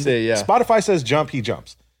 Everything they When say, yeah. Spotify says jump, he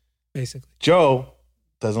jumps. Basically. Joe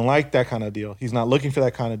doesn't like that kind of deal. He's not looking for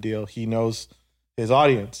that kind of deal. He knows his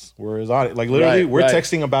audience. We're his audience. Like literally, Right, we're right.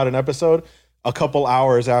 texting about an episode a couple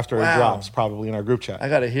hours after it Wow. drops, probably in our group chat. I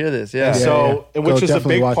got to hear this. Yeah. So, yeah. which Go is a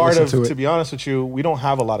definitely big watch- part listen of, to it. to be honest with you, we don't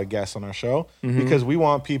have a lot of guests on our show Mm-hmm. because we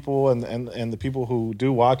want people and the people who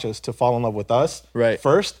do watch us to fall in love with us Right.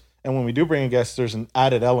 first. And when we do bring a guest, there's an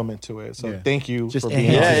added element to it. So Yeah. thank you Just for being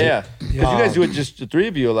enhance on. Yeah, yeah. 'Cause you guys do it just the 3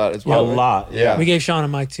 of you a lot as well. A right? lot, Yeah. We gave Sean a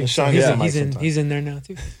mic too. Sean so gets he's, a mic he's in sometimes. he's in there now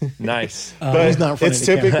too. Nice. But He's not in front it's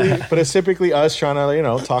of the camera. it's typically us trying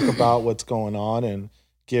to talk about what's going on and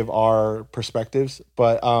give our perspectives.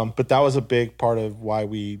 But that was a big part of why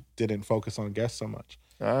we didn't focus on guests so much.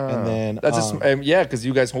 And then That's yeah, because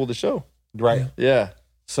you guys hold the show. right. Yeah.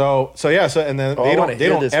 So and then Oh, I they wanna don't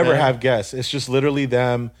hear this, ever man. have guests. It's just literally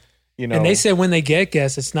them. And they said when they get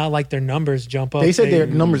guests, it's not like their numbers jump up. They said their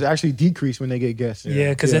numbers actually decrease when they get guests. Yeah,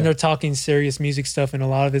 because then they're talking serious music stuff, and a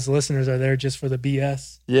lot of his listeners are there just for the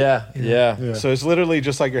BS. Yeah. Yeah. Yeah. So it's literally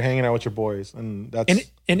just like you're hanging out with your boys, and that's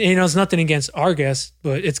And it's nothing against our guests,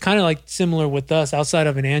 but it's kind of like similar with us. Outside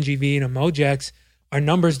of an Angie V and a Mojax, our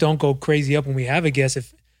numbers don't go crazy up when we have a guest.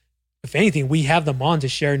 If anything, we have them on to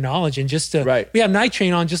share knowledge and just to, we have Night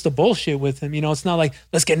Train on just to bullshit with him. You know, it's not like,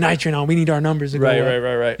 let's get Night Train on. We need our numbers to go up.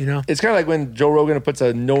 Right. You know, it's kind of like when Joe Rogan puts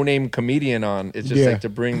a no-name comedian on. It's just like to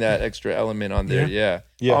bring that extra element on there. Yeah.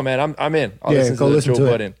 Oh man, I'm in. I'll listen to the Joe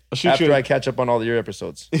Budden after I catch up on all your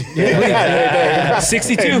episodes. 62.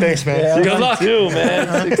 Hey, thanks, man. Good luck. 62,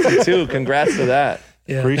 man. 62. Congrats to that.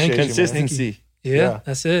 Yeah, appreciate you, consistency. Yeah,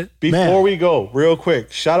 that's it. Before we go, real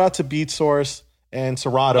quick, shout out to Beat Source and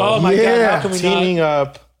Serato. Oh my God, how can we teaming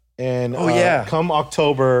up and come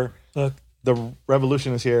October, Look, the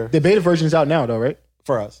revolution is here The beta version is out now, though, right?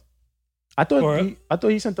 for us. I thought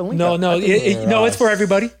he sent the link. no, out. no, it's for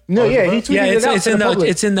everybody. No, he tweeted it out.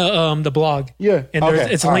 It's in the blog. Yeah, and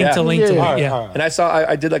it's linked to link to it. Yeah, And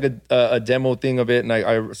I did like a demo thing of it, and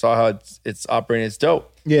I saw how it's operating. It's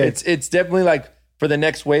dope. Yeah, it's definitely like for the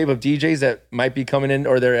next wave of DJs that might be coming in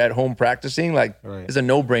or they're at home practicing. Like it's a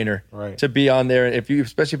no brainer to be on there.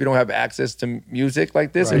 Especially if you don't have access to music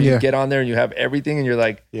like this, and you get on there and you have everything, and you're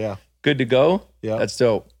like, good to go. Yeah, that's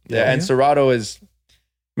dope. Yeah, and Serato is,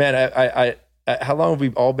 man. I how long have we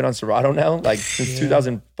all been on Serato now? Like since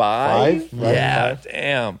 2005. Yeah,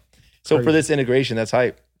 damn. So for this integration, that's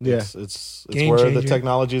hype. Yeah, it's where the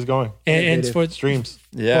technology is going. And for streams.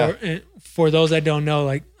 For those that don't know,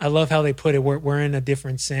 like I love how they put it. We're in a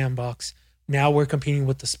different sandbox. Now we're competing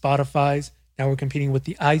with the Spotify's. Now we're competing with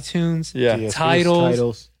the iTunes.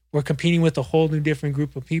 Titles. We're competing with a whole new different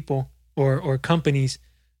group of people or companies.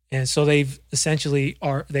 And so they've essentially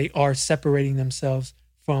are separating themselves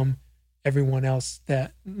from everyone else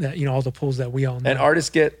that you know, all the pools that we all know. And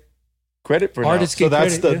artists get credit for artists now.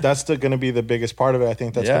 Get so that's going to be the biggest part of it. I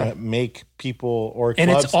think that's going to make people or clubs,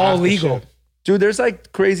 and it's all legal. Dude, there's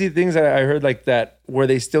like crazy things that I heard like that where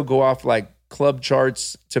they still go off like club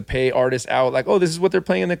charts to pay artists out. Like, oh, this is what they're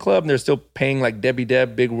playing in the club. And they're still paying like Debbie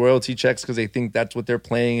Deb big royalty checks because they think that's what they're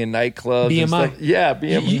playing in nightclubs. BMI. Yeah,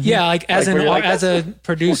 BMI. Yeah, like as a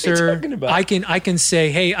producer, I can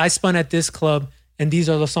say, hey, I spun at this club and these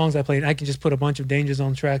are the songs I played. I can just put a bunch of Danger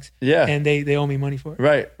Zone tracks. Yeah. And they owe me money for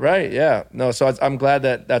it. Right. Yeah. No, so I'm glad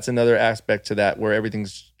that that's another aspect to that where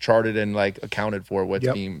everything's charted and like accounted for what's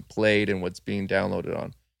being played and what's being downloaded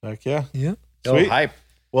on. Like, yeah. Sweet. Hype.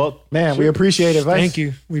 Well, man, we appreciate it. Thank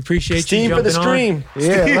you. We appreciate Steam you for the stream. On.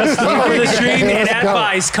 Yeah. Steam for the stream and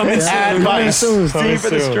Advice coming soon. Steam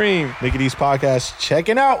for the stream. Mickey D's podcast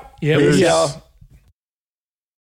checking out. Yeah.